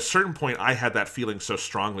 And at a certain point, I had that feeling so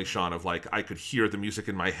strongly, Sean, of like I could hear the music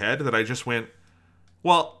in my head, that I just went,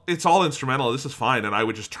 well, it's all instrumental, this is fine. And I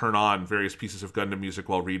would just turn on various pieces of Gundam music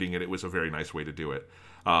while reading, and it was a very nice way to do it.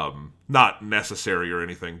 Not necessary or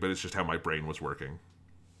anything, but it's just how my brain was working.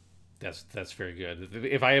 That's very good.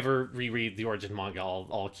 If I ever reread the Origin manga,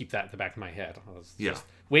 I'll keep that at the back of my head. Just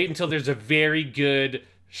wait until there's a very good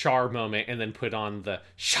Char moment, and then put on the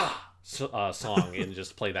Sha song and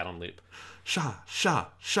just play that on loop. Sha, sha,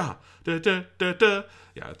 sha, da, da, da, da.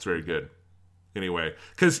 Yeah, it's very good. Anyway,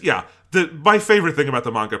 because, my favorite thing about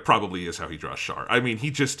the manga probably is how he draws Char. I mean, he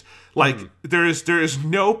just, like, there is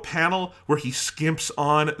no panel where he skimps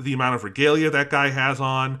on the amount of regalia that guy has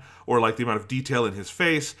on, or, like, the amount of detail in his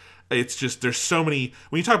face. It's just, there's so many,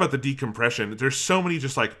 when you talk about the decompression, there's so many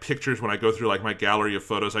just like pictures when I go through like my gallery of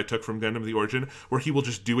photos I took from Gundam The Origin, where he will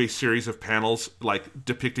just do a series of panels like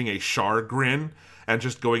depicting a Char grin and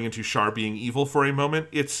just going into Char being evil for a moment.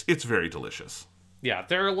 It's very delicious. Yeah,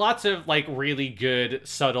 there are lots of like really good,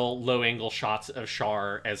 subtle, low angle shots of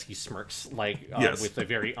Char as he smirks, like with a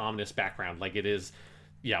very ominous background. Like it is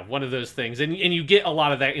Yeah, one of those things, and you get a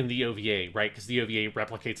lot of that in the OVA, right? Because the OVA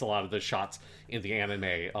replicates a lot of those shots in the anime,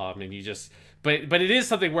 and you just, but it is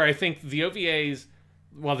something where I think the OVAs,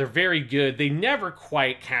 while they're very good, they never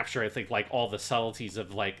quite capture, I think, like all the subtleties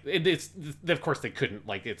of like it's. Of course, they couldn't,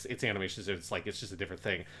 like it's animation, so it's like it's just a different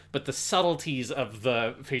thing. But the subtleties of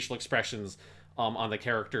the facial expressions on the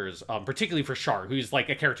characters, particularly for Char, who's like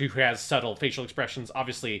a character who has subtle facial expressions.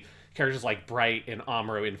 Obviously, characters like Bright and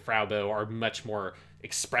Amuro and Fraubo are much more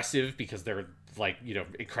expressive because they're like, you know,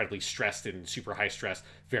 incredibly stressed and super high stress,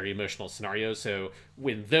 very emotional scenarios. So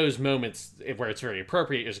when those moments where it's very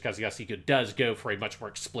appropriate, Yoshikazu Yasuhiko does go for a much more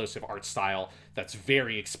explosive art style that's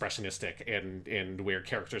very expressionistic and where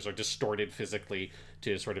characters are distorted physically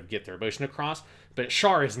to sort of get their emotion across. But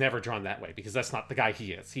Char is never drawn that way because that's not the guy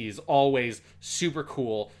he is. He's always super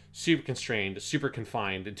cool, super constrained, super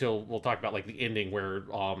confined, until we'll talk about like the ending where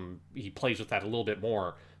he plays with that a little bit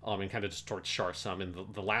more. And kind of distorts Char some in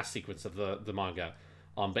the last sequence of the manga.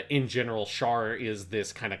 But in general, Char is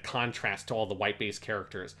this kind of contrast to all the white-based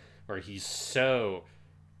characters, where he's so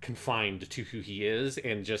confined to who he is,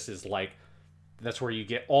 and just is like, that's where you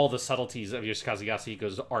get all the subtleties of Yoshikazu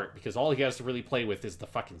Yasuhiko's art, because all he has to really play with is the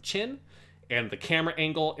fucking chin, and the camera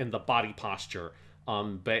angle, and the body posture.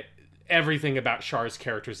 But everything about Char's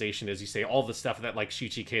characterization, as you say, all the stuff that like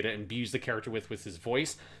Shuichi Ikeda imbues the character with his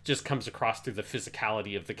voice, just comes across through the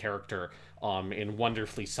physicality of the character in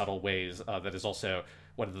wonderfully subtle ways. That is also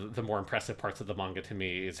one of the more impressive parts of the manga to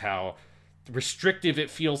me, is how restrictive it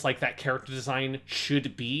feels like that character design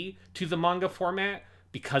should be to the manga format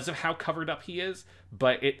because of how covered up he is,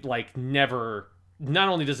 but it like never, not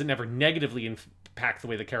only does it never negatively impact the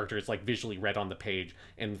way the character is like visually read on the page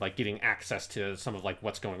and like getting access to some of like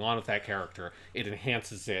what's going on with that character, it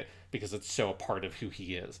enhances it because it's so a part of who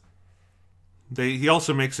he is. He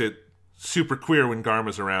also makes it super queer when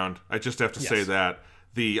Garma's around. I just have to say that.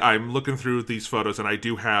 I'm looking through these photos, and I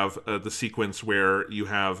do have the sequence where you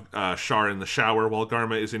have Char in the shower while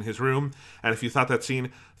Garma is in his room. And if you thought that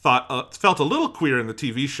scene felt a little queer in the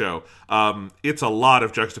TV show, it's a lot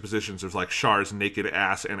of juxtapositions of like Char's naked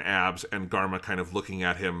ass and abs, and Garma kind of looking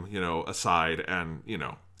at him, you know, aside, and you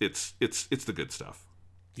know, it's the good stuff.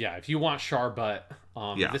 Yeah, if you want Char butt,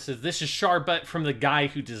 this is Char butt from the guy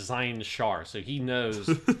who designed Char, so he knows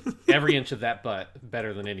every inch of that butt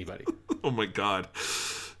better than anybody. Oh my god.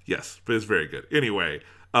 Yes, but it's very good. Anyway,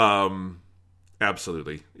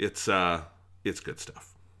 absolutely. It's good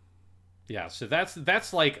stuff. Yeah, so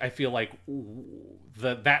that's like, I feel like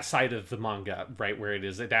that side of the manga, right, where it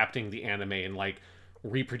is adapting the anime and like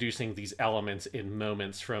reproducing these elements in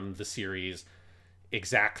moments from the series.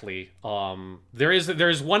 Exactly.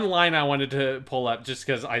 There's one line I wanted to pull up just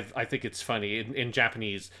because I think it's funny in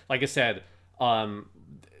Japanese. Like I said,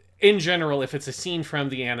 in general, if it's a scene from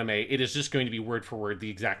the anime, it is just going to be word for word the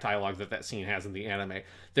exact dialogue that scene has in the anime.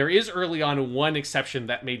 There is early on one exception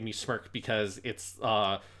that made me smirk because it's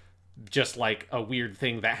just like a weird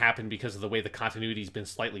thing that happened because of the way the continuity's been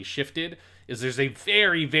slightly shifted. Is there's a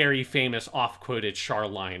very, very famous off-quoted Char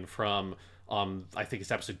line from I think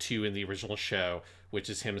it's episode 2 in the original show, which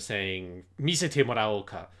is him saying, "Misete moraou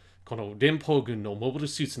ka, kono Renpou-gun no mobile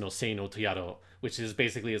suits no seino to yaro," which is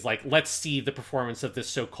basically is like, let's see the performance of this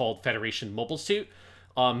so-called Federation mobile suit.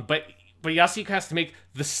 But Yasuhiko has to make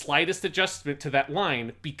the slightest adjustment to that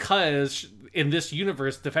line because in this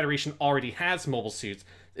universe, the Federation already has mobile suits.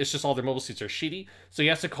 It's just all their mobile suits are shitty. So he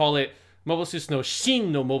has to call it Mobile Suits no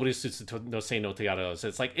Shin no Mobile Suits no Sei no Teyaro. So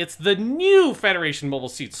it's like, it's the new Federation Mobile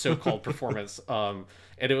Suits so-called performance.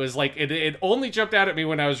 And it was like, it only jumped out at me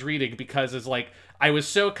when I was reading because it's like, I was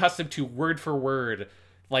so accustomed to word for word,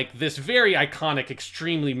 like this very iconic,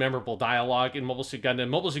 extremely memorable dialogue in Mobile Suit Gundam.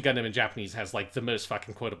 Mobile Suit Gundam in Japanese has like the most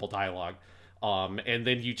fucking quotable dialogue. And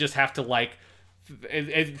then you just have to like,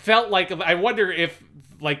 it felt like, I wonder if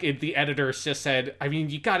like the editor just said, I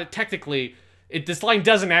mean, you got it technically, this line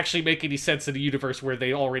doesn't actually make any sense in a universe where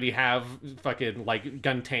they already have fucking like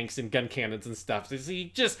gun tanks and gun cannons and stuff. So you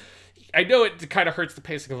just, I know it kind of hurts the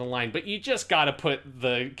pacing of the line, but you just got to put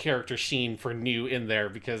the character Sheen for new in there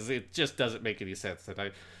because it just doesn't make any sense.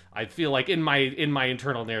 And I feel like in my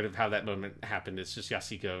internal narrative how that moment happened, it's just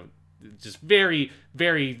Yasuhiko just very,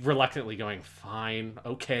 very reluctantly going, fine,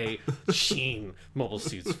 okay, Sheen, mobile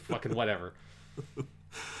suits, fucking whatever.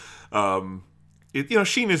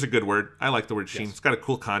 Sheen is a good word. I like the word Sheen. Yes. It's got a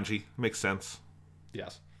cool kanji. Makes sense.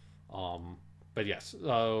 Yes. But yes.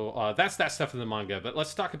 So that's that stuff in the manga. But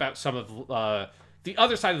let's talk about some of the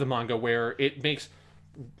other side of the manga where it makes,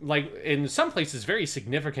 like, in some places, very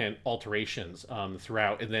significant alterations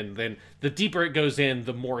throughout. And then the deeper it goes in,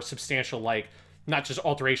 the more substantial, like, not just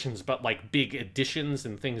alterations, but, like, big additions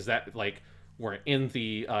and things that, like, were in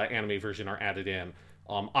the anime version are added in.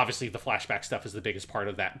 Obviously, the flashback stuff is the biggest part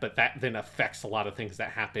of that, but that then affects a lot of things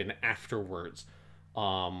that happen afterwards.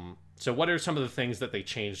 So what are some of the things that they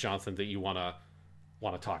changed, Jonathan, that you want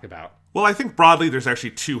to talk about? Well, I think broadly there's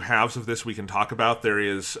actually two halves of this we can talk about. There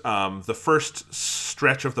is the first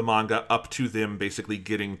stretch of the manga up to them basically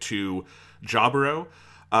getting to Jaburo,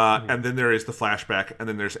 and then there is the flashback, and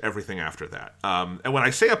then there's everything after that. And when I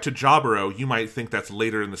say up to Jaburo, you might think that's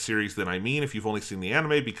later in the series than I mean if you've only seen the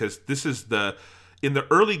anime, because this is in the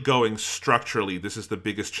early going, structurally, this is the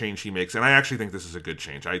biggest change he makes, and I actually think this is a good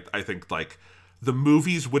change. I think, like, the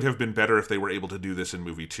movies would have been better if they were able to do this in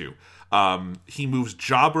movie 2. He moves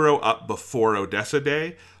Jaburo up before Odessa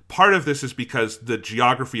Day. Part of this is because the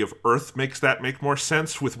geography of Earth makes that make more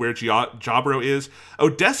sense with where Jaburo is.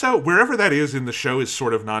 Odessa, wherever that is in the show, is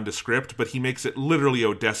sort of nondescript, but he makes it literally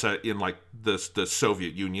Odessa in, like, the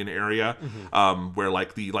Soviet Union area, where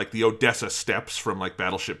like the Odessa steppes from, like,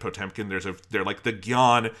 Battleship Potemkin. They're like, the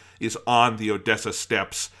Gyan is on the Odessa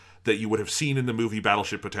steppes that you would have seen in the movie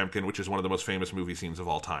Battleship Potemkin, which is one of the most famous movie scenes of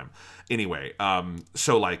all time. Anyway,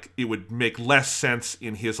 so, like, it would make less sense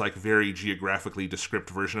in his, like, very geographically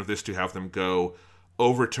descript version of this to have them go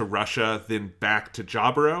over to Russia, then back to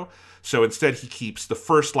Jaburo. So instead he keeps the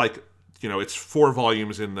first, like, it's 4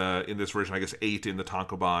 volumes in this version, I guess 8 in the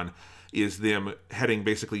Tankobon, is them heading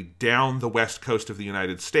basically down the west coast of the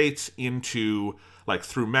United States into, like,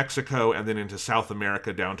 through Mexico and then into South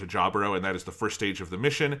America down to Jaburo, and that is the first stage of the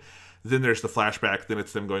mission. Then there's the flashback, then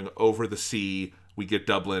it's them going over the sea, we get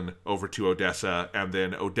Dublin over to Odessa, and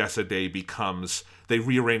then Odessa Day they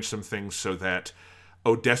rearrange some things so that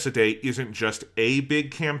Odessa Day isn't just a big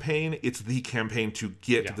campaign, it's the campaign to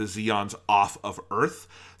get the Zeons off of Earth.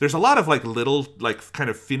 There's a lot of, like, little, like, kind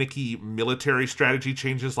of finicky military strategy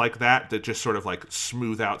changes like that just sort of, like,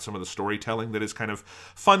 smooth out some of the storytelling that is kind of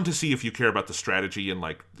fun to see if you care about the strategy and,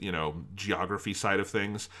 like, geography side of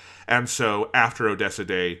things. And so after Odessa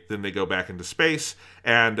Day, then they go back into space.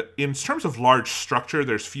 And in terms of large structure,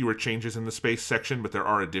 there's fewer changes in the space section, but there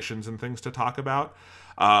are additions and things to talk about.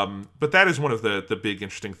 But that is one of the big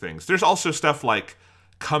interesting things. There's also stuff like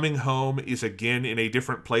coming home is again in a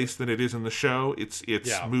different place than it is in the show. It's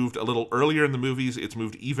moved a little earlier in the movies. It's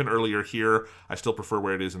moved even earlier here. I still prefer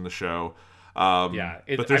where it is in the show.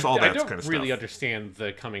 But there's all that kind of stuff. I don't really understand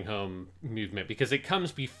the coming home movement because it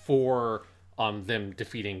comes before them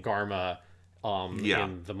defeating Garma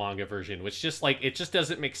in the manga version, which just, like, it just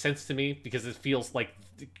doesn't make sense to me because it feels like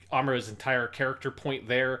Amuro's entire character point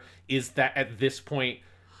there is that at this point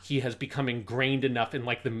he has become ingrained enough in,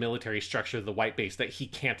 like, the military structure of the White Base that he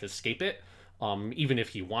can't escape it, even if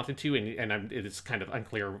he wanted to, and it's kind of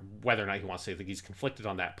unclear whether or not he wants to say that he's conflicted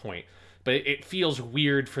on that point. But it feels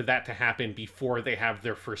weird for that to happen before they have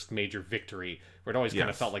their first major victory, where it always kind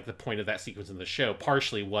of felt like the point of that sequence in the show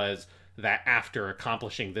partially was that after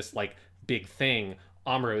accomplishing this, like, big thing,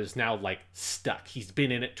 Amuro is now, like, stuck. He's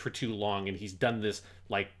been in it for too long, and he's done this,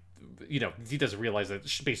 like, he doesn't realize that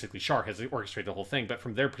basically Char has orchestrated the whole thing, but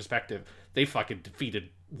from their perspective, they fucking defeated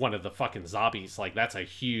one of the fucking zombies. Like, that's a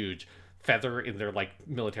huge feather in their, like,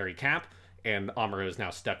 military cap, and Amuro is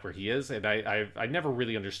now stuck where he is, and I never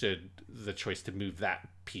really understood the choice to move that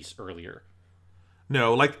piece earlier.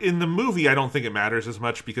 No, like, in the movie, I don't think it matters as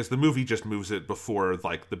much, because the movie just moves it before,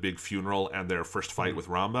 like, the big funeral and their first fight with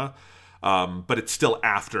Ramba, but it's still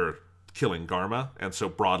after killing Garma, and so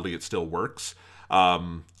broadly it still works.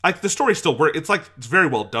 Like, the story still works. It's like it's a very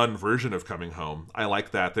well done version of Coming Home. I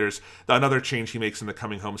like that. There's another change he makes in the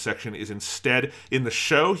Coming Home section is instead in the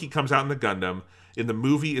show he comes out in the Gundam. In the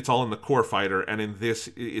movie it's all in the Core Fighter, and in this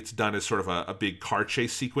it's done as sort of a big car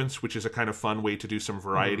chase sequence, which is a kind of fun way to do some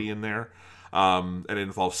variety in there. And it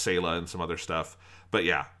involves Sayla and some other stuff. But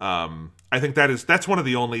yeah, I think that's one of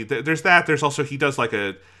the only. There's that. There's also he does like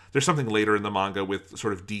there's something later in the manga with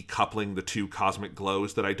sort of decoupling the two cosmic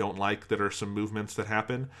glows that I don't like, that are some movements that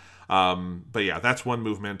happen. But yeah, that's one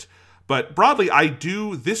movement. But broadly,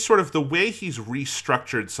 this sort of the way he's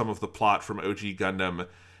restructured some of the plot from OG Gundam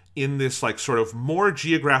in this, like, sort of more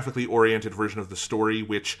geographically oriented version of the story,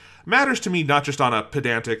 which matters to me not just on a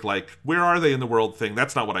pedantic, like, where are they in the world thing.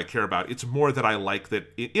 That's not what I care about. It's more that I like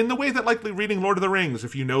that in the way that, like, reading Lord of the Rings,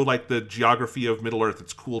 if you know, like, the geography of Middle-earth,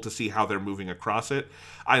 it's cool to see how they're moving across it.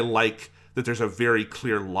 I like that there's a very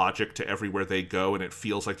clear logic to everywhere they go, and it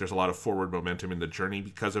feels like there's a lot of forward momentum in the journey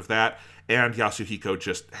because of that. And Yasuhiko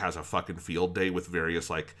just has a fucking field day with various,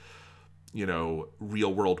 like,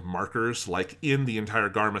 real world markers. Like in the entire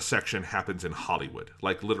Garma section happens in Hollywood,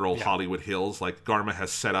 like literal Hollywood Hills. Like Garma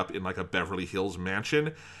has set up in like a Beverly Hills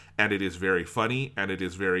mansion, and it is very funny and it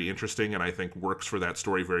is very interesting, and I think works for that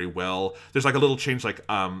story very well. There's like a little change, like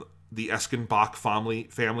the Eskenbach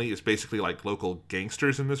family is basically like local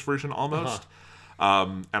gangsters in this version almost.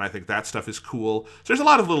 And I think that stuff is cool. So there's a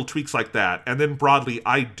lot of little tweaks like that. And then broadly,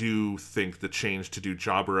 I do think the change to do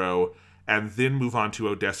Jaburo and then move on to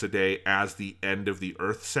Odessa Day as the end of the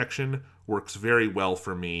Earth section works very well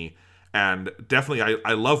for me. And definitely,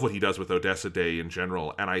 I love what he does with Odessa Day in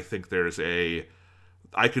general. And I think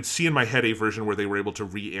I could see in my head a version where they were able to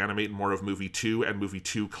reanimate more of Movie 2, and Movie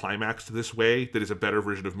 2 climaxed this way, that is a better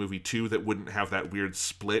version of Movie 2 that wouldn't have that weird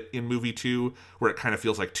split in Movie 2 where it kind of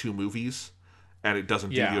feels like two movies and it doesn't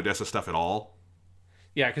do the Odessa stuff at all.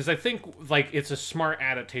 Yeah, because I think like it's a smart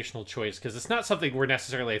adaptational choice, because it's not something where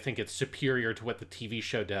necessarily I think it's superior to what the TV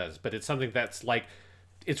show does, but it's something that's like,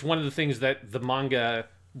 it's one of the things that the manga,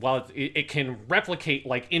 while it can replicate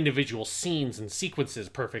like individual scenes and sequences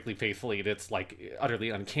perfectly faithfully, and it's like utterly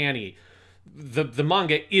uncanny, the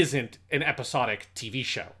manga isn't an episodic TV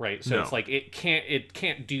show, right? So it's like it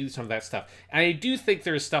can't do some of that stuff. And I do think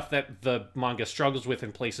there's stuff that the manga struggles with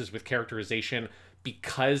in places with characterization,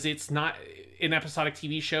 because it's not an episodic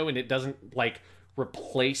TV show and it doesn't like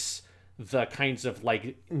replace the kinds of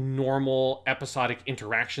like normal episodic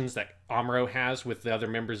interactions that Amuro has with the other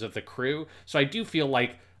members of the crew. So I do feel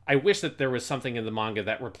like I wish that there was something in the manga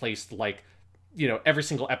that replaced, like, every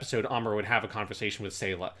single episode Amuro would have a conversation with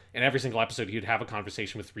Sayla, and every single episode he would have a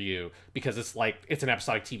conversation with Ryu, because it's like, it's an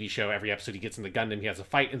episodic TV show. Every episode he gets in the Gundam, he has a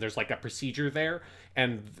fight, and there's like a procedure there.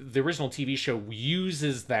 And the original TV show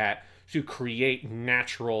uses that to create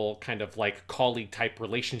natural kind of like colleague type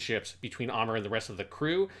relationships between Amuro and the rest of the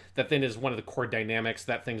crew. That then is one of the core dynamics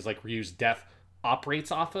that things like Ryu's death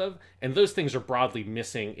operates off of, and those things are broadly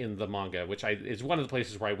missing in the manga, which is one of the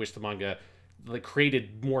places where I wish the manga like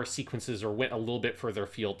created more sequences or went a little bit further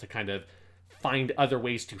afield to kind of find other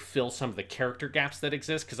ways to fill some of the character gaps that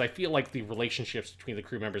exist, because I feel like the relationships between the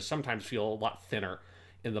crew members sometimes feel a lot thinner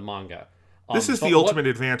in the manga. This is the ultimate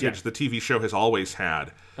advantage the TV show has always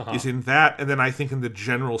had, is in that, and then I think in the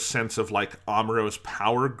general sense of like Amuro's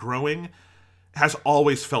power growing has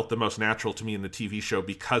always felt the most natural to me in the TV show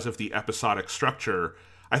because of the episodic structure.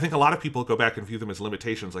 I think a lot of people go back and view them as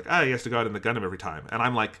limitations, like, he has to go out in the Gundam every time. And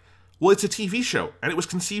I'm like, well, it's a TV show, and it was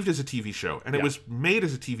conceived as a TV show, and it was made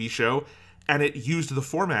as a TV show, and it used the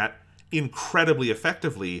format incredibly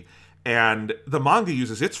effectively, and the manga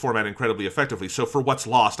uses its format incredibly effectively. So for what's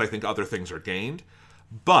lost, I think other things are gained.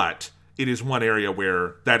 But it is one area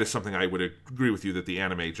where that is something I would agree with you, that the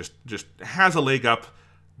anime just has a leg up,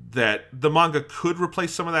 that the manga could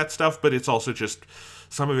replace some of that stuff, but it's also just,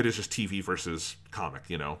 some of it is just TV versus comic,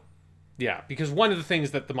 Yeah, because one of the things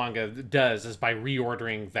that the manga does is by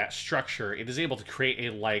reordering that structure, it is able to create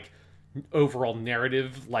a like overall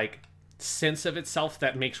narrative like sense of itself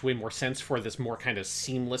that makes way more sense for this more kind of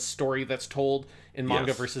seamless story that's told in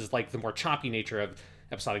manga versus like the more choppy nature of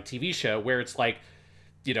episodic TV show, where it's like,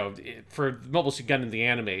 for Mobile Suit Gundam the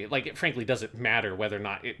anime, like, it frankly doesn't matter whether or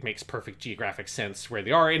not it makes perfect geographic sense where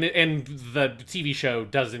they are, and the TV show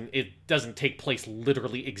doesn't take place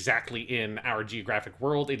literally exactly in our geographic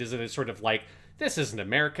world. It is a sort of like, this isn't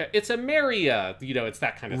America, it's Ameria, it's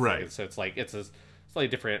that kind of thing. So it's like, it's a slightly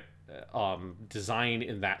different design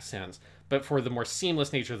in that sense. But for the more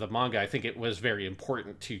seamless nature of the manga, I think it was very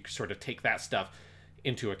important to sort of take that stuff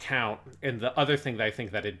into account. And the other thing that I think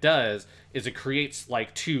that it does is it creates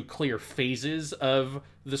like two clear phases of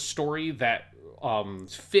the story that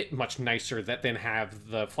fit much nicer, that then have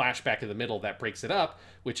the flashback in the middle that breaks it up,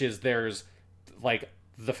 which is there's like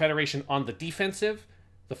the Federation on the defensive,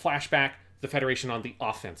 the flashback, the Federation on the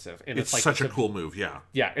offensive. And it's like such a cool move. Yeah,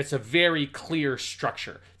 it's a very clear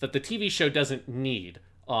structure that the TV show doesn't need,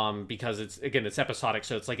 because it's episodic,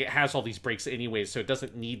 so it's like it has all these breaks anyways, so it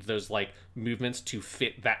doesn't need those like movements to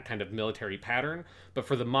fit that kind of military pattern. But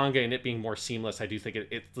for the manga and it being more seamless, I do think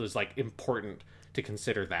it was like important to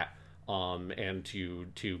consider that, and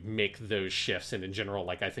to make those shifts. And in general,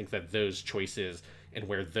 like, I think that those choices and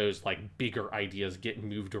where those like bigger ideas get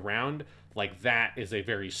moved around, like, that is a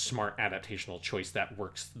very smart adaptational choice that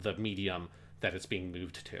works the medium that it's being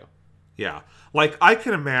moved to. Yeah. Like, I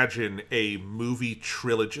can imagine a movie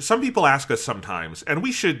trilogy. Some people ask us sometimes, and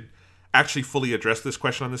we should actually fully address this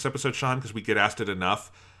question on this episode, Sean, because we get asked it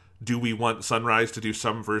enough. Do we want Sunrise to do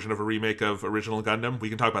some version of a remake of Original Gundam? We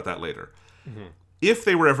can talk about that later. Mm-hmm. If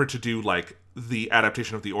they were ever to do, like, the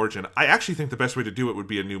adaptation of the origin. I actually think the best way to do it would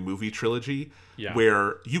be a new movie trilogy,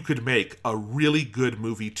 where you could make a really good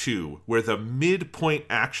movie 2, where the midpoint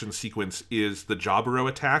action sequence is the Jaburo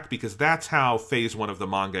attack, because that's how phase 1 of the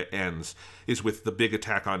manga ends, is with the big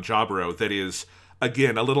attack on Jaburo that is,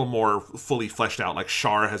 again, a little more fully fleshed out. Like,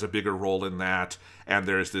 Char has a bigger role in that, and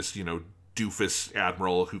there's this, doofus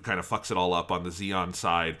admiral who kind of fucks it all up on the Zeon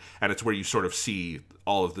side, and it's where you sort of see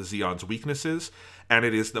all of the Zeon's weaknesses, and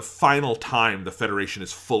it is the final time the Federation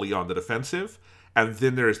is fully on the defensive, and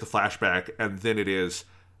then there is the flashback, and then it is,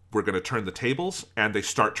 we're going to turn the tables, and they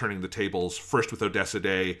start turning the tables, first with Odessa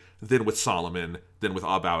Day, then with Solomon, then with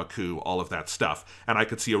Abaoku, all of that stuff. And I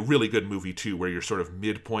could see a really good movie, too, where your sort of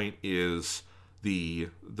midpoint is the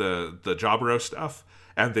Jaburo stuff,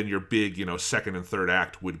 and then your big, second and third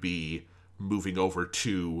act would be moving over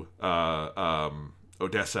to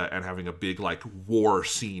Odessa and having a big war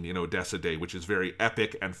scene in Odessa Day, which is very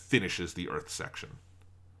epic and finishes the Earth section.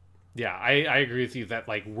 Yeah, I agree with you that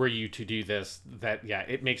were you to do this, that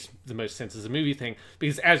it makes the most sense as a movie thing,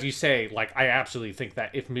 because as you say, I absolutely think that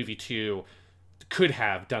if movie 2 could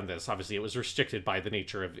have done this, obviously it was restricted by the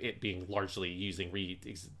nature of it being largely using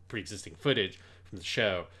pre-existing footage from the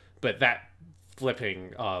show, but that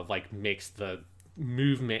flipping makes the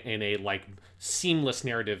movement in a seamless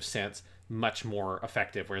narrative sense much more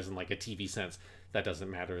effective, whereas in a TV sense that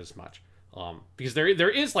doesn't matter as much, because there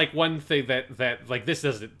is one thing that this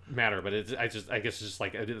doesn't matter, but I guess it's just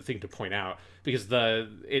a thing to point out, because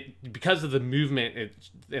because of the movement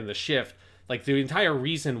and the shift, the entire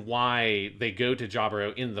reason why they go to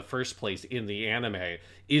Jaburo in the first place in the anime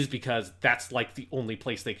is because that's the only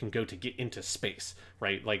place they can go to get into space,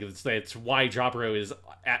 right? It's why Jaburo is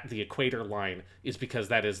at the equator line, is because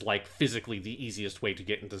that is physically the easiest way to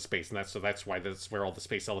get into space, and that's why that's where all the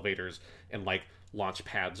space elevators and launch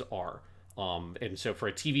pads are. And so for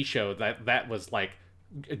a TV show, that was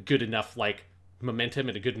a good enough momentum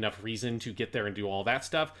and a good enough reason to get there and do all that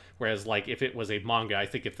stuff, whereas if it was a manga, I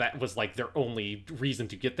think if that was their only reason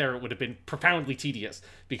to get there, it would have been profoundly tedious,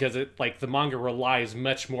 because it the manga relies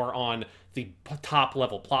much more on the top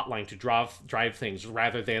level plot line to drive things,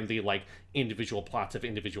 rather than the individual plots of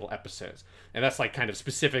individual episodes. And that's kind of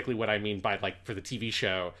specifically what I mean by for the TV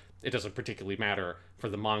show, it doesn't particularly matter. For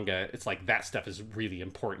the manga, it's that stuff is really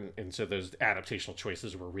important, and so those adaptational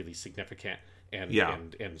choices were really significant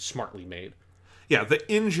and smartly made. Yeah,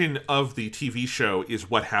 the engine of the TV show is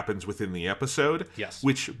what happens within the episode, yes,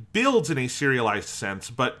 which builds in a serialized sense,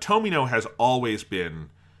 but Tomino has always been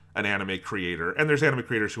an anime creator, and there's anime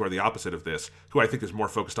creators who are the opposite of this, who I think is more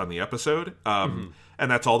focused on the episode, and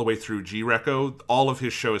that's all the way through G-Reco. All of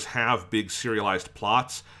his shows have big serialized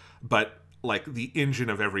plots, but the engine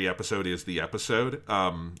of every episode is the episode,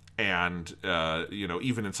 and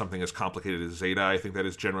even in something as complicated as Zeta, I think that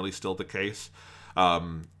is generally still the case.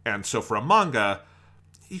 And so for a manga,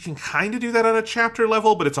 you can kind of do that on a chapter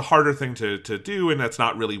level, but it's a harder thing to do, and that's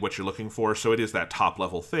not really what you're looking for, so it is that top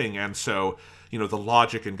level thing. And so, the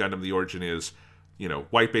logic in Gundam the Origin is,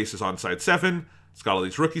 White Base is on Side 7, it's got all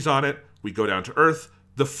these rookies on it, we go down to Earth,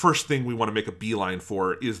 the first thing we want to make a beeline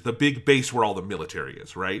for is the big base where all the military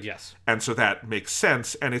is, right? Yes. And so that makes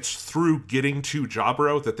sense, and it's through getting to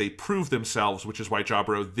Jaburo that they prove themselves, which is why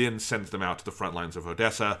Jaburo then sends them out to the front lines of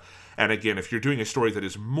Odessa. And again, if you're doing a story that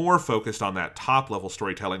is more focused on that top-level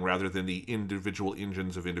storytelling rather than the individual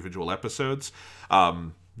engines of individual episodes,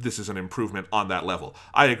 this is an improvement on that level.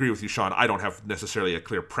 I agree with you, Sean. I don't have necessarily a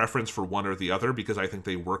clear preference for one or the other, because I think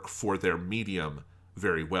they work for their medium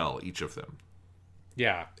very well, each of them.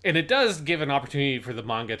 Yeah, and it does give an opportunity for the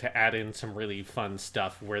manga to add in some really fun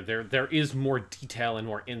stuff where there is more detail and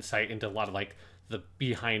more insight into a lot of the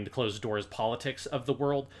behind closed doors politics of the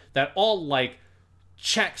world that all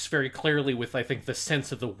checks very clearly with, I think, the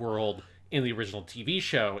sense of the world in the original TV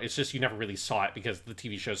show. It's just you never really saw it because the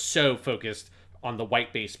TV show is so focused on the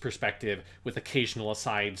white base perspective, with occasional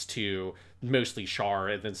asides to mostly Char,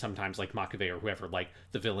 and then sometimes Makabe or whoever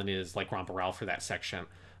the villain is, Grompa Ralph for that section.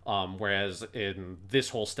 Whereas in this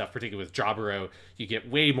whole stuff, particularly with Jaburo, you get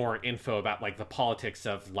way more info about the politics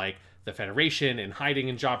of the Federation and hiding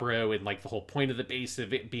in Jaburo, and the whole point of the base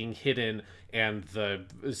of it being hidden, and the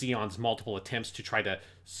Zeon's multiple attempts to try to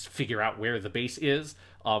figure out where the base is.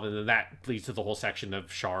 And then that leads to the whole section of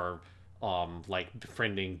Char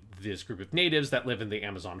befriending this group of natives that live in the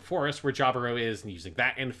Amazon forest where Jaburo is, and using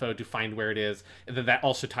that info to find where it is. And then that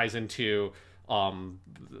also ties into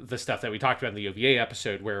the stuff that we talked about in the OVA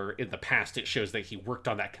episode, where in the past it shows that he worked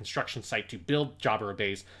on that construction site to build Jaburo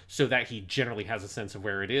base so that he generally has a sense of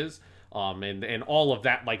where it is. and all of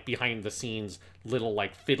that, like, behind the scenes little,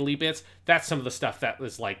 like, fiddly bits. That's some of the stuff that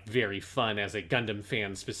was, like, very fun as a Gundam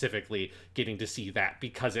fan, specifically getting to see that,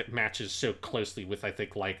 because it matches so closely with, I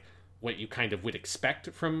think, like, what you kind of would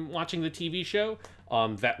expect from watching the TV show.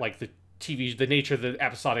 That, like, the nature of the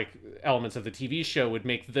episodic elements of the TV show would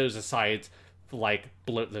make those asides, like,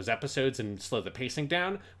 bloat those episodes and slow the pacing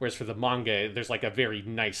down, whereas for the manga there's, like, a very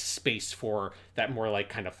nice space for that more, like,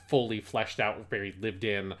 kind of fully fleshed out, very lived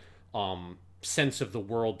in sense of the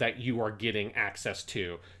world that you are getting access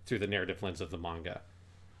to through the narrative lens of the manga.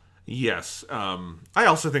 Yes. I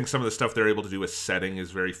also think some of the stuff they're able to do with setting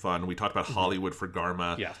is very fun. We talked about Hollywood for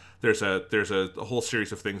Garma. Yeah. There's a whole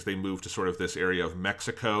series of things they move to sort of this area of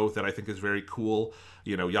Mexico that I think is very cool.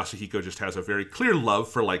 You know, Yasuhiko just has a very clear love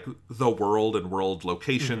for, like, the world and world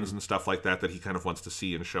locations and stuff like that he kind of wants to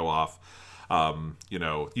see and show off. You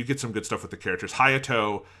know, you get some good stuff with the characters.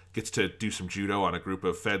 Hayato gets to do some judo on a group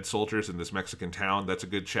of Fed soldiers in this Mexican town. That's a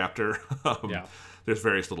good chapter. Yeah. There's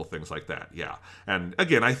various little things like that, yeah. And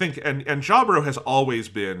again, I think, and Jaburo has always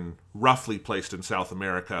been roughly placed in South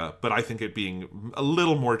America, but I think it being a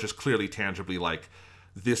little more just clearly tangibly like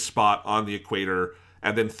this spot on the equator,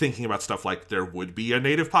 and then thinking about stuff like there would be a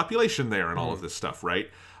native population there and all of this stuff,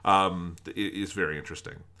 right, is very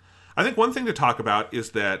interesting. I think one thing to talk about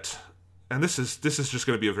is that, and this is just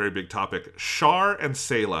going to be a very big topic, Char and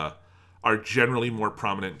Sayla are generally more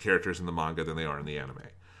prominent characters in the manga than they are in the anime.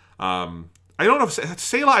 I don't know if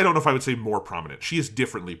Sayla, I don't know if I would say more prominent. She is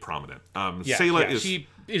differently prominent. She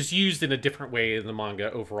is used in a different way in the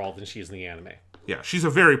manga overall than she is in the anime. Yeah, she's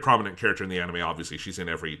a very prominent character in the anime. Obviously, she's in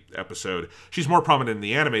every episode. She's more prominent in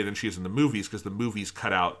the anime than she is in the movies, because the movies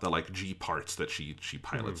cut out the, like, G parts that she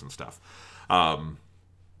pilots and stuff.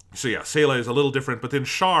 So yeah, Sayla is a little different, but then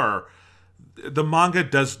Char, the manga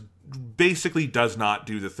basically does not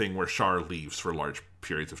do the thing where Char leaves for large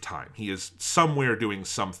periods of time. He is somewhere doing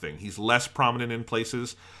something. He's less prominent in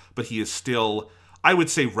places, but he is still, I would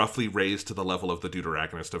say, roughly raised to the level of the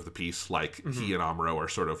deuteragonist of the piece. Like, he and Amuro are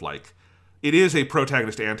sort of like, it is a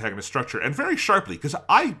protagonist-antagonist structure, and very sharply, because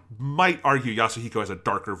I might argue Yasuhiko has a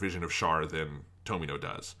darker vision of Char than Tomino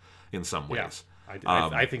does, in some ways. Yeah,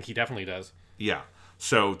 I think he definitely does. Yeah.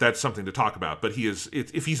 So that's something to talk about. But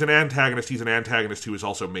if he's an antagonist who is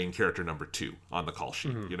also main character number 2 on the call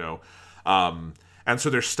sheet, you know? And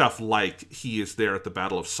so there's stuff like he is there at the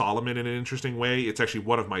Battle of Solomon in an interesting way. It's actually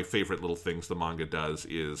one of my favorite little things the manga does.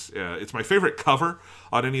 It's my favorite cover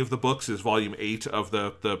on any of the books is volume 8 of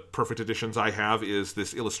the perfect editions I have, is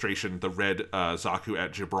this illustration, the red Zaku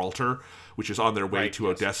at Gibraltar, which is on their way to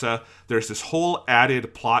Odessa. There's this whole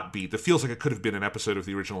added plot beat that feels like it could have been an episode of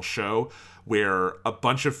the original show, where a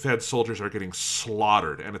bunch of Fed soldiers are getting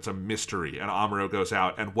slaughtered, and it's a mystery, and Amuro goes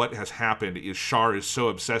out, and what has happened is Char is so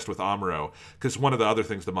obsessed with Amuro, because one of the other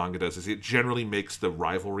things the manga does is it generally makes the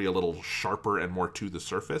rivalry a little sharper and more to the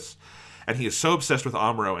surface, and he is so obsessed with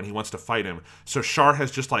Amuro, and he wants to fight him, so Char has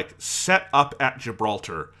just, like, set up at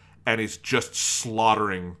Gibraltar, and is just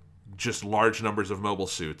slaughtering just large numbers of mobile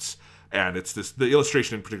suits. And it's the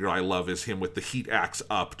illustration in particular I love is him with the heat axe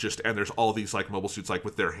up, and there's all these, like, mobile suits, like,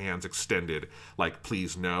 with their hands extended, like,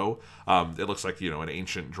 please no. It looks like, you know, an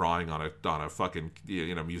ancient drawing on a fucking,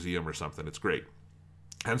 you know, museum or something. It's great.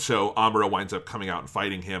 And so Amuro winds up coming out and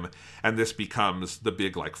fighting him, and this becomes the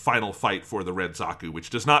big, like, final fight for the Red Zaku, which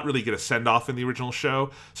does not really get a send-off in the original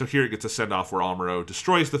show. So here it gets a send-off where Amuro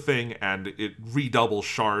destroys the thing, and it redoubles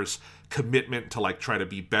Char's commitment to, like, try to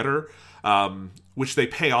be better, which they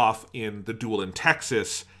pay off in the duel in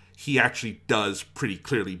Texas. He actually does pretty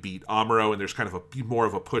clearly beat Amuro, and there's kind of more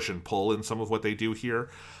of a push and pull in some of what they do here.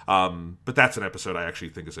 But that's an episode I actually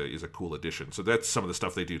think is a cool addition. So that's some of the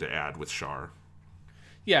stuff they do to add with Char.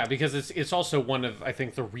 Yeah, because it's also one of, I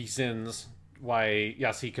think, the reasons why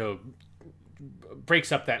Yasuhiko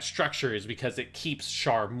breaks up that structure is because it keeps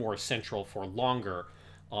Char more central for longer.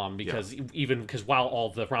 Because while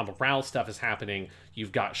all the Ramba Brow stuff is happening,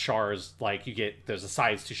 you've got Char's, like, you get those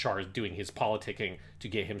asides to Char's doing his politicking to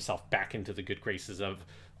get himself back into the good graces of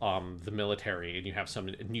the military, and you have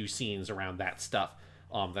some new scenes around that stuff.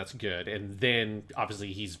 That's good. And then,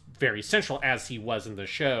 obviously, he's very central, as he was in the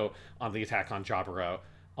show, on the attack on Jaburo.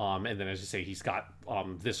 And then, as you say, he's got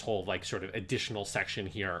this whole, like, sort of additional section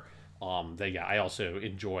here that, I also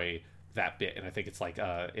enjoy that bit. And I think it's, like,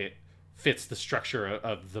 it fits the structure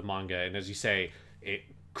of the manga. And as you say, it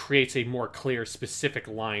creates a more clear, specific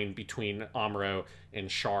line between Amuro and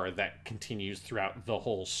Char that continues throughout the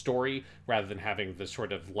whole story, rather than having the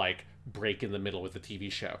sort of, like, break in the middle with the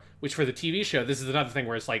TV show. Which, for the TV show, this is another thing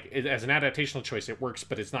where it's like, as an adaptational choice, it works,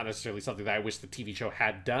 but it's not necessarily something that I wish the TV show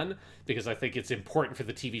had done, because I think it's important for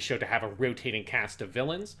the TV show to have a rotating cast of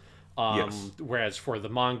villains. Yes. Whereas for the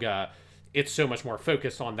manga, it's so much more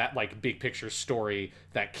focused on that like big picture story,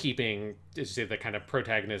 that keeping, say, the kind of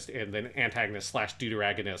protagonist and then antagonist slash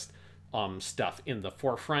deuteragonist stuff in the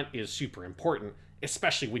forefront is super important,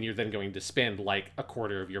 especially when you're then going to spend like a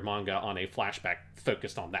quarter of your manga on a flashback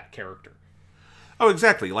focused on that character. Oh,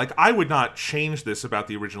 exactly. Like, I would not change this about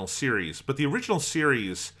the original series, but the original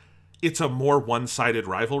series, it's a more one-sided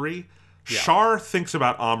rivalry. Yeah. Char thinks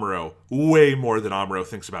about Amuro way more than Amuro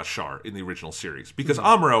thinks about Char in the original series, because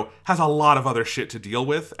Amuro has a lot of other shit to deal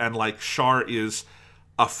with, and like Char is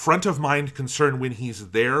a front of mind concern when he's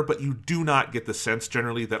there, but you do not get the sense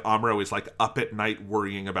generally that Amuro is like up at night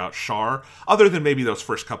worrying about Char, other than maybe those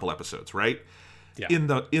first couple episodes, right? Yeah. In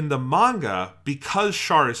the manga, because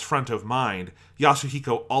Char is front of mind,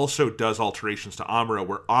 Yasuhiko also does alterations to Amuro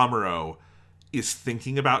where Amuro is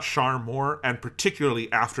thinking about Char more, and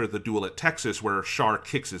particularly after the duel at Texas where Char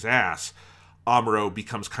kicks his ass, Amuro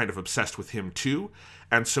becomes kind of obsessed with him too,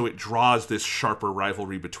 and so it draws this sharper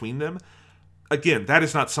rivalry between them. Again, that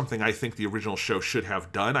is not something I think the original show should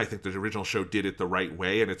have done. I think the original show did it the right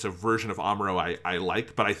way, and it's a version of Amuro I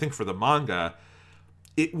like, but I think for the manga,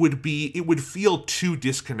 it would feel too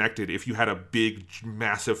disconnected if you had a big,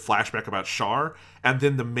 massive flashback about Char, and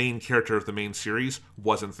then the main character of the main series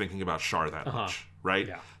wasn't thinking about Char that much, right?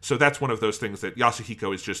 Yeah. So that's one of those things that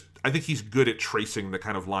Yasuhiko is just, I think he's good at tracing the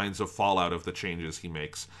kind of lines of fallout of the changes he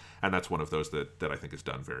makes, and that's one of those that I think is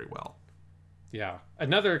done very well. Yeah.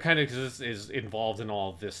 Another kind of is involved in all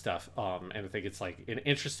of this stuff, and I think it's like an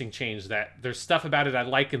interesting change that there's stuff about it I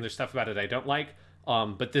like and there's stuff about it I don't like.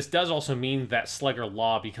 But this does also mean that Slugger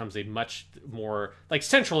Law becomes a much more, like,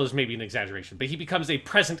 central is maybe an exaggeration, but he becomes a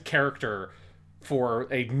present character for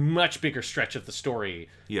a much bigger stretch of the story.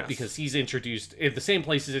 Yes. Because he's introduced in the same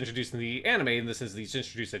place he's introduced in the anime, in the sense that he's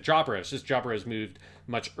introduced at Jabra. It's just Jabra has moved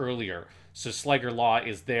much earlier. So Slugger Law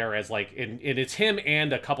is there as, like, and it's him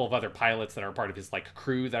and a couple of other pilots that are part of his, like,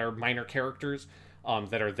 crew that are minor characters,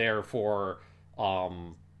 that are there for,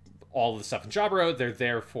 all of the stuff in Jabro. They're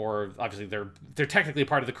there for, obviously they're technically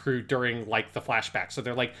part of the crew during like the flashback, so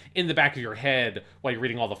they're like in the back of your head while you're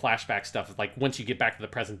reading all the flashback stuff. Like once you get back to the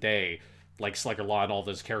present day, like Slugger Law and all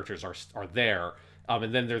those characters are there,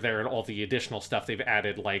 and then they're there in all the additional stuff they've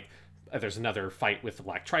added. Like there's another fight with the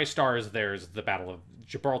Black Tri-Stars, there's the Battle of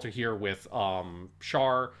Gibraltar here with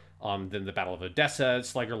Char, then the Battle of Odessa,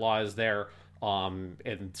 Slugger Law is there,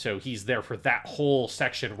 and so he's there for that whole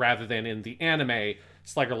section, rather than in the anime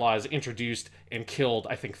Slugger Law is introduced and killed,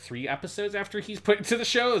 I think, 3 episodes after he's put into the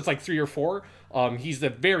show. It's like 3 or 4. He's a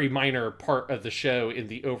very minor part of the show in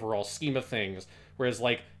the overall scheme of things. Whereas,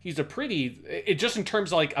 like, he's a pretty... just in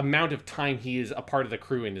terms of, like, amount of time he is a part of the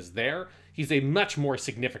crew and is there, he's a much more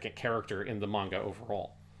significant character in the manga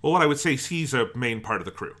overall. Well, what I would say is he's a main part of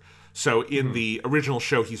the crew. So in the original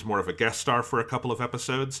show, he's more of a guest star for a couple of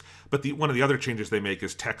episodes. But one of the other changes they make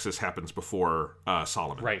is Texas happens before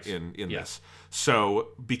Solomon in this.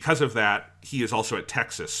 So because of that, he is also at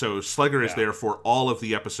Texas. So Slugger is there for all of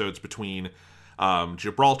the episodes between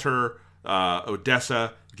Gibraltar,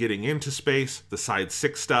 Odessa, getting into space, the Side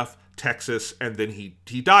 6 stuff, Texas, and then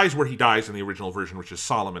he dies where he dies in the original version, which is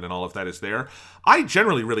Solomon, and all of that is there. I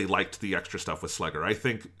generally really liked the extra stuff with Slugger. I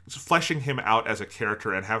think fleshing him out as a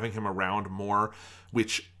character and having him around more,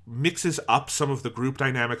 which mixes up some of the group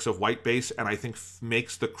dynamics of White Base, and I think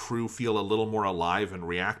makes the crew feel a little more alive and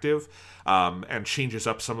reactive, and changes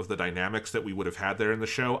up some of the dynamics that we would have had there in the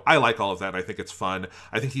show. I like all of that. I think it's fun.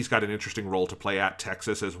 I think he's got an interesting role to play at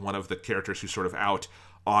Texas as one of the characters who's sort of out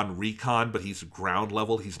on recon, but he's ground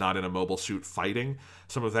level. He's not in a mobile suit fighting.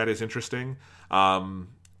 Some of that is interesting.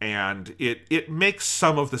 And it makes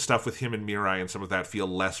some of the stuff with him and Mirai and some of that feel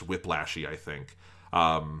less whiplashy, I think.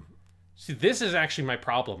 See, this is actually my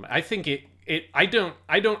problem. I think I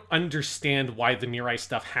don't understand why the Mirai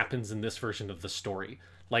stuff happens in this version of the story.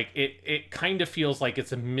 Like, it kind of feels like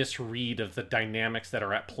it's a misread of the dynamics that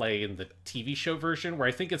are at play in the TV show version, where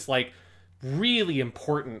I think it's, like, really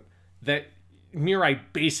important that Mirai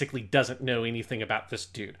basically doesn't know anything about this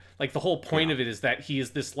dude. Like, the whole point of it is that he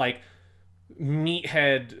is this, like,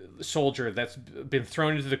 meathead soldier that's been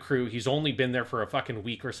thrown into the crew. He's only been there for a fucking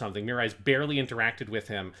week or something. Mirai's barely interacted with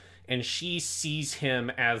him, and she sees him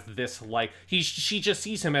as this, like, she just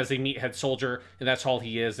sees him as a meathead soldier, and that's all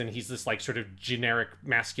he is, and he's this, like, sort of generic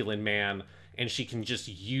masculine man, and she can just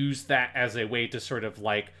use that as a way to sort of,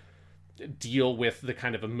 like, deal with the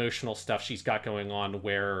kind of emotional stuff she's got going on,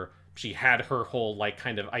 where she had her whole, like,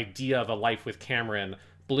 kind of idea of a life with Cameron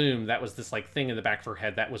Bloom. That was this, like, thing in the back of her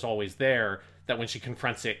head that was always there, that when she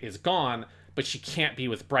confronts it is gone. but she can't be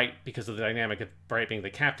with Bright because of the dynamic of Bright being the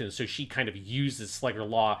captain. So she kind of uses Slugger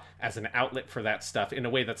Law as an outlet for that stuff in a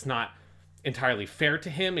way that's not entirely fair to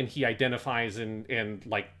him, and he identifies and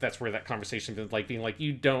like that's where that conversation is, like being like,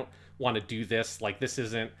 you don't want to do this, like this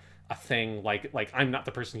isn't a thing, like I'm not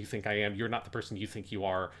the person you think I am, you're not the person you think you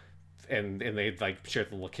are, and they like share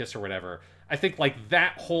the little kiss or whatever. I think like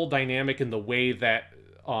that whole dynamic and the way that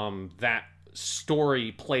that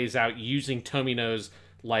story plays out using Tomino's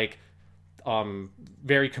like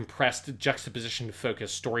very compressed juxtaposition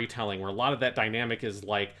focused storytelling, where a lot of that dynamic is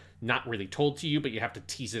like not really told to you, but you have to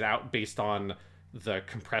tease it out based on the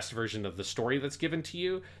compressed version of the story that's given to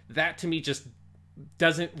you. That to me just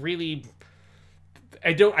doesn't really,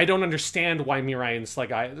 I don't understand why Mirai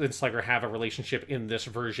and Slugger have a relationship in this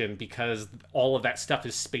version, because all of that stuff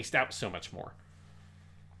is spaced out so much more.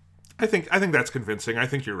 I think that's convincing. I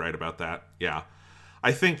think you're right about that. Yeah.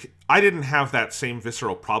 I think I didn't have that same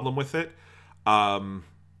visceral problem with it. But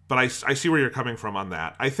I see where you're coming from on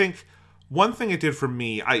that. I think one thing it did for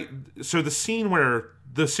me, so the scene where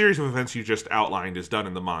the series of events you just outlined is done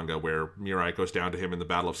in the manga, where Mirai goes down to him in the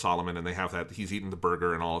Battle of Solomon, and they have that, he's eaten the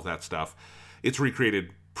burger and all of that stuff. It's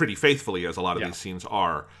recreated pretty faithfully, as a lot of these scenes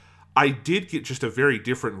are. I did get just a very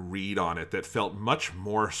different read on it that felt much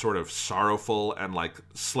more sort of sorrowful, and like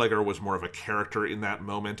Slugger was more of a character in that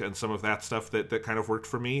moment, and some of that stuff that kind of worked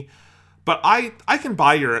for me. But I can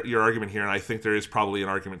buy your argument here, and I think there is probably an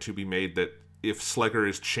argument to be made that if Slugger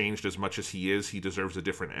is changed as much as he is, he deserves a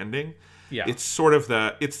different ending. Yeah. It's sort of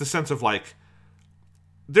the sense of like,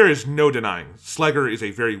 there is no denying Slugger is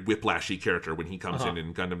a very whiplashy character when he comes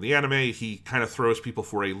in Gundam the anime. He kind of throws people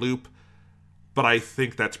for a loop, but I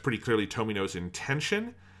think that's pretty clearly Tomino's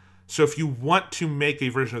intention. So if you want to make a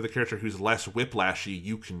version of the character who's less whiplashy,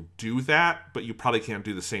 you can do that, but you probably can't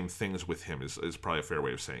do the same things with him, is probably a fair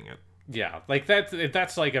way of saying it. Yeah, like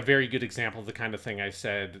that's like a very good example of the kind of thing I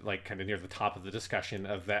said, like kind of near the top of the discussion,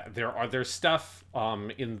 of that there's stuff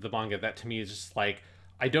in the manga that to me is just like,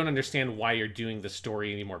 I don't understand why you're doing the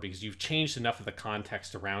story anymore, because you've changed enough of the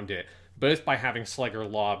context around it, both by having Slugger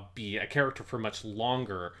Law be a character for much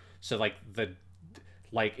longer. So like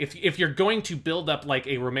if you're going to build up like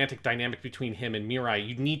a romantic dynamic between him and Mirai,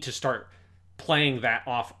 you need to start playing that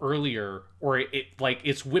off earlier, or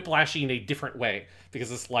it's whiplashy in a different way,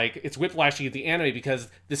 because it's whiplashy in the anime because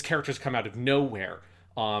this character's come out of nowhere,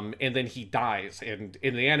 and then he dies, and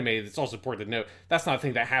in the anime it's also important to note that's not a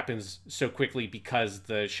thing that happens so quickly because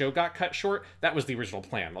the show got cut short. That was the original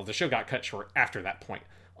plan. Well, the show got cut short after that point,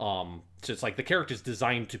 so it's like the character's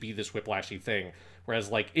designed to be this whiplashy thing,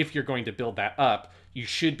 whereas like if you're going to build that up, you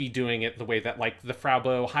should be doing it the way that like the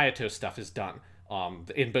Fraubo Hayato stuff is done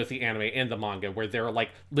in both the anime and the manga, where there are like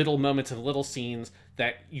little moments and little scenes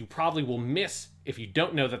that you probably will miss if you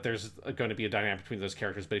don't know that there's going to be a dynamic between those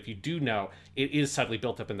characters. But if you do know, it is subtly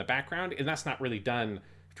built up in the background, and that's not really done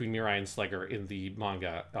between Mirai and Slugger in the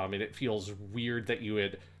manga. And it feels weird that you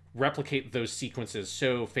would replicate those sequences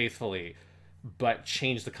so faithfully, but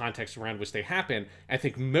change the context around which they happen. I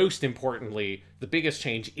think most importantly, the biggest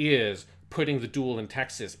change is putting the duel in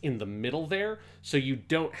Texas in the middle there, so you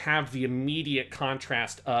don't have the immediate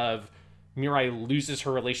contrast of Mirai loses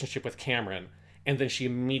her relationship with Cameron, and then she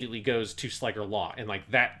immediately goes to Slugger Law, and like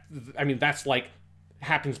that, I mean, that's like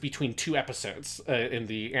happens between two episodes in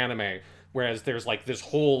the anime, whereas there's like this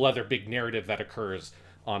whole other big narrative that occurs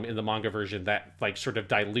in the manga version that like sort of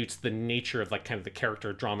dilutes the nature of like kind of the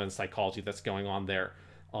character drama and psychology that's going on there.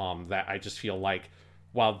 That I just feel like,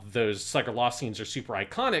 while those Slugger Law scenes are super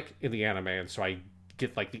iconic in the anime, and so I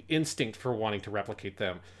get like the instinct for wanting to replicate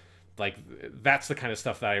them, like that's the kind of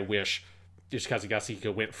stuff that I wish Yoshikazu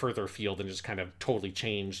Yasuhiko went further afield and just kind of totally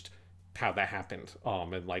changed how that happened,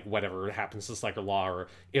 and like whatever happens to Slugger Law, or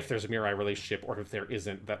if there's a Mirai relationship or if there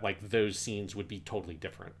isn't, that like those scenes would be totally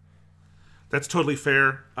different. That's totally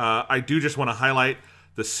fair. I do just want to highlight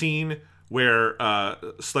the scene where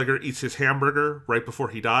Slugger eats his hamburger right before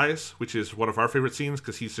he dies, which is one of our favorite scenes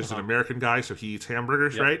because he's just an American guy, so he eats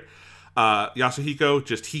hamburgers, right?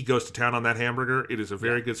 Yasuhiko, he goes to town on that hamburger. It is a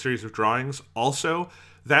very good series of drawings. Also,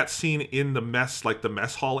 that scene in the mess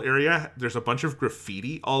hall area, there's a bunch of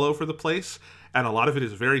graffiti all over the place, and a lot of it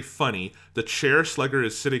is very funny. The chair Slugger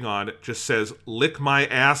is sitting on just says, "Lick my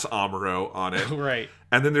ass, Amuro," on it. Right.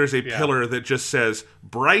 And then there's a pillar that just says,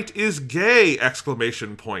 "Bright is gay!" !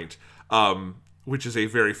 Which is a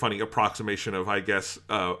very funny approximation of, I guess,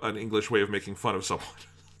 an English way of making fun of someone.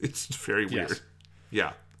 It's very weird.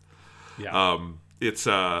 Yes. Yeah. It's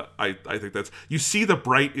I think that's, you see the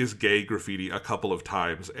 "Bright is gay" graffiti a couple of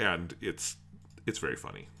times, and it's very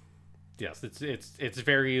funny. Yes, it's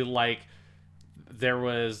very like there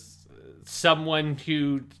was someone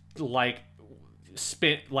who like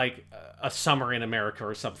spent like a summer in America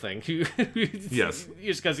or something. Yes.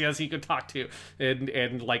 Just because he could talk to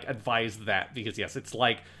and like advise that, because yes, it's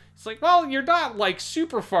like, well, you're not like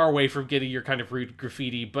super far away from getting your kind of rude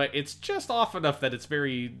graffiti, but it's just off enough that it's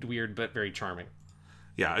very weird but very charming.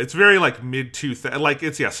 Yeah, it's very like like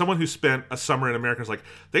it's someone who spent a summer in America is like,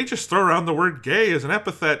 they just throw around the word gay as an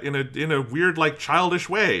epithet in a weird like childish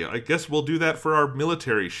way. I guess we'll do that for our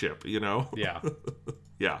military ship, you know? Yeah.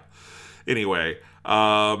 Yeah. Anyway,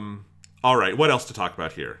 all right, what else to talk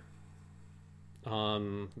about here?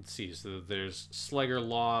 Let's see. So there's Slugger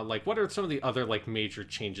Law. Like, what are some of the other like major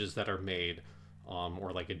changes that are made,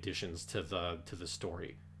 or like additions to the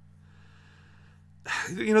story?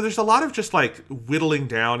 You know, there's a lot of just like whittling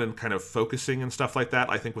down and kind of focusing and stuff like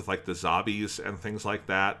that. I think with like the zombies and things like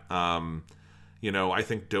that. You know, I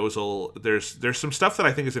think Dozel, there's some stuff that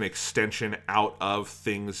I think is an extension out of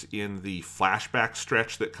things in the flashback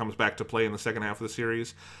stretch that comes back to play in the second half of the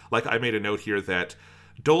series. Like, I made a note here that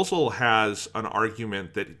Dozel has an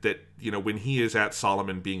argument that you know, when he is at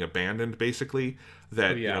Solomon being abandoned, basically,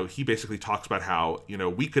 that, you know, he basically talks about how, you know,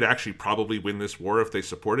 we could actually probably win this war if they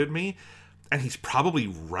supported me. And he's probably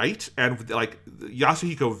right. And, like,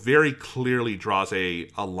 Yasuhiko very clearly draws a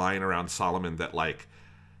line around Solomon that, like,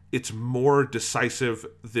 it's more decisive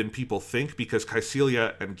than people think, because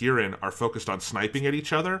Caecilia and Girin are focused on sniping at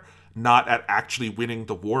each other, not at actually winning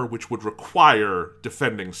the war, which would require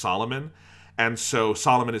defending Solomon. And so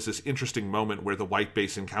Solomon is this interesting moment where the white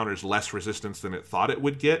base encounters less resistance than it thought it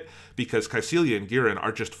would get, because Caecilia and Girin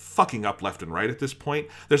are just fucking up left and right at this point.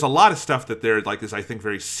 There's a lot of stuff that there like is, I think,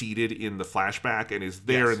 very seated in the flashback and is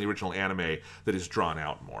there in the original anime that is drawn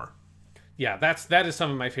out more. Yeah, that is some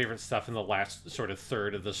of my favorite stuff in the last sort of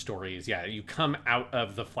third of the stories. Yeah, you come out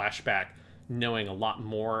of the flashback knowing a lot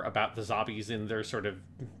more about the zombies and their sort of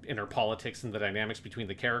inner politics and the dynamics between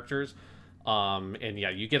the characters. And yeah,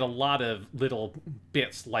 you get a lot of little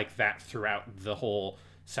bits like that throughout the whole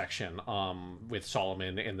section, with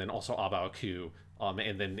Solomon and then also Abaoku,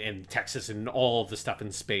 and then in Texas and all of the stuff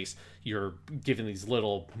in space. You're given these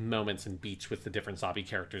little moments and beats with the different zombie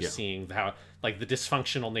characters, seeing how like the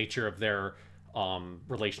dysfunctional nature of their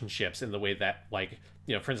relationships, and the way that, like,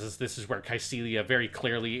 you know, for instance, this is where Caecilia very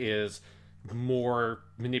clearly is more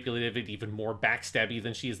manipulative and even more backstabby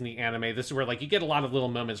than she is in the anime. This is where, like, you get a lot of little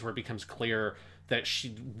moments where it becomes clear that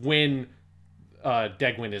when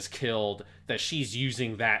Degwin is killed, that she's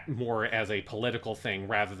using that more as a political thing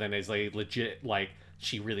rather than as a legit, like,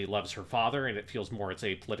 she really loves her father, and it feels more it's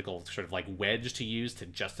a political sort of like wedge to use to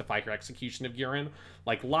justify her execution of Girin.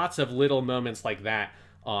 Like, lots of little moments like that,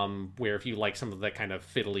 where if you like some of the kind of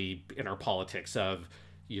fiddly inner politics of,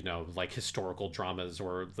 you know, like historical dramas,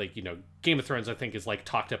 or like, you know, Game of Thrones, I think, is like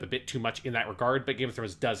talked up a bit too much in that regard, but Game of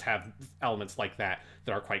Thrones does have elements like that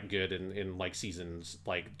that are quite good in like seasons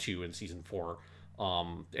like 2 and season 4.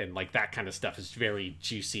 And like that kind of stuff is very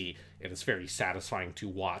juicy, and it's very satisfying to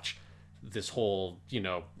watch this whole, you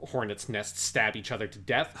know, hornet's nest stab each other to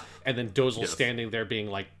death, and then Dozel standing there being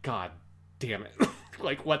like, God damn it.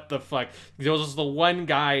 Like, what the fuck? Dozel's the one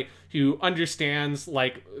guy who understands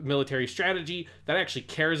like military strategy, that actually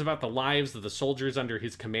cares about the lives of the soldiers under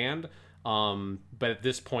his command. But at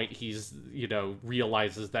this point, he's, you know,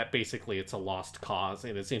 realizes that basically it's a lost cause,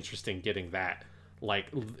 and it's interesting getting that like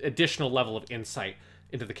additional level of insight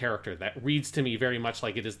into the character that reads to me very much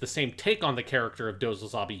like it is the same take on the character of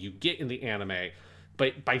Dozel Zabi you get in the anime,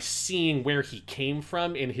 but by seeing where he came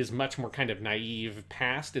from in his much more kind of naive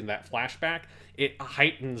past in that flashback, it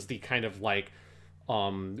heightens the kind of like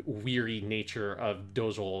weary nature of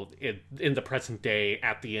Dozel in the present day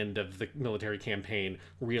at the end of the military campaign,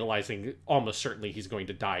 realizing almost certainly he's going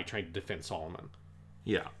to die trying to defend Solomon.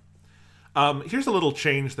 Yeah. Here's a little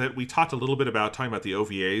change that we talked a little bit about talking about the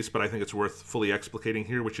OVAs, but I think it's worth fully explicating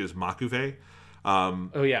here, which is Makuve.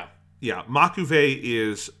 Oh, yeah. Yeah, Makuve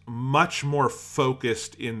is much more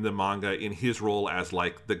focused in the manga in his role as,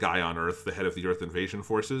 like, the guy on Earth, the head of the Earth invasion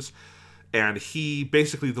forces. And he,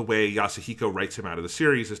 basically, the way Yasuhiko writes him out of the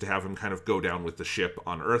series is to have him kind of go down with the ship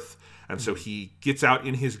on Earth. And so he gets out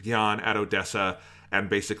in his Gyan at Odessa and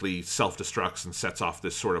basically self-destructs and sets off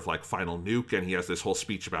this sort of like final nuke. And he has this whole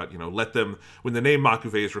speech about, you know, let them, when the name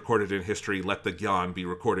Makuve is recorded in history, let the Gyan be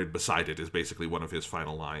recorded beside it, is basically one of his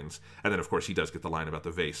final lines. And then, of course, he does get the line about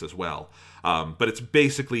the vase as well. But it's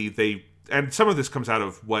basically and some of this comes out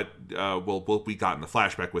of what we got in the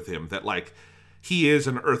flashback with him, that like, he is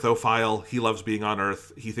an Earthophile. He loves being on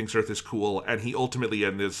Earth. He thinks Earth is cool. And he ultimately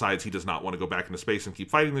decides he does not want to go back into space and keep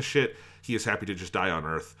fighting this shit. He is happy to just die on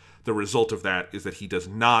Earth. The result of that is that he does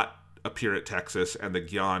not appear at Texas, and the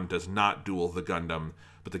Gyan does not duel the Gundam,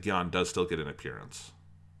 but the Gyan does still get an appearance.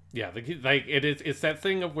 Yeah, like it's that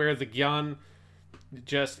thing of where the Gyan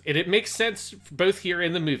just it makes sense both here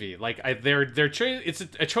in the movie. Like their choice, it's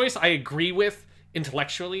a choice I agree with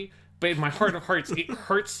intellectually, but in my heart of hearts, it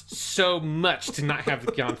hurts so much to not have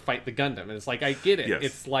the Gyan fight the Gundam. And it's like, I get it. Yes.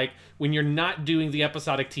 It's like when you're not doing the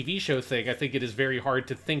episodic TV show thing, I think it is very hard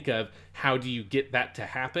to think of how do you get that to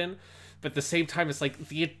happen. But at the same time, it's like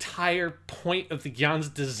the entire point of the Gyan's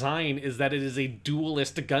design is that it is a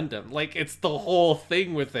duelist Gundam. Like, it's the whole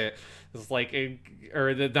thing with it. It's like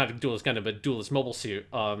not a duelist Gundam, but duelist mobile suit.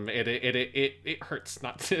 It hurts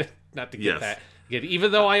not to get that. Again,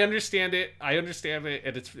 even though I understand it, and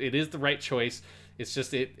it is the right choice. It's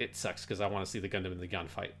just it sucks because I want to see the Gundam and the Gyan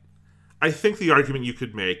fight. I think the argument you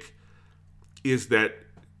could make is that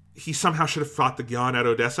he somehow should have fought the Gyan at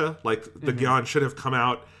Odessa. Like, the Gyan should have come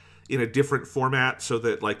out in a different format so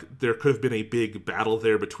that, like, there could have been a big battle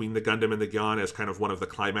there between the Gundam and the Gyan as kind of one of the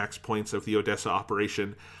climax points of the Odessa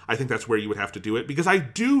operation. I think that's where you would have to do it, because I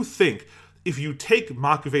do think if you take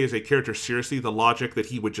Makabe as a character seriously, the logic that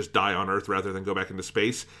he would just die on Earth rather than go back into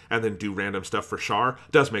space and then do random stuff for Char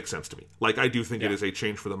does make sense to me. Like, I do think it is a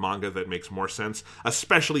change for the manga that makes more sense,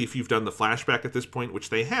 especially if you've done the flashback at this point, which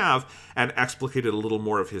they have, and explicated a little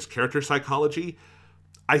more of his character psychology.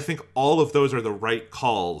 I think all of those are the right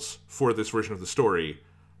calls for this version of the story,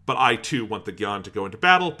 but I too want the Gyan to go into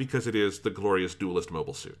battle because it is the glorious duelist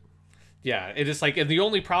mobile suit. Yeah, it is like, and the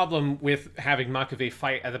only problem with having Makabe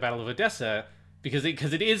fight at the Battle of Odessa, because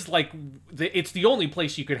it is like, it's the only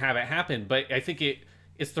place you could have it happen, but I think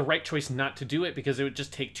it's the right choice not to do it because it would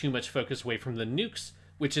just take too much focus away from the nukes,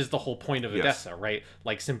 which is the whole point of Odessa, right?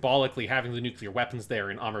 Like, symbolically having the nuclear weapons there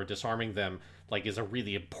and Amuro disarming them, like, is a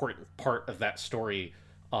really important part of that story.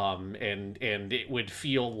 And it would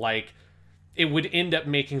feel like it would end up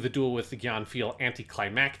making the duel with the Gyan feel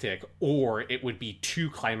anticlimactic, or it would be too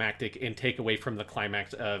climactic and take away from the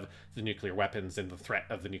climax of the nuclear weapons and the threat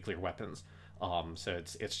of the nuclear weapons. So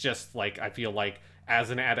it's just like, I feel like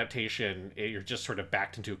as an adaptation, you're just sort of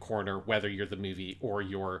backed into a corner, whether you're the movie or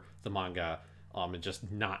you're the manga, and just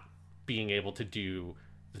not being able to do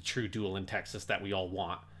the true duel in Texas that we all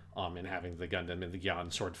want. And having the Gundam and the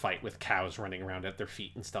Gyan sword fight with cows running around at their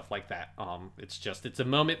feet and stuff like that. It's a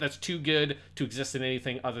moment that's too good to exist in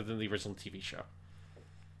anything other than the original TV show.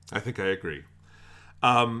 I think I agree.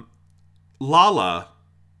 Lala,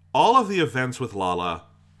 all of the events with Lala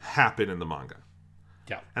happen in the manga.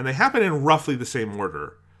 Yeah. And they happen in roughly the same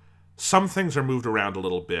order. Some things are moved around a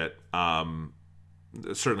little bit.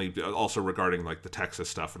 Certainly also regarding, like, the Texas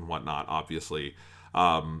stuff and whatnot, obviously.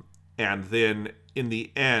 And then in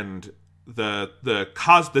the end, the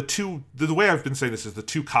way I've been saying this is the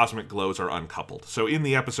two cosmic glows are uncoupled. So in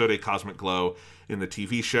the episode A Cosmic Glow, in the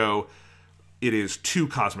TV show, it is two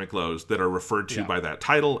cosmic glows that are referred to by that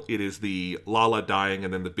title. It is the Lala dying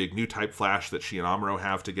and then the big new type flash that she and Amuro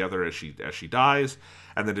have together as she dies.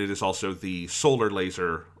 And then it is also the solar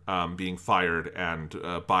laser being fired and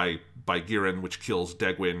by Giran, which kills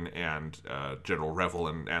Degwin and General Revel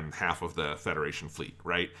and half of the Federation fleet,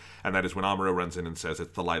 right? And that is when Amuro runs in and says,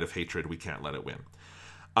 "It's the light of hatred, we can't let it win."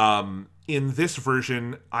 In this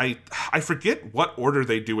version, I forget what order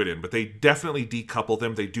they do it in, but they definitely decouple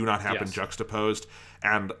them. They do not happen juxtaposed.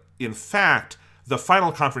 And in fact, the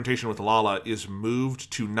final confrontation with Lala is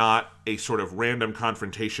moved to not a sort of random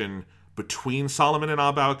confrontation between Solomon and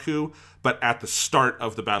Abaoku, but at the start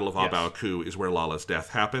of the Battle of Abaoku is where Lala's death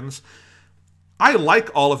happens. I like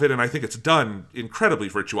all of it, and I think it's done incredibly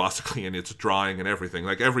virtuosically in its drawing and everything.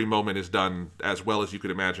 Like, every moment is done as well as you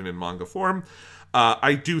could imagine in manga form.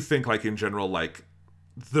 I do think, like, in general, like,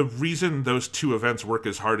 the reason those two events work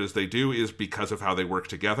as hard as they do is because of how they work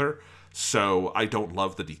together. So I don't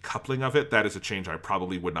love the decoupling of it. That is a change I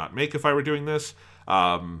probably would not make if I were doing this.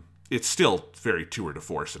 It's still very tour de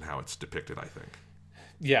force in how it's depicted, I think.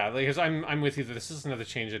 Yeah, because I'm with you that this is another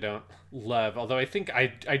change I don't love. Although I think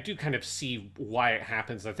I do kind of see why it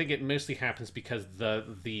happens. I think it mostly happens because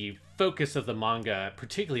the focus of the manga,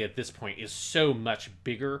 particularly at this point, is so much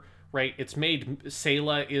bigger, right? It's made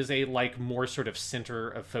Sayla is a like more sort of center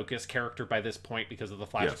of focus character by this point because of the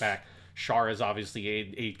flashback. Yes. Char is obviously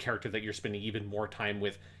a character that you're spending even more time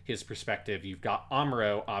with his perspective. You've got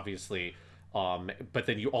Amuro, obviously. But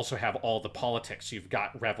then you also have all the politics. You've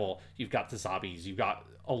got Revel, you've got the Zabis, you've got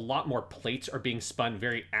a lot more plates are being spun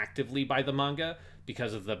very actively by the manga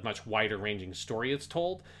because of the much wider ranging story it's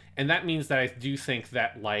told. And that means that I do think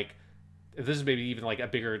that, like, this is maybe even like a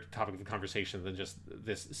bigger topic of conversation than just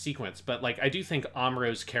this sequence, but like I do think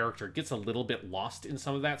Amuro's character gets a little bit lost in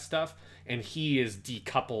some of that stuff, and he is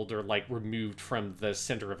decoupled or like removed from the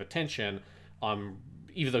center of attention.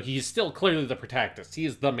 Even though he's still clearly the protagonist, he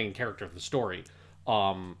is the main character of the story.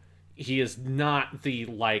 He is not the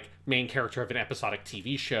like main character of an episodic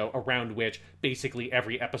TV show around which basically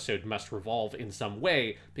every episode must revolve in some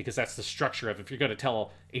way, because that's the structure of, if you're going to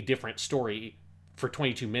tell a different story for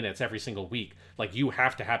 22 minutes every single week, like, you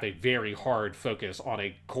have to have a very hard focus on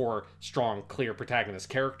a core, strong, clear protagonist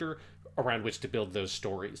character around which to build those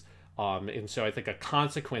stories. And so I think a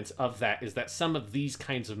consequence of that is that some of these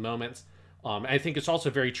kinds of moments, I think it's also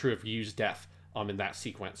very true of Ryu's death in that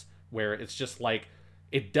sequence, where it's just like,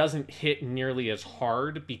 it doesn't hit nearly as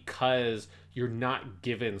hard because you're not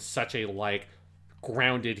given such a like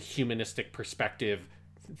grounded humanistic perspective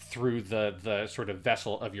through the sort of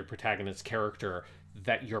vessel of your protagonist's character,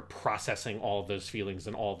 that you're processing all of those feelings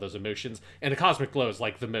and all of those emotions. And the Cosmic Glow is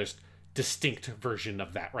like the most distinct version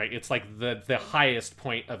of that, right? It's like the highest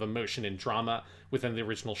point of emotion and drama within the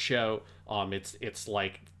original show. It's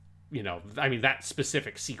like, you know, I mean, that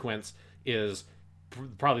specific sequence is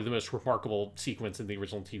probably the most remarkable sequence in the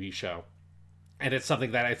original TV show. And it's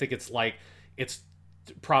something that I think it's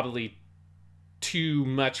probably too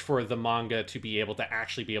much for the manga to be able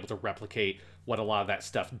to replicate what a lot of that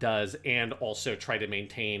stuff does, and also try to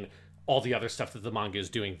maintain all the other stuff that the manga is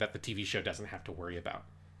doing that the TV show doesn't have to worry about.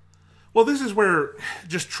 Well, this is where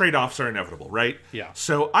just trade-offs are inevitable, right? Yeah.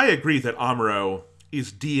 So I agree that Amuro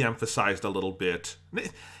is de-emphasized a little bit.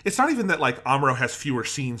 It's not even that like Amuro has fewer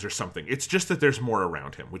scenes or something. It's just that there's more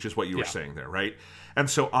around him, which is what you were saying there, right? And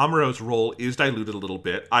so Amuro's role is diluted a little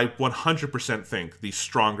bit. I 100% think the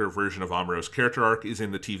stronger version of Amuro's character arc is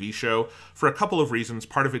in the TV show for a couple of reasons.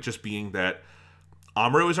 Part of it just being that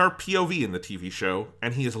Amuro is our POV in the TV show,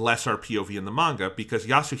 and he is less our POV in the manga, because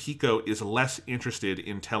Yasuhiko is less interested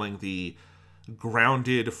in telling the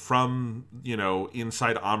grounded from, you know,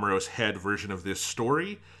 inside Amuro's head version of this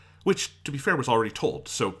story, which, to be fair, was already told,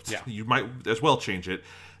 so you might as well change it,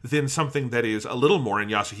 than something that is a little more in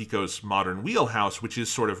Yasuhiko's modern wheelhouse, which is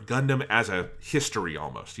sort of Gundam as a history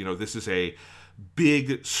almost. You know, this is a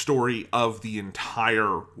big story of the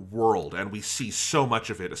entire world, and we see so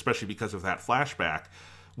much of it, especially because of that flashback.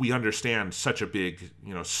 We understand such a big,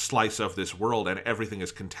 you know, slice of this world, and everything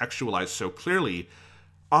is contextualized so clearly.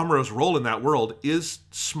 Amuro's role in that world is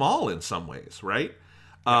small in some ways, right?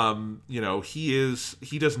 You know, he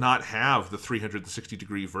does not have the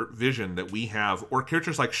 360-degree vision that we have, or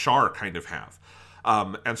characters like Char kind of have.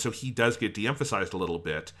 And so he does get de-emphasized a little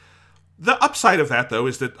bit. The upside of that, though,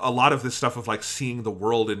 is that a lot of this stuff of like seeing the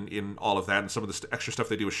world in all of that, and some of this extra stuff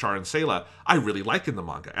they do with Char and Sayla, I really like in the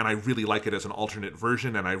manga, and I really like it as an alternate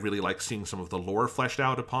version, and I really like seeing some of the lore fleshed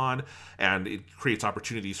out upon, and it creates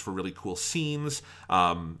opportunities for really cool scenes.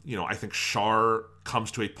 You know, I think Char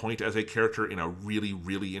comes to a point as a character in a really,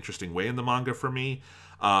 really interesting way in the manga for me.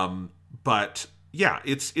 But yeah,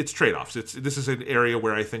 it's trade-offs. This is an area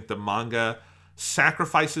where I think the manga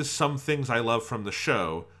sacrifices some things I love from the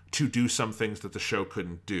show to do some things that the show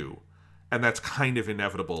couldn't do. And that's kind of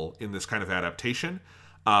inevitable in this kind of adaptation.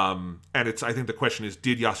 And I think the question is,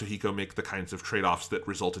 did Yasuhiko make the kinds of trade-offs that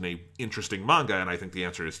result in a interesting manga? And I think the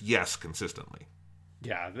answer is yes, consistently.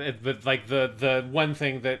 Yeah, but like the one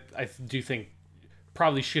thing that I do think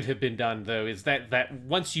probably should have been done, though, is that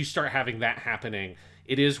once you start having that happening,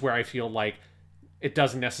 it is where I feel like it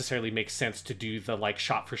doesn't necessarily make sense to do the like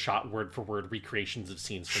shot for shot, word for word recreations of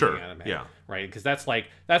scenes from the anime. Yeah. Right. Because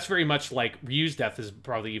that's very much like Ryu's death is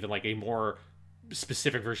probably even like a more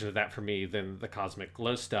specific version of that for me than the Cosmic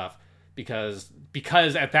Glow stuff, because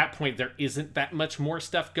at that point there isn't that much more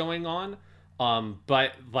stuff going on.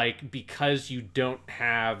 But like, because you don't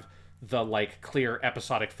have the like clear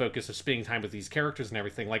episodic focus of spending time with these characters and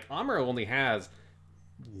everything, like Amuro only has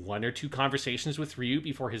one or two conversations with Ryu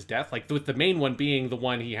before his death, like with the main one being the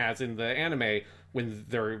one he has in the anime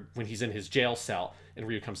when he's in his jail cell and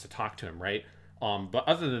Ryu comes to talk to him, right? But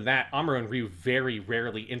other than that, Amuro and Ryu very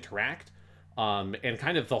rarely interact, and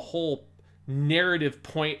kind of the whole narrative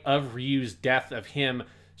point of Ryu's death, of him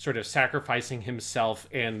sort of sacrificing himself,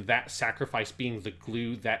 and that sacrifice being the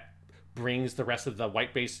glue that brings the rest of the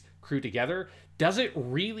White Base crew together, doesn't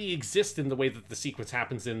really exist in the way that the sequence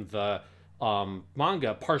happens in the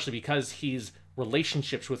manga, partially because his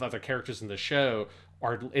relationships with other characters in the show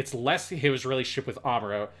it's less his relationship with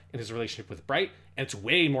Amuro and his relationship with Bright, and it's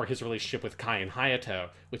way more his relationship with Kai and Hayato,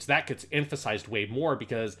 which that gets emphasized way more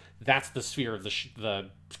because that's the sphere of the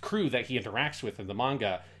crew that he interacts with in the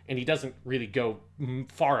manga, and he doesn't really go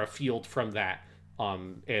far afield from that.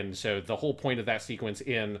 And so the whole point of that sequence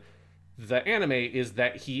in the anime is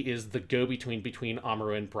that he is the go-between between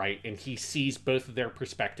Amuro and Bright, and he sees both of their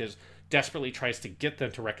perspectives, desperately tries to get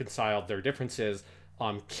them to reconcile their differences,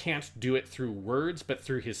 can't do it through words, but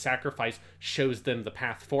through his sacrifice shows them the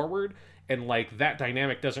path forward. And like that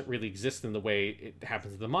dynamic doesn't really exist in the way it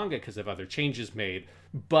happens in the manga because of other changes made,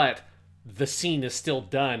 but the scene is still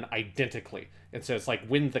done identically. And so it's like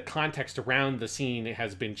when the context around the scene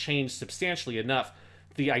has been changed substantially enough,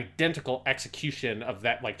 the identical execution of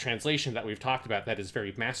that like translation that we've talked about that is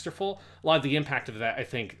very masterful, a lot of the impact of that I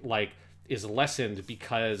think like is lessened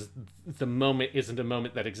because the moment isn't a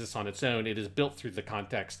moment that exists on its own. It is built through the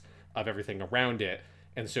context of everything around it.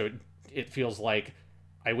 And so it feels like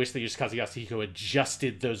I wish that Yoshikaze Yasuhiko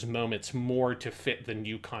adjusted those moments more to fit the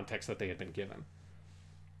new context that they had been given.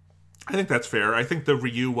 I think that's fair. I think the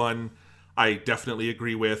Ryu one I definitely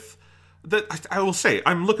agree with. That I will say,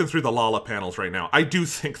 I'm looking through the Lala panels right now. I do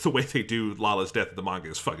think the way they do Lala's death in the manga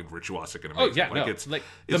is fucking virtuosic and amazing. Oh yeah, like, no. it's like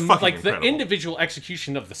it's the, fucking like incredible. The individual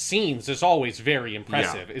execution of the scenes is always very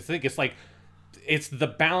impressive. Yeah. I think it's like it's the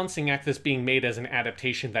balancing act that's being made as an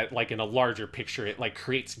adaptation that like in a larger picture it like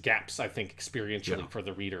creates gaps I think experientially for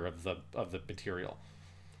the reader of the material.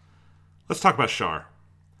 Let's talk about Char.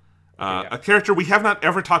 A character we have not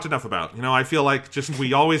ever talked enough about. You know, I feel like just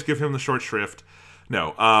we always give him the short shrift.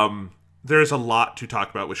 No, there's a lot to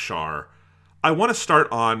talk about with Char. I want to start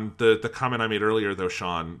on the comment I made earlier, though,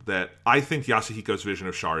 Sean, that I think Yasuhiko's vision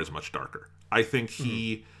of Char is much darker. I think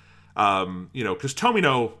he, because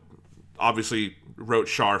Tomino obviously wrote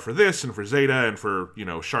Char for this and for Zeta and for,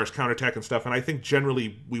 Char's counterattack and stuff, and I think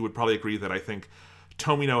generally we would probably agree that I think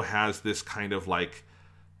Tomino has this kind of, like,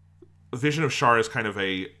 vision of Char as kind of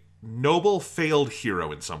a noble failed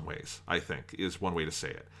hero in some ways, I think, is one way to say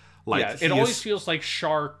it. Like, yeah, it always feels like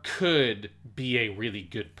Char could be a really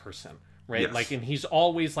good person, right? Yes. Like, and he's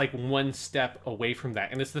always like one step away from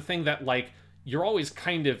that. And it's the thing that like you're always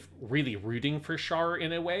kind of really rooting for Char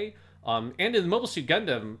in a way. And in the Mobile Suit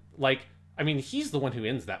Gundam, like, I mean, he's the one who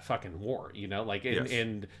ends that fucking war, like,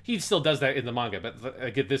 and he still does that in the manga. But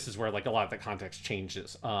again, this is where like a lot of the context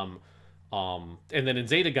changes. And then in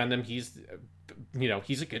Zeta Gundam,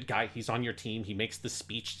 he's a good guy. He's on your team. He makes the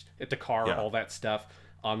speech at Dakar, all that stuff.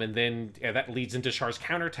 And then that leads into Char's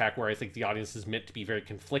counterattack, where I think the audience is meant to be very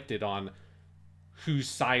conflicted on whose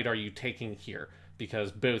side are you taking here,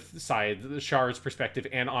 because both sides, Char's perspective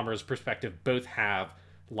and Amura's perspective, both have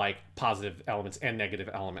like positive elements and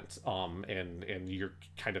negative elements. And you're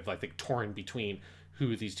kind of, I think, torn between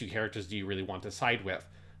who of these two characters do you really want to side with.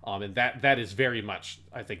 And that is very much,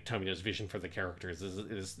 I think, Tomino's vision for the characters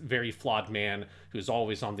is very flawed man who is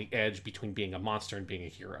always on the edge between being a monster and being a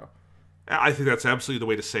hero. I think that's absolutely the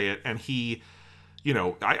way to say it. And he,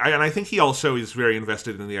 I think he also is very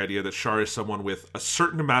invested in the idea that Char is someone with a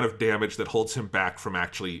certain amount of damage that holds him back from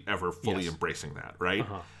actually ever fully embracing that, right?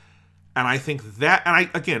 Uh-huh. And I think that,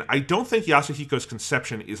 and I don't think Yasuhiko's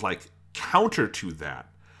conception is like counter to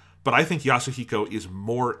that, but I think Yasuhiko is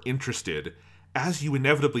more interested, as you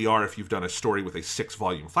inevitably are if you've done a story with a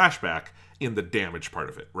 6-volume flashback, in the damage part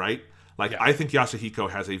of it, right? Like, I think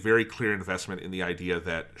Yasuhiko has a very clear investment in the idea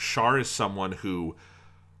that Char is someone who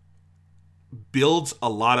builds a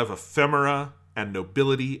lot of ephemera and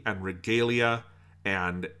nobility and regalia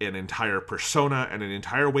and an entire persona and an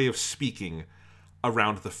entire way of speaking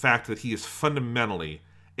around the fact that he is fundamentally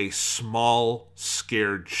a small,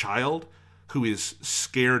 scared child who is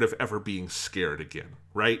scared of ever being scared again,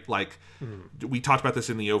 right? Like, we talked about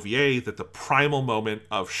this in the OVA, that the primal moment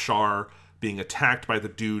of Char being attacked by the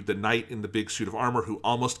dude, the knight in the big suit of armor who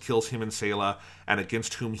almost kills him and Sayla, and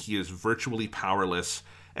against whom he is virtually powerless,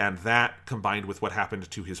 and that combined with what happened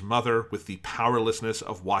to his mother, with the powerlessness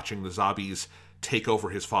of watching the Zabis take over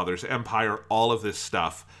his father's empire, all of this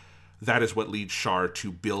stuff, that is what leads Char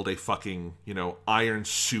to build a fucking, iron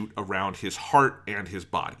suit around his heart and his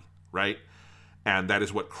body, right? And that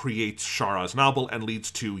is what creates Char Aznable and leads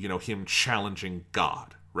to, him challenging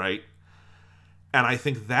God, right? And I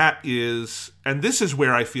think that is, and this is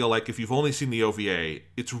where I feel like if you've only seen the OVA,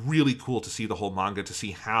 it's really cool to see the whole manga, to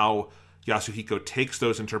see how Yasuhiko takes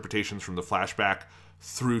those interpretations from the flashback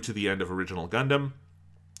through to the end of Original Gundam,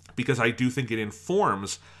 because I do think it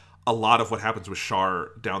informs a lot of what happens with Char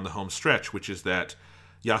down the home stretch, which is that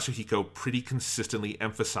Yasuhiko pretty consistently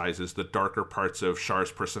emphasizes the darker parts of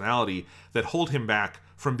Char's personality that hold him back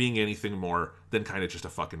from being anything more than kind of just a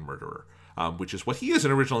fucking murderer. Which is what he is in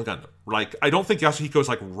Original Gundam. Like, I don't think Yasuhiko is,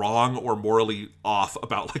 like, wrong or morally off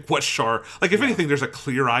about, like, what Char... Like, if anything, there's a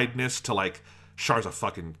clear-eyedness to, like, Char's a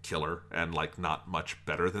fucking killer and, like, not much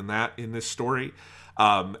better than that in this story.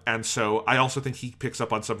 And so I also think he picks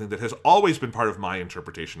up on something that has always been part of my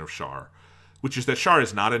interpretation of Char, which is that Char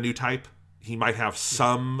is not a new type. He might have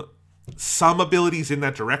some abilities in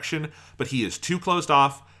that direction, but he is too closed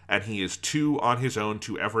off, and he is too on his own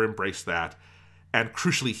to ever embrace that. and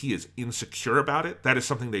crucially, he is insecure about it. That is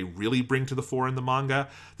something they really bring to the fore in the manga.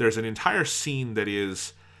 There's an entire scene that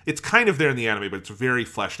is, it's kind of there in the anime, but it's very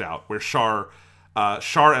fleshed out, where Char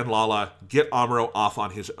and Lala get Amuro off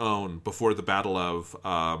on his own before the battle of,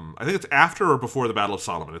 I think it's after or before the Battle of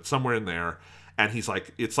Solomon. It's somewhere in there. And he's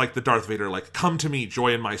like, it's like the Darth Vader, like, come to me,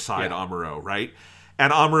 joy in my side, Amuro, right?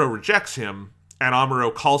 And Amuro rejects him, and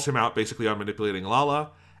Amuro calls him out basically on manipulating Lala,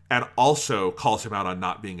 and also calls him out on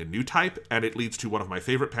not being a new type, and it leads to one of my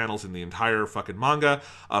favorite panels in the entire fucking manga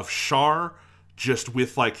of Char just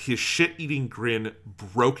with, like, his shit-eating grin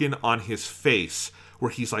broken on his face, where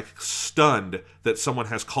he's, like, stunned that someone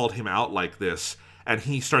has called him out like this, and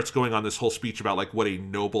he starts going on this whole speech about, like, what a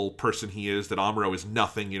noble person he is, that Amuro is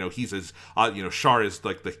nothing, he's as, Char is,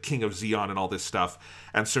 like, the king of Zeon and all this stuff,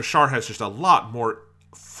 and so Char has just a lot more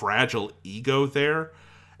fragile ego there.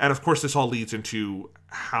 And of course, this all leads into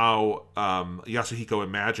how Yasuhiko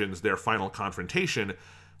imagines their final confrontation,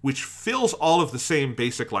 which fills all of the same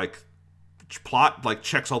basic, like, plot, like,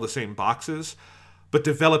 checks all the same boxes, but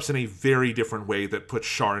develops in a very different way that puts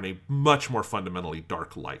Char in a much more fundamentally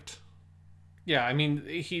dark light. Yeah, I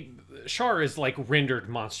mean, Char is, like, rendered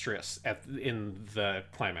monstrous in the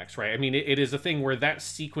climax, right? I mean, it is a thing where that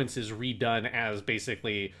sequence is redone as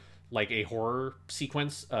basically like a horror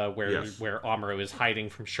sequence where Amuro is hiding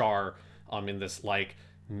from Char in this, like,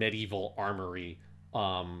 medieval armory.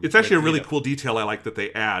 It's actually a really cool detail I like that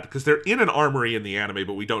they add, because they're in an armory in the anime,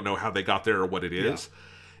 but we don't know how they got there or what it is.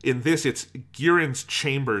 Yeah. In this, it's Girin's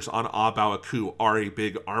chambers on Abawaku are a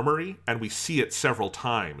big armory, and we see it several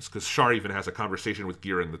times, because Char even has a conversation with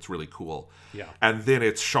Girin that's really cool. Yeah. And then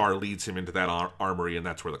it's Char leads him into that armory, and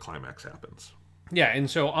that's where the climax happens. Yeah, and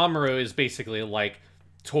so Amuro is basically, like,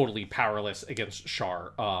 totally powerless against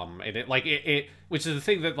Char, and it which is the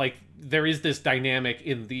thing that, like, there is this dynamic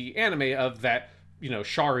in the anime of that,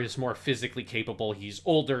 Char is more physically capable, he's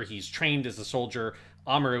older, he's trained as a soldier.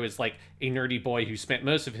 Amuro is, like, a nerdy boy who spent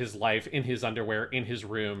most of his life in his underwear in his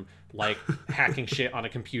room, like, hacking shit on a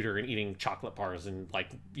computer and eating chocolate bars and, like,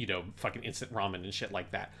 fucking instant ramen and shit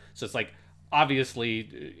like that. So it's like,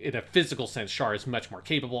 obviously, in a physical sense, Char is much more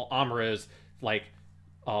capable. Amuro's, like,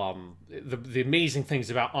 the amazing things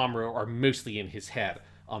about Amuro are mostly in his head,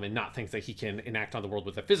 and not things that he can enact on the world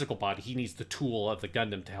with a physical body. He needs the tool of the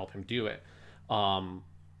Gundam to help him do it. And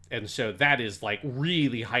so that is, like,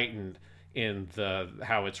 really heightened in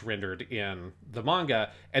how it's rendered in the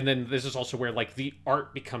manga. And then this is also where, like, the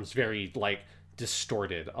art becomes very, like,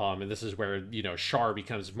 distorted, and this is where Char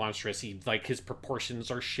becomes monstrous. He, like, his proportions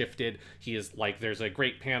are shifted. He is, like, there's a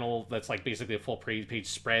great panel that's, like, basically a full page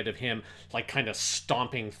spread of him, like, kind of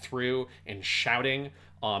stomping through and shouting,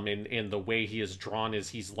 and the way he is drawn is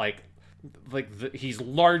he's he's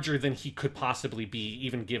larger than he could possibly be,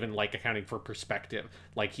 even given, like, accounting for perspective.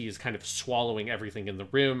 Like, he is kind of swallowing everything in the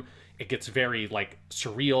room. It gets very, like,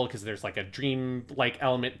 surreal because there's, like, a dream like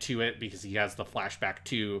element to it, because he has the flashback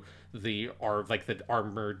to the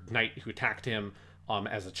armored knight who attacked him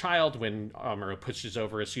as a child when Amuro pushes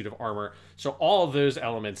over a suit of armor. So all of those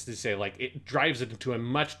elements to say, like, it drives it into a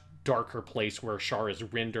much darker place where Char is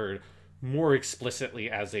rendered more explicitly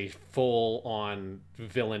as a full-on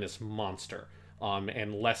villainous monster,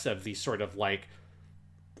 and less of the sort of, like,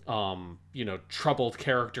 troubled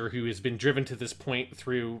character who has been driven to this point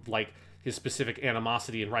through, like, his specific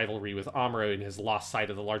animosity and rivalry with Amuro and his lost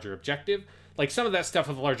sight of the larger objective. Like, some of that stuff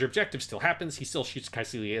of the larger objective still happens. He still shoots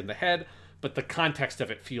Kycilia in the head, but the context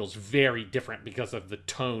of it feels very different because of the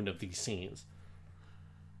tone of these scenes.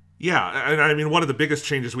 Yeah, and I mean, one of the biggest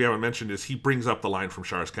changes we haven't mentioned is he brings up the line from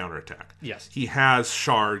Char's counterattack. Yes. He has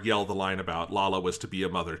Char yell the line about Lala was to be a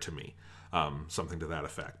mother to me, something to that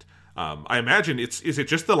effect. I imagine is it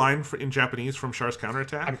just the line in Japanese from Char's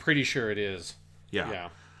counterattack? I'm pretty sure it is. Yeah.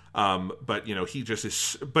 But he just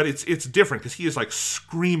is. But it's different because he is, like,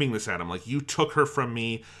 screaming this at him, like, you took her from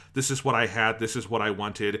me. This is what I had. This is what I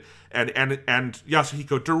wanted. And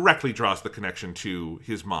Yasuhiko directly draws the connection to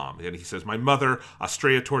his mom, and he says, "My mother,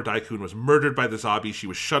 Astrea Tor Daikun, was murdered by the Zabi. She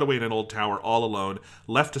was shut away in an old tower, all alone,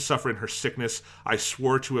 left to suffer in her sickness. I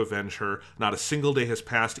swore to avenge her. Not a single day has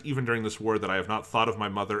passed, even during this war, that I have not thought of my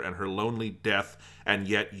mother and her lonely death. And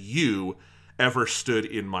yet you ever stood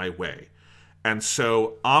in my way." And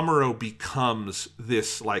so Amuro becomes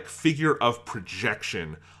this, like, figure of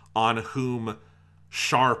projection on whom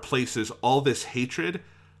Char places all this hatred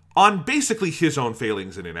on basically his own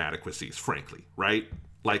failings and inadequacies, frankly, right?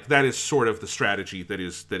 Like, that is sort of the strategy that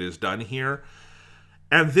is done here.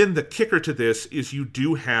 And then the kicker to this is you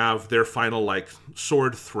do have their final, like,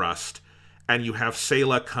 sword thrust, and you have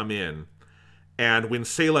Sayla come in. And when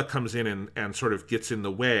Sayla comes in and sort of gets in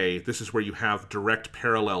the way, this is where you have direct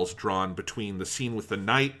parallels drawn between the scene with the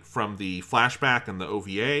knight from the flashback and the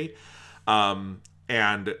OVA.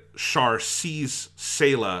 And Char sees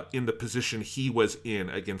Sayla in the position he was in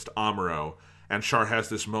against Amuro. And Char has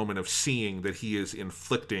this moment of seeing that he is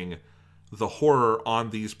inflicting the horror on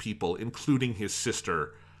these people, including his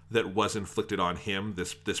sister, that was inflicted on him.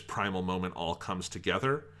 This primal moment all comes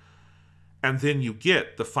together. And then you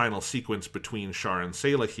get the final sequence between Char and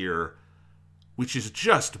Sayla here, which is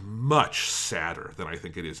just much sadder than I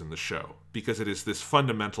think it is in the show. Because it is this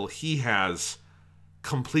fundamental, he has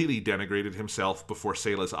completely denigrated himself before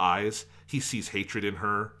Sayla's eyes. He sees hatred in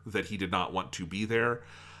her that he did not want to be there.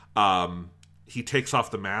 He takes off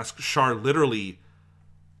the mask. Char literally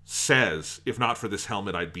says, if not for this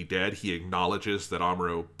helmet, I'd be dead. He acknowledges that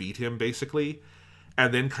Amuro beat him, basically.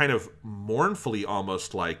 And then kind of mournfully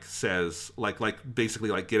almost like says,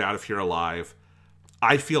 basically get out of here alive.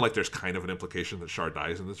 I feel like there's kind of an implication that Char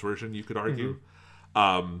dies in this version, you could argue.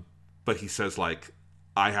 But he says,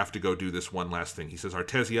 I have to go do this one last thing. He says,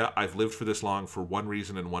 Artesia, I've lived for this long for one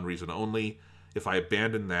reason and one reason only. If I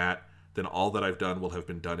abandon that, then all that I've done will have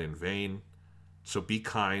been done in vain. So be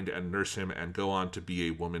kind and nurse him and go on to be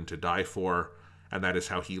a woman to die for. And that is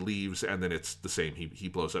how he leaves. And then it's the same. He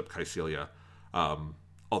blows up Caecilia.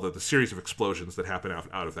 Although the series of explosions that happen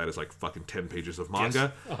out of that is like fucking 10 pages of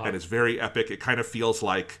manga. Yes. And it's very epic. It kind of feels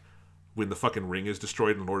like when the fucking ring is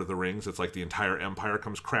destroyed in Lord of the Rings, it's like the entire empire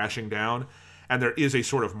comes crashing down. And there is a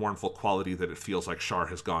sort of mournful quality that it feels like Char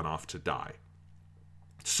has gone off to die.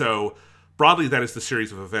 So broadly, that is the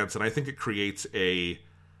series of events. And I think it creates a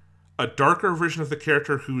darker version of the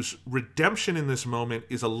character whose redemption in this moment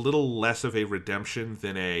is a little less of a redemption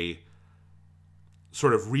than a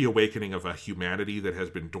sort of reawakening of a humanity that has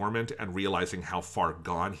been dormant and realizing how far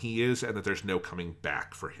gone he is and that there's no coming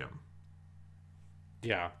back for him.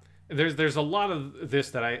 Yeah. There's a lot of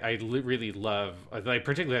this that I really love.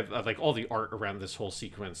 Particularly like all the art around this whole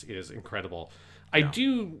sequence is incredible. Yeah.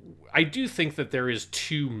 I do think that there is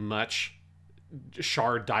too much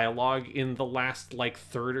Char dialogue in the last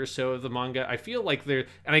third or so of the manga. I feel like and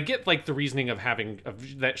I get the reasoning of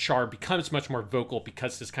that Char becomes much more vocal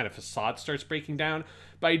because this kind of facade starts breaking down,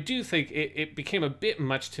 but I do think it became a bit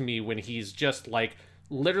much to me when he's just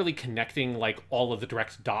literally connecting all of the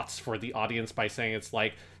direct dots for the audience by saying it's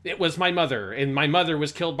it was my mother and my mother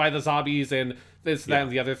was killed by the zombies and this, that, and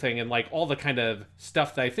the other thing, and all the kind of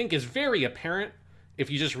stuff that I think is very apparent if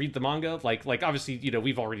you just read the manga. Obviously,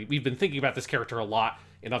 we've been thinking about this character a lot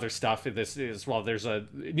in other stuff. In this is, well, there's a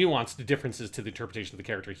nuanced differences to the interpretation of the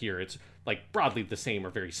character here. It's broadly the same or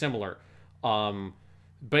very similar.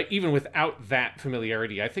 But even without that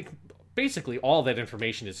familiarity, I think basically all that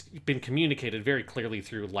information has been communicated very clearly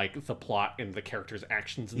through the plot and the character's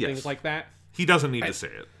actions and things like that. He doesn't need to say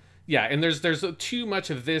it. Yeah, and there's too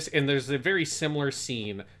much of this, and there's a very similar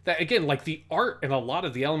scene that, again, the art and a lot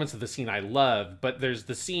of the elements of the scene I love, but there's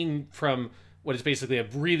the scene from what is basically a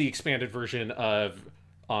really expanded version of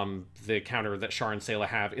the encounter that Char and Sayla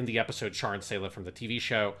have in the episode Char and Sayla from the TV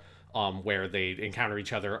show, where they encounter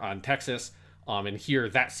each other on Texas. And here,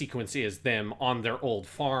 that sequence is them on their old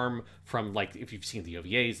farm from, if you've seen the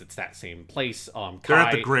OVAs, it's that same place. They're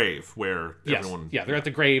at the grave where everyone... Yeah, they're at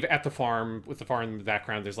the grave, at the farm, with the farm in the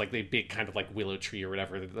background. There's, the big kind of, willow tree or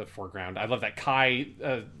whatever in the foreground. I love that Kai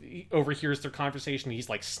overhears their conversation. He's,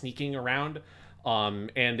 sneaking around. And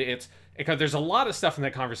there's a lot of stuff in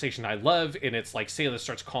that conversation I love, and it's, Sayla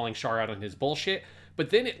starts calling Char out on his bullshit.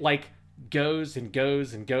 But then it, goes and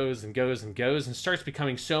goes and goes and goes and goes and starts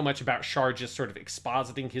becoming so much about Char just sort of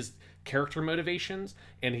expositing his character motivations,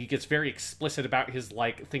 and he gets very explicit about his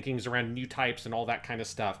thinkings around new types and all that kind of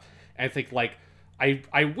stuff. And I think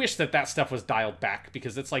I wish that stuff was dialed back,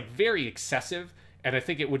 because it's very excessive, and I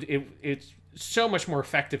think it's so much more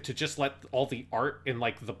effective to just let all the art and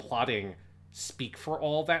the plotting speak for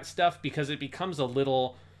all that stuff, because it becomes a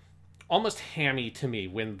little almost hammy to me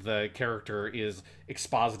when the character is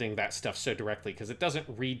expositing that stuff so directly, because it doesn't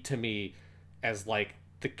read to me as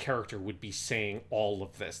the character would be saying all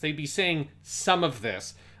of this. They'd be saying some of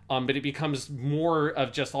this, but it becomes more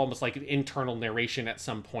of just almost an internal narration at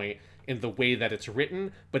some point in the way that it's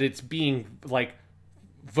written, but it's being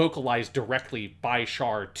vocalized directly by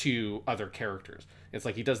Char to other characters. It's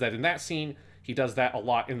he does that in that scene. He does that a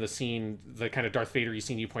lot in the scene, the kind of Darth Vader-y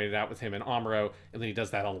scene you pointed out with him and Amuro, and then he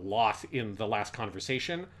does that a lot in the last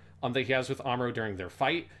conversation that he has with Amuro during their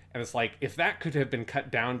fight. And it's if that could have been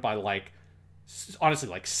cut down by honestly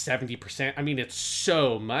 70%, I mean, it's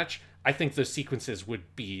so much, I think those sequences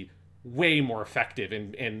would be way more effective,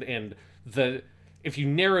 and the if you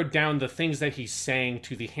narrowed down the things that he's saying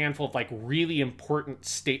to the handful of like really important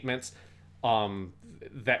statements,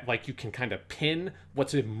 that like you can kind of pin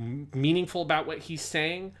what's meaningful about what he's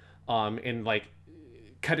saying, and like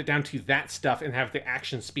cut it down to that stuff and have the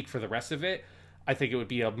action speak for the rest of it, I think it would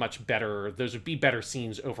be those would be better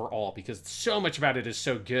scenes overall, because so much about it is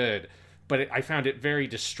so good, but I found it very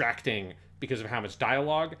distracting because of how much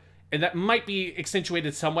dialogue. And that might be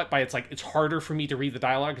accentuated somewhat by it's harder for me to read the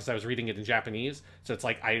dialogue because I was reading it in Japanese. So it's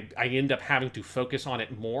like I end up having to focus on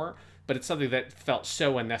it more, but it's something that felt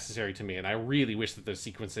so unnecessary to me. And I really wish that those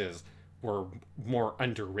sequences were more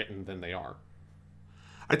underwritten than they are.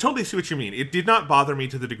 I totally see what you mean. It did not bother me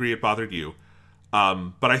to the degree it bothered you.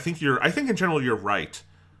 But I think in general you're right.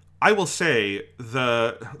 I will say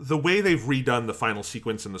the way they've redone the final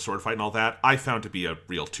sequence and the sword fight and all that, I found to be a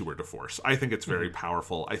real tour de force. I think it's very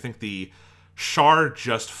powerful. I think the Char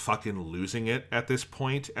just fucking losing it at this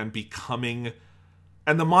point and becoming,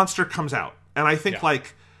 and the monster comes out. And I think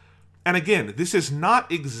and again, this is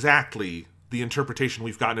not exactly the interpretation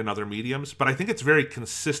we've gotten in other mediums, but I think it's very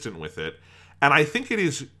consistent with it. And I think it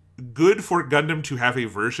is good for Gundam to have a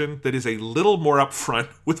version that is a little more upfront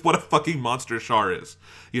with what a fucking monster Char is.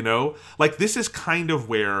 You know? Like, this is kind of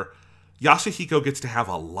where Yasuhiko gets to have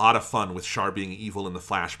a lot of fun with Char being evil in the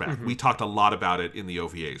flashback. Mm-hmm. We talked a lot about it in the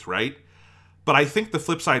OVAs, right? But I think the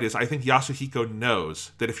flip side is I think Yasuhiko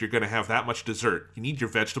knows that if you're going to have that much dessert, you need your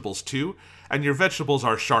vegetables too. And your vegetables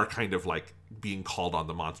are Char kind of like being called on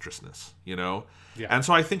the monstrousness, you know? Yeah. And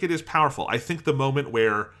so I think it is powerful. I think the moment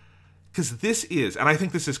where, because this is, and I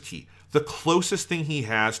think this is key, the closest thing he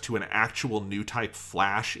has to an actual new type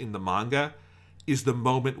Flash in the manga is the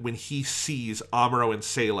moment when he sees Amuro and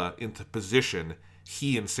Sayla in the position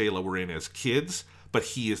he and Sayla were in as kids, but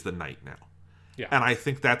he is the knight now. Yeah. And I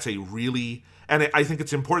think that's a really, and I think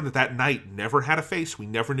it's important that knight never had a face. We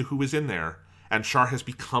never knew who was in there. And Char has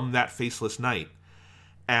become that faceless knight.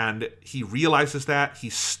 And he realizes that. He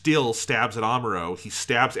still stabs at Amuro. He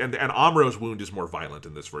stabs, and Amuro's wound is more violent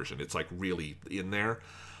in this version. It's like really in there.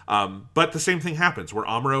 But the same thing happens where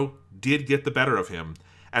Amuro did get the better of him.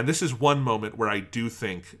 And this is one moment where I do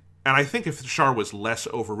think, and I think if Char was less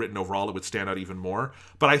overwritten overall, it would stand out even more.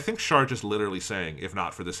 But I think Char just literally saying, if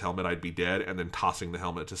not for this helmet, I'd be dead, and then tossing the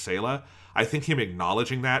helmet to Sayla. I think him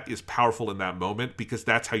acknowledging that is powerful in that moment, because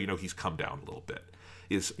that's how you know he's come down a little bit.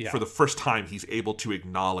 For the first time, he's able to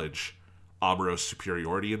acknowledge Amuro's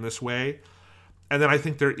superiority in this way. And then I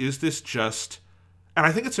think there is this and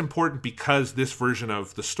I think it's important because this version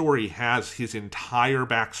of the story has his entire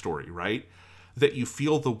backstory, right? That you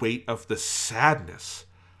feel the weight of the sadness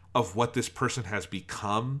of what this person has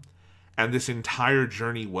become. And this entire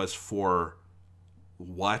journey was for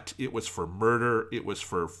what? It was for murder. It was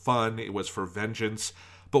for fun. It was for vengeance.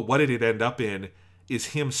 But what did it end up in is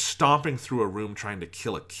him stomping through a room trying to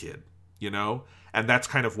kill a kid, you know? And that's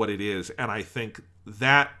kind of what it is. And I think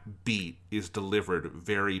that beat is delivered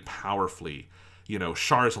very powerfully. You know,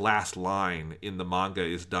 Char's last line in the manga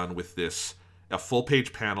is done with a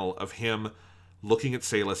full-page panel of him looking at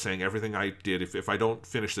Sayla saying, everything I did, if I don't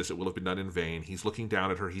finish this, it will have been done in vain. He's looking down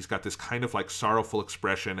at her. He's got this kind of like sorrowful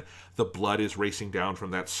expression. The blood is racing down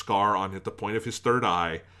from that scar on at the point of his third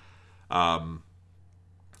eye.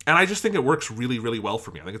 And I just think it works really, really well for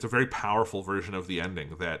me. I think it's a very powerful version of the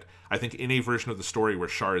ending that I think in a version of the story where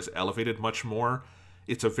Char is elevated much more,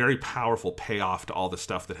 it's a very powerful payoff to all the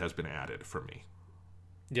stuff that has been added for me.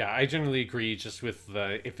 Yeah, I generally agree just with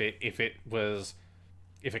if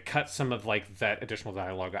it cuts some of like that additional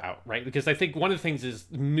dialogue out, right? Because I think one of the things is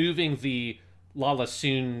moving the Lala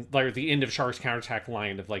Soon, like the end of Char's counterattack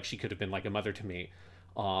line of like, she could have been like a mother to me.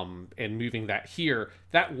 And moving that here,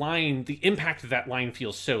 that line, the impact of that line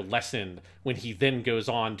feels so lessened when he then goes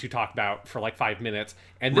on to talk about for like 5 minutes,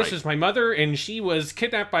 and this is my mother, and she was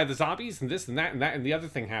kidnapped by the zombies, and this and that and that, and the other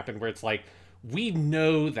thing happened, where it's like, we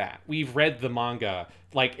know that. We've read the manga.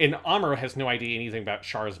 Like, and Amuro has no idea anything about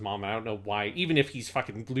Char's mom, and I don't know why. Even if he's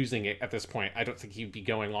fucking losing it at this point, I don't think he'd be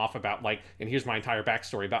going off about, like, and here's my entire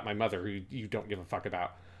backstory about my mother, who you don't give a fuck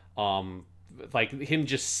about. Like, him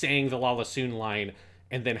just saying the Lala Soon line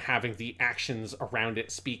and then having the actions around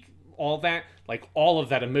it speak all that, like, all of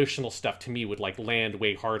that emotional stuff to me would, like, land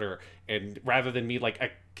way harder. And rather than me,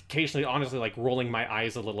 like, occasionally, honestly, like, rolling my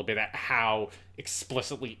eyes a little bit at how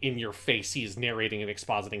explicitly in your face he is narrating and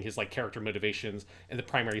expositing his, like, character motivations and the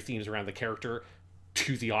primary themes around the character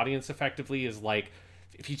to the audience effectively, is like,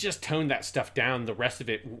 if you just tone that stuff down, the rest of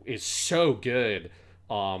it is so good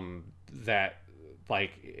that,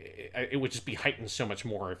 like, it would just be heightened so much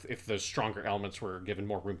more if those stronger elements were given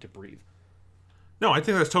more room to breathe. No, I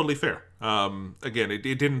think that's totally fair. Again, it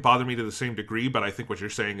didn't bother me to the same degree, but I think what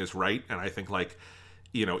you're saying is right, and I think, like,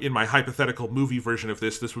 you know, in my hypothetical movie version of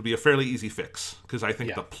this would be a fairly easy fix, because I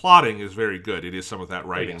think the plotting is very good. It is some of that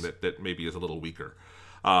writing that maybe is a little weaker.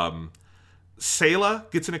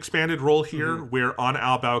 Sayla gets an expanded role here, where on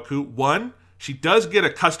Al Baoku, one, she does get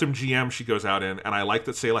a custom GM she goes out in, and I like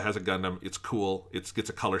that Sayla has a Gundam. It's cool. It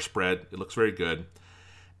gets a color spread. It looks very good.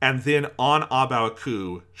 And then on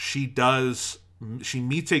Abaoku, she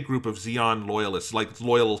meets a group of Zeon loyalists, like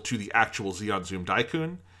loyal to the actual Zeon Zoom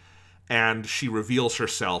Daikun, and she reveals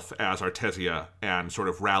herself as Artesia and sort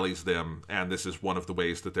of rallies them, and this is one of the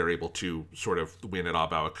ways that they're able to sort of win at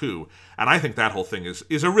Abaoku. And I think that whole thing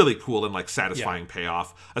is a really cool and, like, satisfying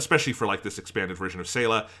payoff, especially for, like, this expanded version of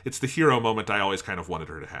Sayla. It's the hero moment I always kind of wanted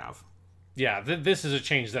her to have. Yeah, this is a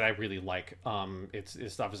change that I really like.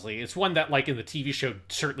 It's obviously, it's one that, like, in the TV show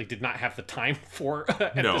certainly did not have the time for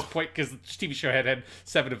at this point, because the TV show had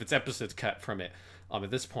 7 of its episodes cut from it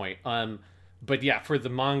at this point. But yeah, for the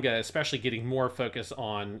manga, especially getting more focus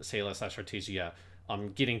on Sayla / Artesia,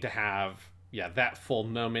 getting to have that full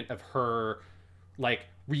moment of her, like,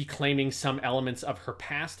 reclaiming some elements of her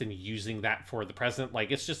past and using that for the present.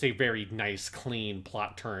 Like, it's just a very nice, clean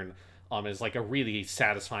plot turn. Is like a really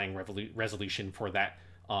satisfying resolution for that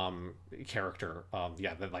character.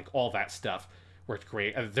 That, like, all that stuff worked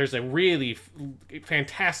great. There's a really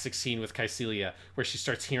fantastic scene with Kycilia where she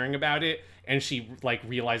starts hearing about it and she, like,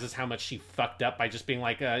 realizes how much she fucked up by just being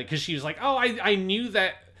like, because she was like, oh, I knew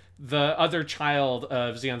that the other child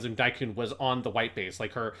of Zeon Zoom Daikun was on the White Base.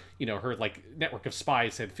 Like, her, her, like, network of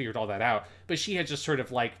spies had figured all that out, but she had just sort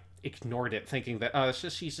of, like, ignored it, thinking that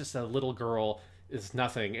she's just a little girl, is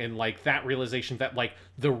nothing. And, like, that realization that, like,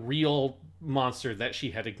 the real monster that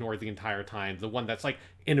she had ignored the entire time, the one that's, like,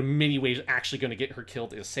 in many ways actually going to get her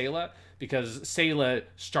killed, is Sayla, because Sayla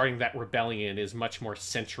starting that rebellion is much more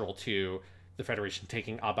central to the Federation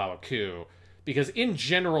taking Abaoku, because in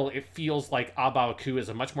general it feels like Abaoku is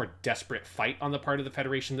a much more desperate fight on the part of the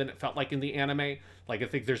Federation than it felt like in the anime. Like, I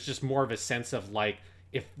think there's just more of a sense of, like,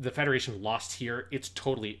 if the Federation lost here, it's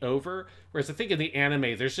totally over. Whereas I think in the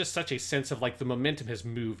anime, there's just such a sense of, like, the momentum has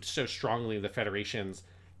moved so strongly in the Federation's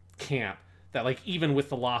camp that, like, even with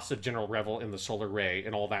the loss of General Revel in the Solar Ray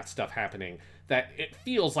and all that stuff happening, that it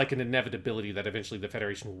feels like an inevitability that eventually the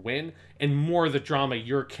Federation will win. And more the drama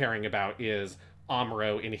you're caring about is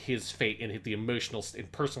Amuro and his fate and the emotional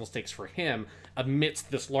and personal stakes for him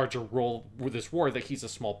amidst this larger role with this war that he's a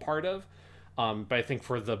small part of. But I think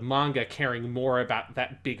for the manga, caring more about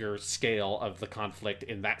that bigger scale of the conflict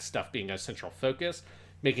and that stuff being a central focus,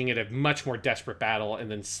 making it a much more desperate battle,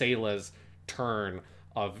 and then Sayla's turn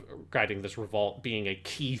of guiding this revolt being a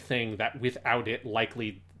key thing that without it,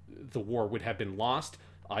 likely the war would have been lost.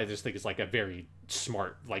 I just think it's, like, a very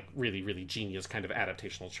smart, like, really, really genius kind of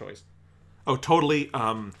adaptational choice. Oh, totally.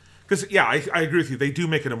 Because, I agree with you. They do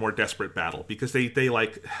make it a more desperate battle, because they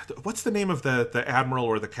like, what's the name of the admiral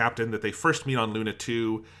or the captain that they first meet on Luna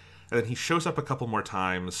 2, and then he shows up a couple more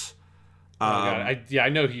times. I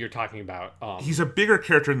know who you're talking about. He's a bigger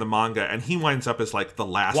character in the manga, and he winds up as, like, the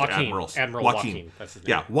last admiral. Admiral Joaquin. That's his name.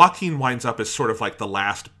 Yeah, Joaquin winds up as sort of like the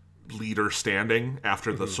last leader standing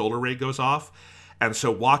after the solar ray goes off. And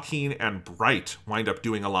so Joaquin and Bright wind up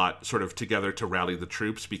doing a lot sort of together to rally the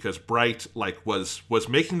troops, because Bright, like, was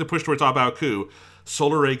making the push towards Abaoku.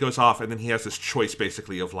 Solar Ray goes off, and then he has this choice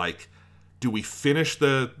basically of, like, do we finish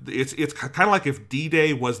it's kind of like if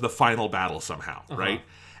D-Day was the final battle somehow, right?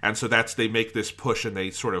 And so they make this push and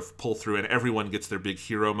they sort of pull through, and everyone gets their big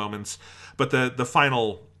hero moments. But the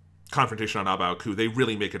final confrontation on Abaoku, they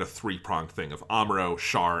really make it a 3-pronged thing of Amuro,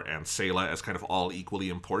 Char, and Sayla as kind of all equally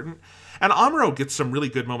important. And Amuro gets some really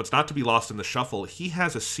good moments, not to be lost in the shuffle. He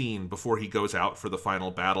has a scene before he goes out for the final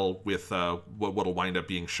battle with what'll wind up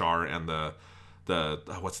being Char and the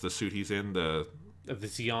what's the suit he's in? The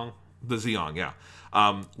Zeong. The Zeong, yeah.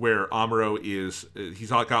 Where Amuro he's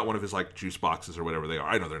got one of his, like, juice boxes or whatever they are.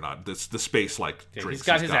 I know they're not. The space, like, drinks. He's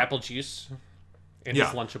got his apple juice and his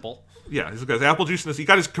Lunchable. Yeah, he's got his apple juice, and he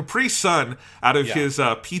got his Capri Sun out of his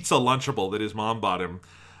pizza Lunchable that his mom bought him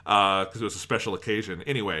because it was a special occasion.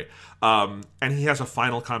 Anyway, and he has a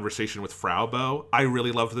final conversation with Frau Bo. I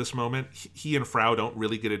really loved this moment. He and Frau don't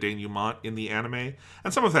really get a denouement in the anime,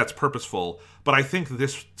 and some of that's purposeful, but I think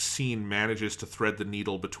this scene manages to thread the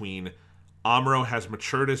needle between Amuro has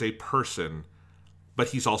matured as a person, but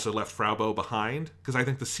he's also left Frau Bo behind, because I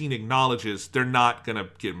think the scene acknowledges they're not going to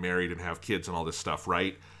get married and have kids and all this stuff,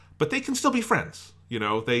 right? But they can still be friends,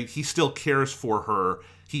 he still cares for her.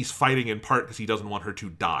 He's fighting in part because he doesn't want her to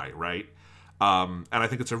die, right? And I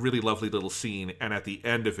think it's a really lovely little scene, and at the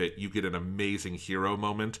end of it, you get an amazing hero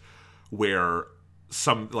moment where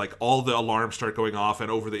some, like, all the alarms start going off, and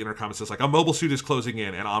over the intercom it says, like, a mobile suit is closing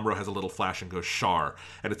in, and Amuro has a little flash and goes, Char.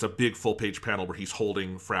 And it's a big full-page panel where he's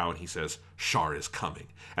holding Frau, and he says, Char is coming.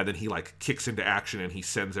 And then he, like, kicks into action, and he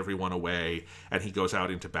sends everyone away, and he goes out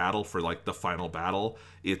into battle for, like, the final battle.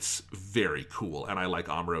 It's very cool, and I like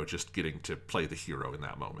Amuro just getting to play the hero in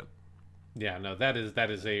that moment. Yeah, no, that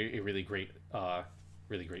is a really great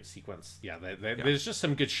sequence. Yeah, there's just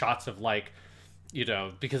some good shots of, like, you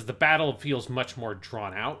know, because the battle feels much more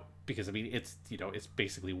drawn out, because I mean it's, you know, it's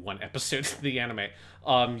basically one episode of the anime.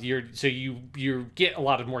 You get a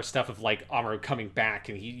lot of more stuff of, like, Amuro coming back,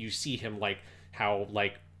 and you see him, like, how,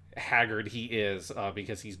 like, haggard he is,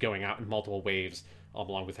 because he's going out in multiple waves,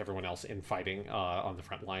 along with everyone else in fighting on the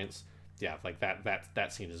front lines. Yeah, like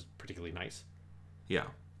that scene is particularly nice. Yeah.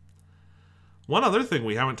 One other thing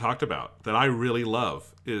we haven't talked about that I really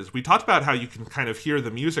love is, we talked about how you can kind of hear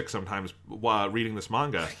the music sometimes while reading this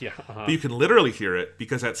manga. Yeah, but you can literally hear it,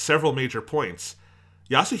 because at several major points,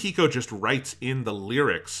 Yasuhiko just writes in the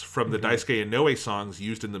lyrics from the Daisuke and Noe songs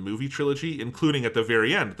used in the movie trilogy, including at the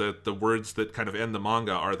very end. The words that kind of end the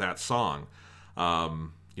manga are that song.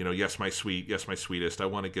 You know, yes, my sweet, yes, my sweetest, I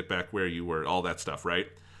want to get back where you were, all that stuff, right?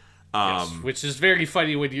 Yes, which is very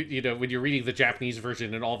funny when when you're reading the Japanese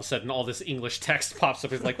version, and all of a sudden all this English text pops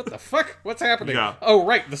up. It's like, what the fuck? What's happening? Yeah. Oh,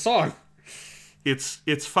 right, the song. It's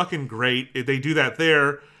fucking great. They do that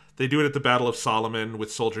there. They do it at the Battle of Solomon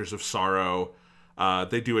with Soldiers of Sorrow.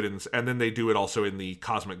 They do it and then they do it also in the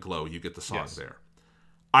Cosmic Glow. You get the song there.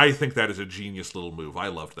 I think that is a genius little move. I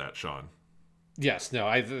loved that, Sean. Yes, no,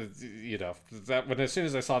 as soon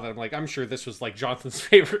as I saw that, I'm like, I'm sure this was, like, Jonathan's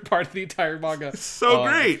favorite part of the entire manga. It's so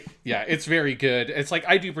great. Yeah, it's very good. It's like,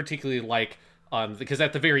 I do particularly like, because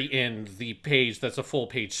at the very end, the page, that's a full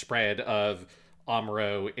page spread of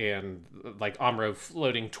Amuro and, like, Amuro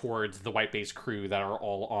floating towards the White Base crew that are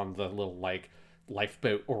all on the little, like,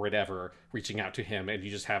 lifeboat or whatever, reaching out to him, and you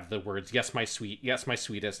just have the words, yes, my sweet, yes, my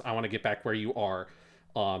sweetest, I want to get back where you are.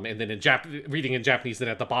 And then reading in Japanese, then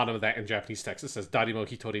at the bottom of that in Japanese text, it says "Darimo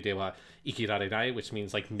hitori de wa ikirarenai," which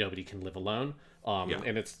means, like, nobody can live alone.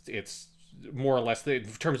 And it's more or less, in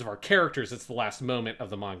terms of our characters, it's the last moment of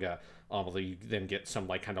the manga. Although you then get some,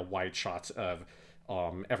 like, kind of wide shots of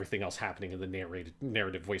everything else happening, and the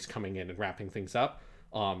narrative voice coming in and wrapping things up.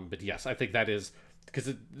 But yes, I think that is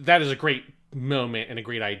that is a great moment and a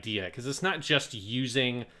great idea, because it's not just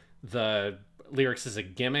using the lyrics as a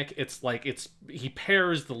gimmick. It's like he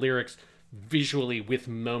pairs the lyrics visually with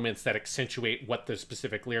moments that accentuate what the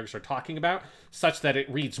specific lyrics are talking about, such that it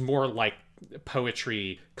reads more like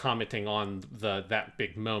poetry commenting on that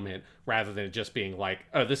big moment, rather than just being like,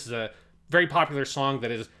 oh, this is a very popular song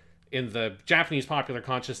that is in the Japanese popular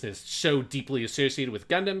consciousness so deeply associated with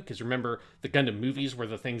Gundam, because remember, the Gundam movies were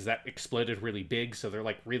the things that exploded really big, so they're,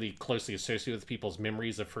 like, really closely associated with people's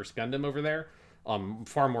memories of first Gundam over there.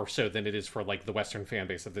 Far more so than it is for, like, the Western fan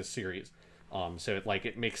base of this series. So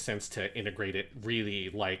it makes sense to integrate it really,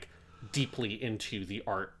 like, deeply into the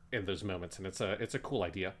art in those moments, and it's a cool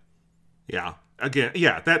idea. Yeah. Again,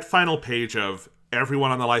 yeah, that final page of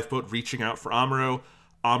everyone on the lifeboat reaching out for Amuro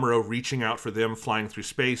reaching out for them flying through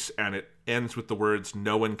space, and it ends with the words,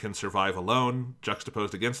 no one can survive alone,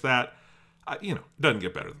 juxtaposed against that. Doesn't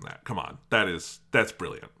get better than that. Come on. That's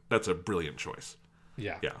brilliant. That's a brilliant choice.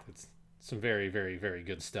 Yeah. It's some very, very, very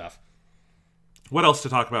good stuff. What else to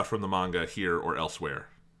talk about from the manga here or elsewhere?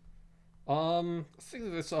 I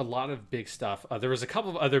think there's a lot of big stuff. There was a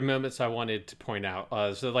couple of other moments I wanted to point out.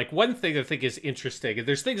 So, like, one thing I think is interesting, and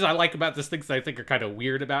there's things I like about this, things that I think are kind of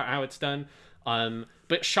weird about how it's done.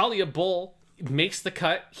 But Shalia Bull makes the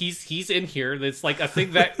cut. He's in here. That's, like, a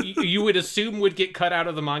thing that you would assume would get cut out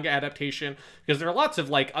of the manga adaptation, because there are lots of,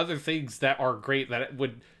 like, other things that are great that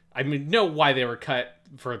would, I mean, know why they were cut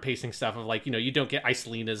for pacing stuff of, like, you don't get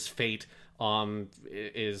Iselina's fate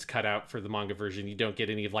is cut out for the manga version. You don't get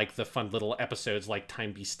any of, like, the fun little episodes like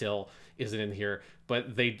Time Be Still isn't in here,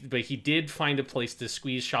 but he did find a place to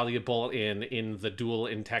squeeze Shalia Bull in the duel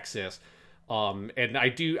in Texas, and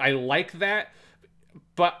I like that,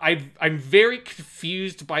 but I'm very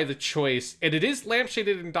confused by the choice, and it is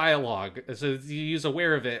lampshaded in dialogue, so you're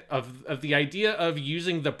aware of it, of the idea of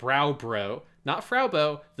using the brow bro, not Frau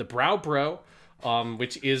Bo, the brow bro,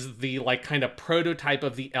 which is the, like, kind of prototype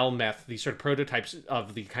of the Elmeth, the sort of prototypes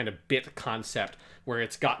of the kind of bit concept, where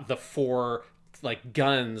it's got the 4, like,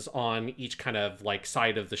 guns on each kind of, like,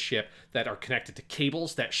 side of the ship that are connected to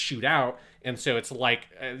cables that shoot out, and so it's like,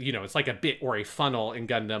 it's like a bit or a funnel in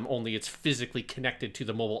Gundam, only it's physically connected to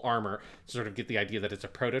the mobile armor, to sort of get the idea that it's a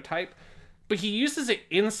prototype. But he uses it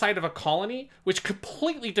inside of a colony, which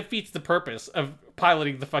completely defeats the purpose of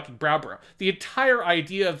piloting the fucking Browbro. The entire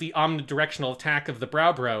idea of the omnidirectional attack of the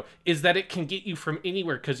Browbro is that it can get you from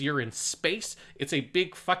anywhere because you're in space. It's a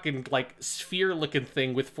big fucking, like, sphere-looking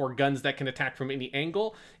thing with 4 guns that can attack from any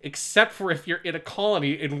angle, except for if you're in a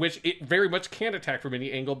colony in which it very much can't attack from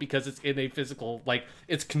any angle because it's in a physical, like,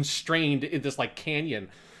 it's constrained in this, like, canyon.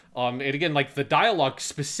 And again, like, the dialogue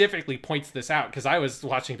specifically points this out, because I was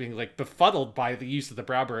watching being, like, befuddled by the use of the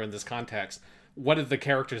Browbro in this context. One of the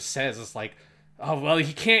characters says is like, oh, well,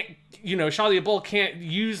 he can't, Shalia Bull can't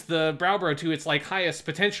use the Browbro to its, like, highest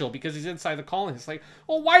potential because he's inside the colony. It's like,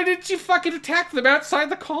 well, why didn't you fucking attack them outside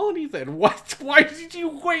the colony then? What? Why did you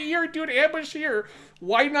wait here and do an ambush here?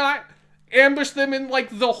 Why not ambush them in,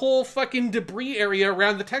 like, the whole fucking debris area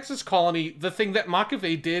around the Texas colony, the thing that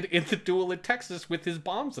Machiavelli did in the duel in Texas with his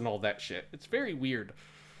bombs and all that shit? It's very weird.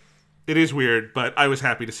 It is weird, but I was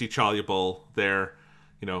happy to see Chalia Bull there.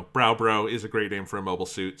 Browbro is a great name for a mobile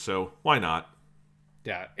suit, so why not?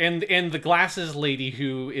 Yeah, and the glasses lady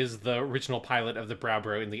who is the original pilot of the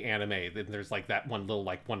Browbro in the anime, then there's, like, that one little,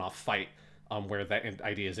 like, one-off fight where that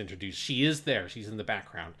idea is introduced. She is there. She's in the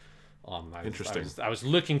background. Interesting. I was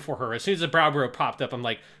looking for her. As soon as the Browbro popped up, I'm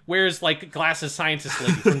like, where's, like, glasses scientist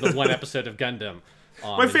lady from the one episode of Gundam?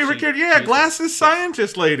 My favorite character, glasses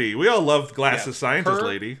scientist lady. We all loved glasses scientist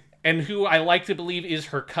lady. And who I like to believe is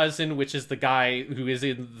her cousin, which is the guy who is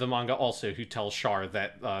in the manga also, who tells Char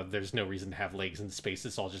that there's no reason to have legs in space.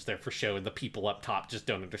 It's all just there for show, and the people up top just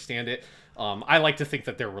don't understand it. I like to think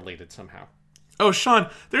that they're related somehow. Oh, Sean,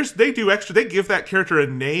 they do extra. They give that character a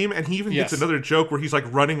name, and he even gets another joke where he's,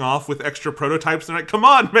 like, running off with extra prototypes. They're like, come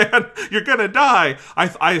on, man, you're gonna die.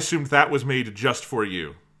 I assumed that was made just for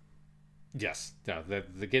you. Yes, no, they're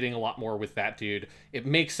getting a lot more with that dude. It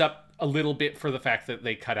makes up a little bit for the fact that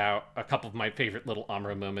they cut out a couple of my favorite little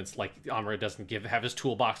Amuro moments, like Amuro doesn't have his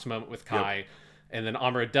toolbox moment with Kai, yep. And then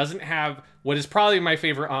Amuro doesn't have what is probably my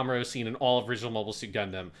favorite Amuro scene in all of original Mobile Suit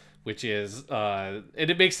Gundam, which is, and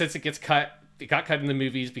it makes sense it gets cut. It got cut in the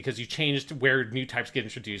movies because you changed where new types get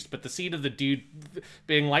introduced. But the scene of the dude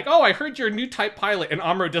being like, oh, I heard you're a new type pilot, and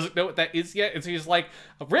Amuro doesn't know what that is yet. And so he's like,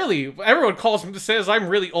 really? Everyone calls him, says I'm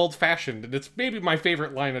really old-fashioned. And it's maybe my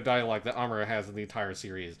favorite line of dialogue that Amuro has in the entire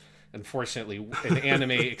series. Unfortunately, an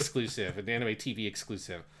anime exclusive, an anime TV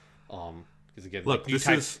exclusive. Because again, look, like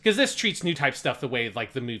this treats new type stuff the way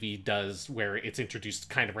like the movie does, where it's introduced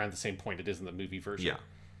kind of around the same point it is in the movie version. Yeah.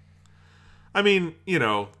 I mean,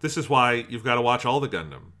 this is why you've got to watch all the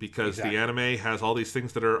Gundam, because the anime has all these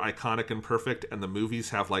things that are iconic and perfect, and the movies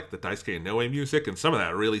have, like, the Daisuke Inoue music and some of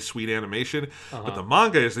that really sweet animation. Uh-huh. But the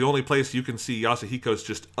manga is the only place you can see Yasuhiko's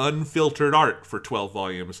just unfiltered art for 12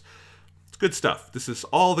 volumes. It's good stuff. This is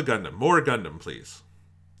all the Gundam. More Gundam, please.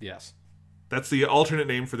 Yes. That's the alternate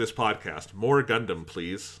name for this podcast. More Gundam,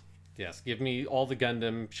 please. Yes, give me all the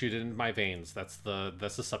Gundam, shoot it in my veins. That's the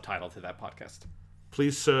subtitle to that podcast.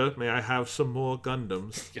 Please, sir, may I have some more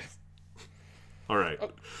Gundams? Yes. All right.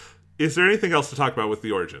 Is there anything else to talk about with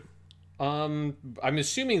the origin? I'm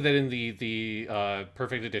assuming that in the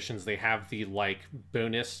Perfect Editions they have the, like,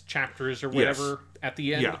 bonus chapters or whatever at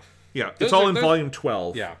the end. Yeah. It's all in volume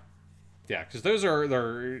 12. Yeah, because those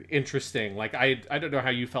are interesting. Like, I don't know how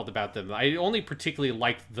you felt about them. I only particularly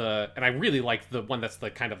liked and I really liked the one that's the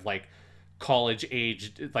kind of, like,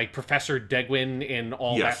 college-aged, like, Professor Degwin and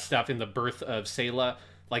all that stuff in the birth of Sayla.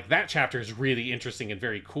 Like, that chapter is really interesting and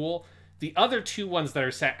very cool. The other two ones that are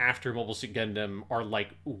set after Mobile Suit Gundam are,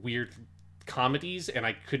 like, weird comedies, and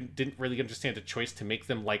I didn't really understand the choice to make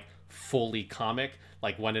them, like, fully comic.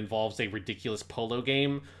 Like, one involves a ridiculous polo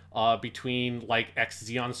game between, like,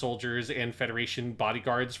 ex-Zeon soldiers and Federation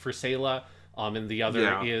bodyguards for Sayla. And the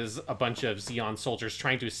other is a bunch of Zeon soldiers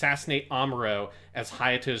trying to assassinate Amuro as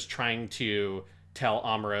Hayato's trying to tell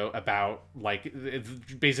Amuro about, like,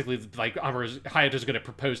 basically, like, Hayato's going to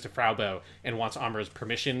propose to Fraubo and wants Amuro's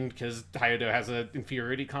permission because Hayato has an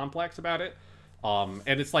inferiority complex about it.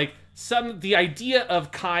 And it's like the idea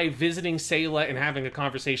of Kai visiting Sayla and having a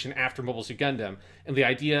conversation after Mobile Suit Gundam, and the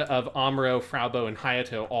idea of Amuro, Fraubo, and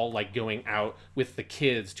Hayato all, like, going out with the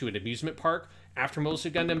kids to an amusement park after Mobile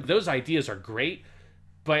Suit Gundam, those ideas are great,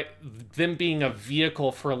 but them being a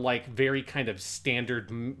vehicle for, like, very kind of standard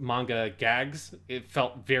manga gags, it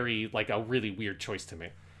felt very, like, a really weird choice to me.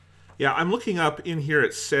 Yeah, I'm looking up in here,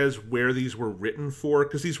 it says where these were written for,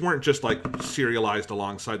 because these weren't just, like, serialized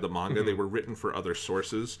alongside the manga, mm-hmm. They were written for other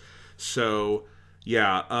sources. So,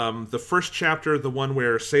 yeah, the first chapter, the one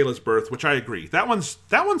where Sayla's birth, which I agree, that one's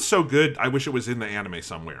so good, I wish it was in the anime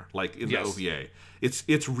somewhere, like in the OVA.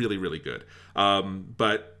 It's really, really good.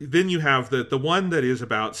 But then you have the one that is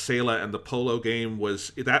about Sayla and the polo game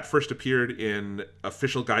that first appeared in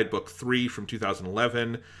Official Guidebook 3 from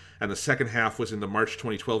 2011. and the second half was in the March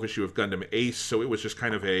 2012 issue of Gundam Ace, so it was just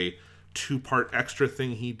kind of a 2-part extra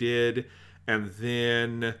thing he did. And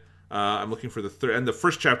then I'm looking for the third, and the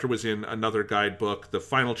first chapter was in another guidebook. The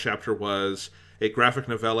final chapter was a graphic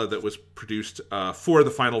novella that was produced for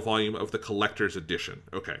the final volume of the collector's edition.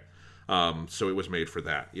 Okay. So it was made for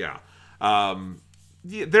that. Yeah.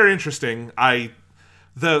 They're interesting.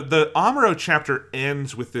 The Amuro chapter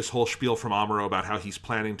ends with this whole spiel from Amuro about how he's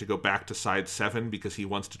planning to go back to Side 7 because he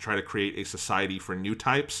wants to try to create a society for new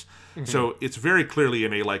types. Mm-hmm. So it's very clearly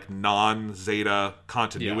in a like non-Zeta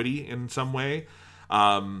continuity in some way.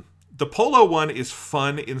 The Polo one is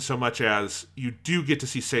fun in so much as you do get to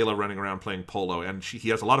see Sayla running around playing polo, and he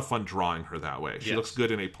has a lot of fun drawing her that way. She looks good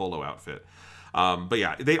in a polo outfit. But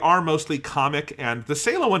yeah, they are mostly comic, and the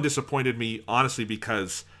Sayla one disappointed me, honestly,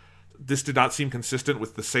 because this did not seem consistent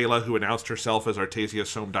with the Sayla who announced herself as Artesia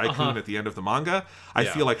Som Daikun at the end of the manga. I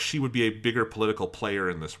feel like she would be a bigger political player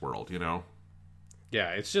in this world, you know?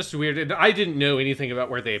 Yeah, it's just weird. And I didn't know anything about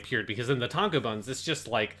where they appeared, because in the Tankobons, it's just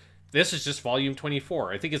like, this is just volume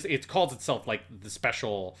 24. I think it calls itself like the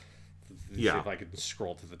special. See if I can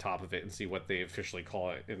scroll to the top of it and see what they officially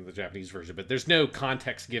call it in the Japanese version. But there's no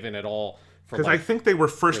context given at all. Because I think they were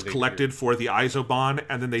first collected for the Isoban,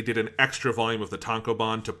 and then they did an extra volume of the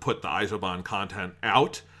Tankobon to put the Isoban content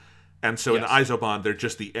out. And so in the Isoban, they're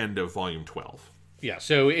just the end of volume 12. Yeah,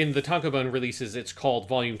 so in the Tankobon releases, it's called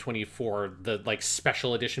volume 24, the like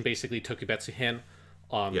special edition, basically Tokubetsu Hen.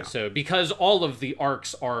 So because all of the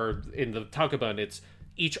arcs are in the Tankobon, it's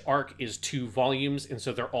each arc is 2 volumes, and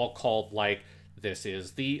so they're all called like, this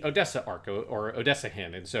is the Odessa arc or Odessa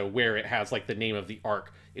Hen, and so where it has like the name of the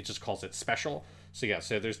arc, it just calls it special. So yeah,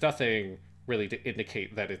 so there's nothing really to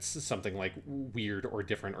indicate that it's something like weird or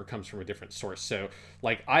different or comes from a different source. So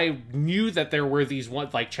like I knew that there were these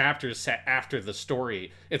chapters set after the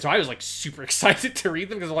story, and so I was like super excited to read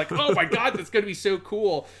them, because I'm like, oh my god, that's gonna be so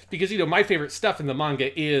cool, because my favorite stuff in the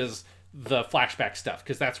manga is the flashback stuff,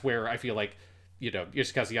 because that's where I feel like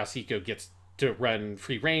Yoshikazu Yasuhiko gets to run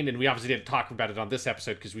free reign, and we obviously didn't talk about it on this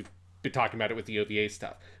episode because we've been talking about it with the OVA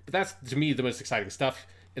stuff, but that's to me the most exciting stuff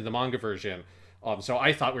in the manga version. So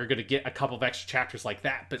I thought we were going to get a couple of extra chapters like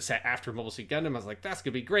that, but set after Mobile Suit Gundam. I was like, that's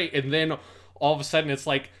going to be great. And then all of a sudden it's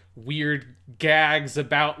like weird gags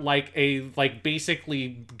about like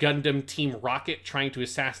basically Gundam Team Rocket trying to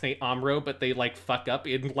assassinate Amuro, but they like fuck up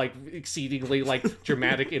in like exceedingly like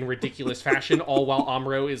dramatic and ridiculous fashion, all while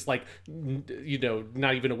Amuro is like,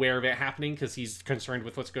 not even aware of it happening because he's concerned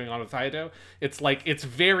with what's going on with Ido. It's like, it's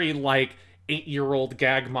very like 8-year-old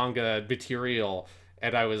gag manga material.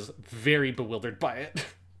 And I was very bewildered by it.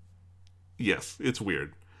 Yes, it's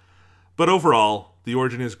weird. But overall, the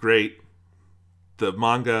origin is great. The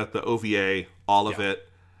manga, the OVA, all of it.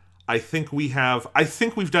 I think we've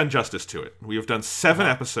done justice to it. We have done 7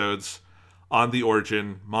 episodes on the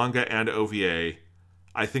origin, manga and OVA.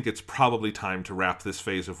 I think it's probably time to wrap this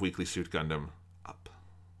phase of Weekly Suit Gundam up.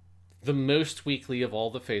 The most weekly of all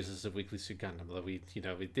the phases of Weekly Suit Gundam.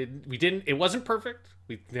 It wasn't perfect.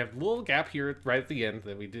 We have a little gap here right at the end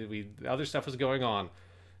that other stuff was going on,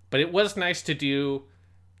 but it was nice to do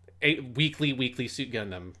a Weekly Suit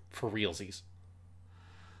Gundam for realsies.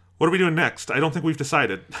 What are we doing next? I don't think we've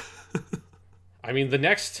decided. I mean, the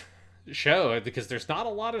next show, because there's not a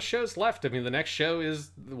lot of shows left. I mean, the next show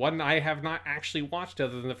is one I have not actually watched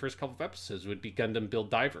other than the first couple of episodes, would be Gundam Build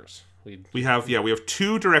Divers. We have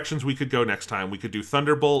 2 directions we could go next time. We could do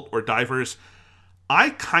Thunderbolt or Divers.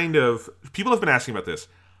 People have been asking about this.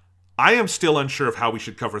 I am still unsure of how we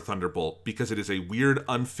should cover Thunderbolt, because it is a weird,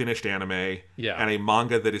 unfinished anime and a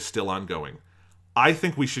manga that is still ongoing. I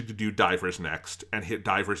think we should do Divers next and hit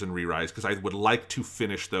Divers and Re-Rise, because I would like to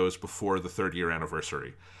finish those before the 3rd-year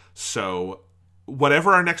anniversary. So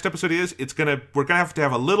whatever our next episode is, we're gonna have to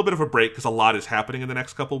have a little bit of a break because a lot is happening in the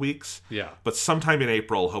next couple weeks. Yeah. But sometime in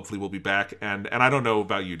April, hopefully we'll be back. And I don't know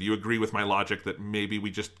about you. Do you agree with my logic that maybe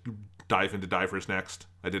we just dive into Divers next?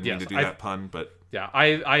 I didn't mean to do that pun, but yeah,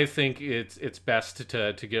 I think it's best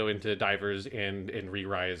to go into Divers and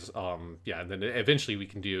Re-Rise. And then eventually we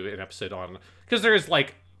can do an episode on, because there's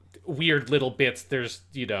like weird little bits. There's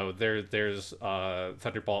there's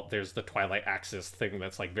Thunderbolt. There's the Twilight Axis thing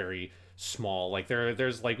that's like very small. Like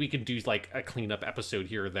there's like we can do like a cleanup episode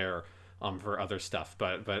here or there for other stuff.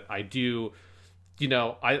 But I do,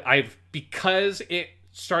 I've because it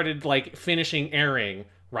started like finishing airing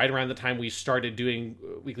right around the time we started doing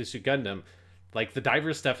Weekly Suit Gundam. Like the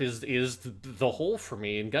Divers stuff is the hole for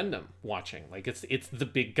me in Gundam watching. Like it's the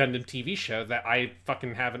big Gundam TV show that I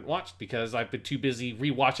fucking haven't watched because I've been too busy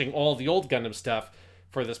rewatching all the old Gundam stuff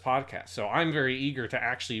for this podcast. So I'm very eager to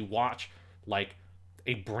actually watch like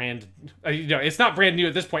a brand, it's not brand new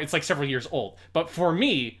at this point. It's like several years old. But for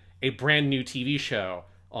me, a brand new TV show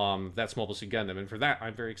that's Mobile Suit Gundam. And for that,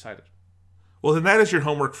 I'm very excited. Well, then that is your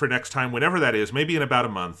homework for next time, whenever that is, maybe in about a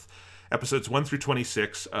month. Episodes 1 through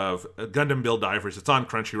 26 of Gundam Build Divers. It's on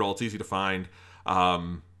Crunchyroll. It's easy to find.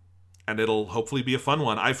 And it'll hopefully be a fun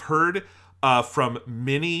one. I've heard from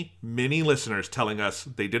many listeners telling us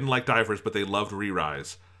they didn't like Divers, but they loved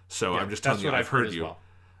Re-Rise. So I'm just telling you, I've heard you. Well.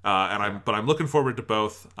 But I'm looking forward to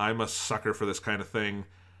both. I'm a sucker for this kind of thing,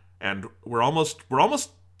 and we're almost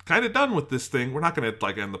kind of done with this thing. We're not going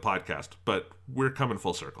to end the podcast, but we're coming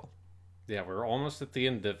full circle. Yeah, we're almost at the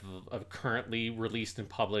end of currently released and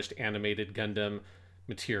published animated Gundam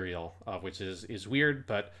material, which is weird,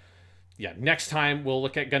 but yeah, next time we'll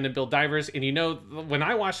look at Gundam Build Divers. And when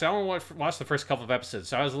I watched it, I only watched the first couple of episodes,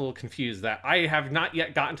 so I was a little confused that I have not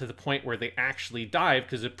yet gotten to the point where they actually dive,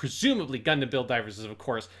 because presumably Gundam Build Divers is, of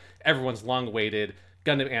course, everyone's long-awaited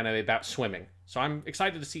Gundam anime about swimming. So I'm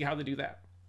excited to see how they do that.